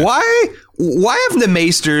like, why haven't the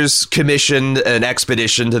Maesters commissioned an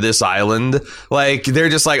expedition to this island? Like, they're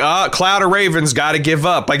just like, cloud of ravens, gotta give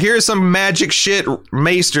up. Like, here's some magic shit,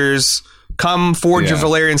 Maesters. Come forge your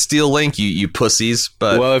Valyrian steel link, you pussies.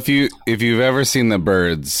 But well, if you've ever seen the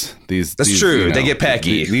birds, these true. They get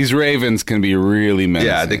pecky. These ravens can be really menacing.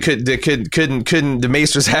 Yeah, they couldn't. The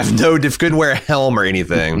Maesters couldn't wear a helm or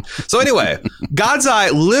anything. So anyway, God's Eye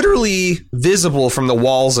literally visible from the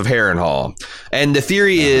walls of Harrenhal, and the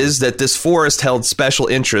theory is that this forest held special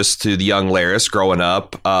interest to the young Larys growing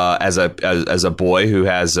up as a boy who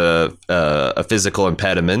has a physical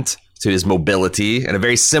impediment to his mobility, in a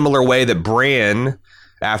very similar way that Bran,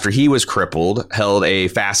 after he was crippled, held a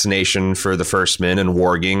fascination for the First Men and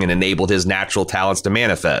warging and enabled his natural talents to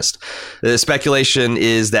manifest. The speculation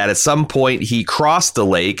is that at some point he crossed the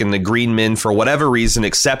lake and the Green Men, for whatever reason,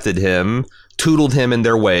 accepted him, tuteled him in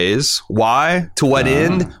their ways. Why? To what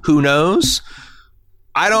end? Who knows?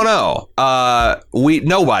 I don't know.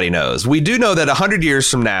 Nobody knows. We do know that 100 years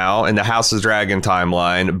from now, in the House of Dragon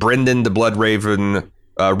timeline, Brynden the Blood Raven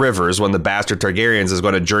Rivers, one of the bastard Targaryens, is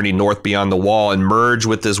going to journey north beyond the wall and merge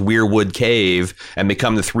with this Weirwood cave and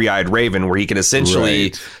become the Three-Eyed Raven, where he can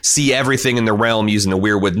essentially see everything in the realm using the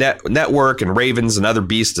Weirwood network and ravens and other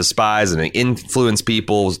beasts to spies and influence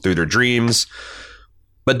people through their dreams.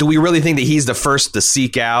 But do we really think that he's the first to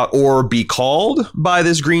seek out or be called by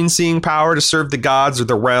this green seeing power to serve the gods or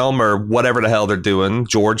the realm or whatever the hell they're doing?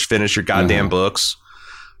 George, finish your goddamn books.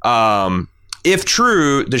 If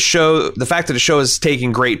true, the fact that the show is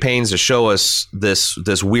taking great pains to show us this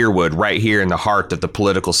Weirwood right here in the heart of the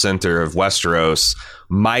political center of Westeros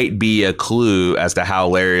might be a clue as to how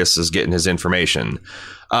Larys is getting his information.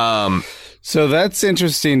 So that's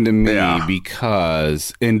interesting to me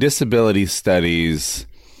because in disability studies,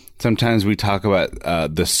 sometimes we talk about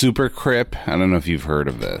the super crip. I don't know if you've heard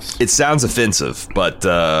of this. It sounds offensive, but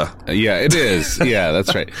yeah, it is. Yeah,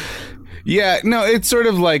 that's right. Yeah, no, it's sort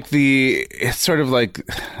of like the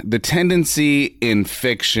tendency in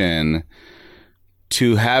fiction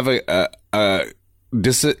to have a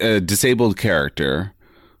disabled character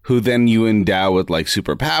who then you endow with like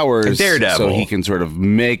superpowers, Daredevil, so he can sort of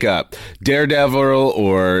make up Daredevil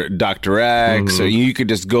or Dr. X, so you could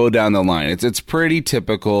just go down the line. It's pretty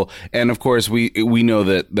typical, and of course we know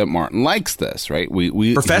that Martin likes this, right?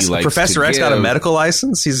 Professor X got a medical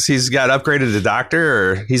license. He's got upgraded to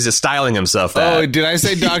doctor, or he's just styling himself that. Oh, did I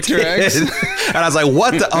say Dr. X? And I was like,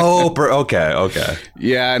 what the? Okay.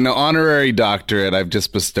 Yeah, no, honorary doctorate. I've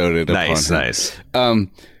just bestowed it upon him. Nice. And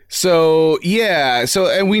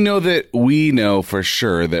we know for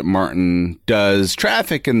sure that Martin does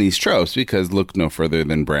traffic in these tropes because look no further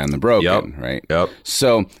than Bran the Broken, right? Yep.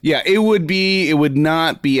 So yeah, it would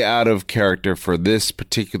not be out of character for this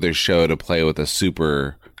particular show to play with a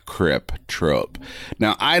super crip trope.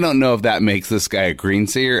 Now, I don't know if that makes this guy a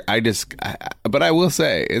greenseer. But I will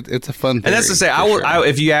say it's a fun thing. And that's to say,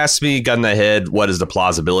 if you ask me, gun to the head, what is the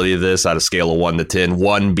plausibility of this on a scale of 1 to 10?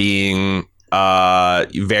 1 being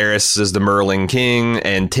Varys is the Merling King,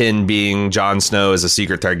 and 10 being Jon Snow as a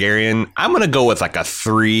secret Targaryen. I'm gonna go with like a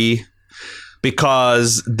 3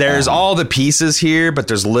 because there's all the pieces here, but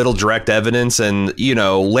there's little direct evidence, and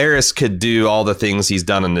Larys could do all the things he's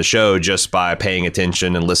done in the show just by paying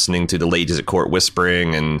attention and listening to the ladies at court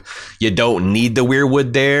whispering, and you don't need the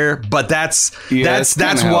Weirwood there. But that's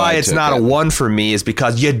why it's not a 1 for me, is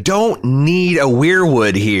because you don't need a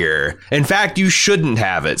Weirwood here. In fact, you shouldn't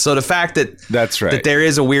have it. So the fact that that there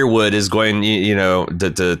is a Weirwood is going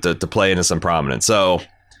to play into some prominence. So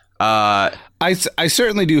I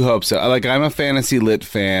certainly do hope so. Like, I'm a fantasy lit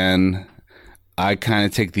fan. I kind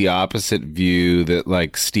of take the opposite view that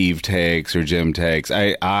like Steve takes or Jim takes.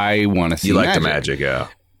 I want to see. You like magic. the magic, yeah.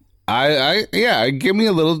 I give me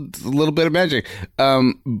a little bit of magic.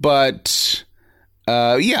 It's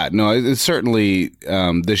certainly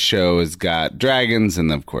this show has got dragons,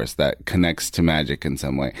 and of course that connects to magic in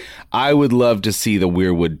some way. I would love to see the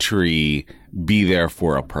Weirwood tree be there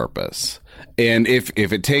for a purpose. And if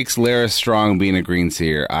it takes Larys Strong being a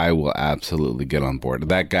greenseer, I will absolutely get on board.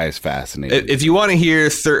 That guy's fascinating. If you want to hear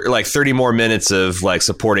 30 more minutes of like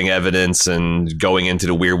supporting evidence and going into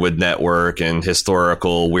the Weirwood network and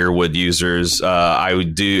historical Weirwood users, I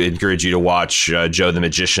would do encourage you to watch Joe the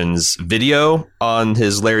Magician's video on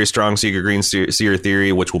his Larry Strong Secret Greenseer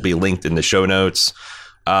theory, which will be linked in the show notes.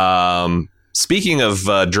 Speaking of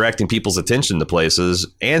directing people's attention to places,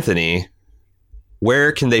 Anthony,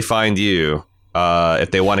 where can they find you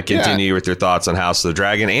if they want to continue with your thoughts on House of the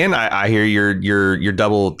Dragon? And I hear you're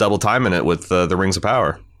double timing it with the Rings of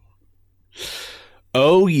Power.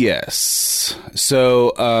 Oh yes.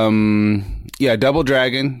 So Double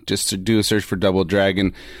Dragon. Just to do a search for Double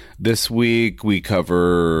Dragon. This week we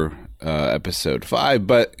cover episode 5,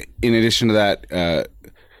 but in addition to that,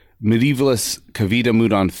 medievalist Kavita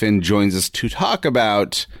Mudon Finn joins us to talk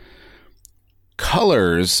about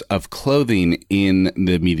colors of clothing in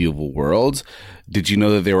the medieval world. Did you know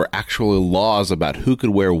that there were actual laws about who could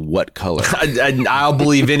wear what color? I'll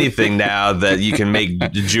believe anything now that you can make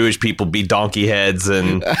Jewish people be donkey heads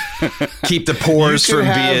and keep the pores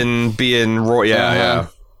from being royal. Yeah.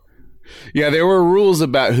 Yeah, there were rules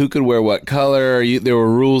about who could wear what color. There were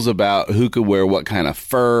rules about who could wear what kind of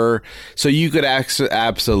fur. So you could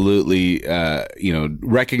absolutely,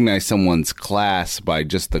 recognize someone's class by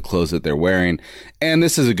just the clothes that they're wearing. And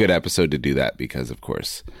this is a good episode to do that because, of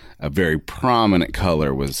course, a very prominent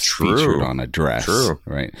color was featured on a dress. True.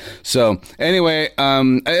 Right. So anyway,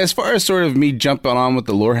 as far as sort of me jumping on with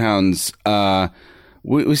the Lorehounds,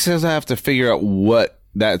 we still have to figure out what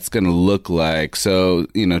that's going to look like. So,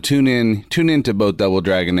 tune in to both Double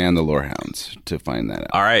Dragon and the Lorehounds to find that out.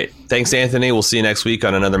 All right. Thanks, Anthony. We'll see you next week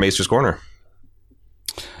on another Maester's Corner.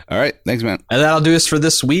 All right. Thanks, man. And that'll do us for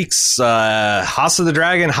this week's House of the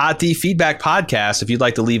Dragon Hot D Feedback Podcast. If you'd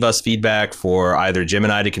like to leave us feedback for either Jim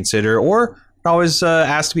and I to consider, or always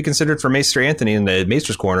asked to be considered for Maester Anthony in the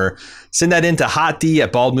Maester's Corner, send that in to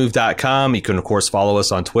hotd@baldmove.com. You can, of course, follow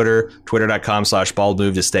us on Twitter,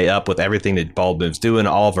 twitter.com/baldmove, to stay up with everything that Bald Move's doing,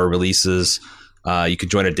 all of our releases. You can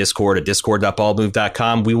join our Discord at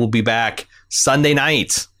discord.baldmove.com. We will be back Sunday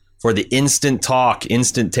night for the Instant Talk,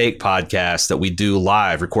 Instant Take podcast that we do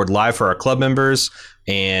live, record live for our club members.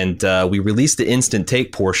 And we release the Instant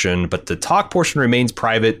Take portion, but the talk portion remains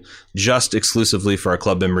private, just exclusively for our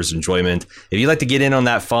club members' enjoyment. If you'd like to get in on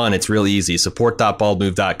that fun, it's real easy.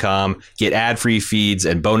 Support.baldmove.com. Get ad-free feeds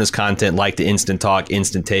and bonus content like the Instant Talk,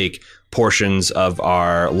 Instant Take portions of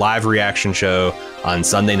our live reaction show on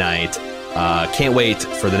Sunday night. Can't wait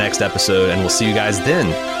for the next episode, and we'll see you guys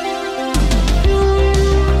then.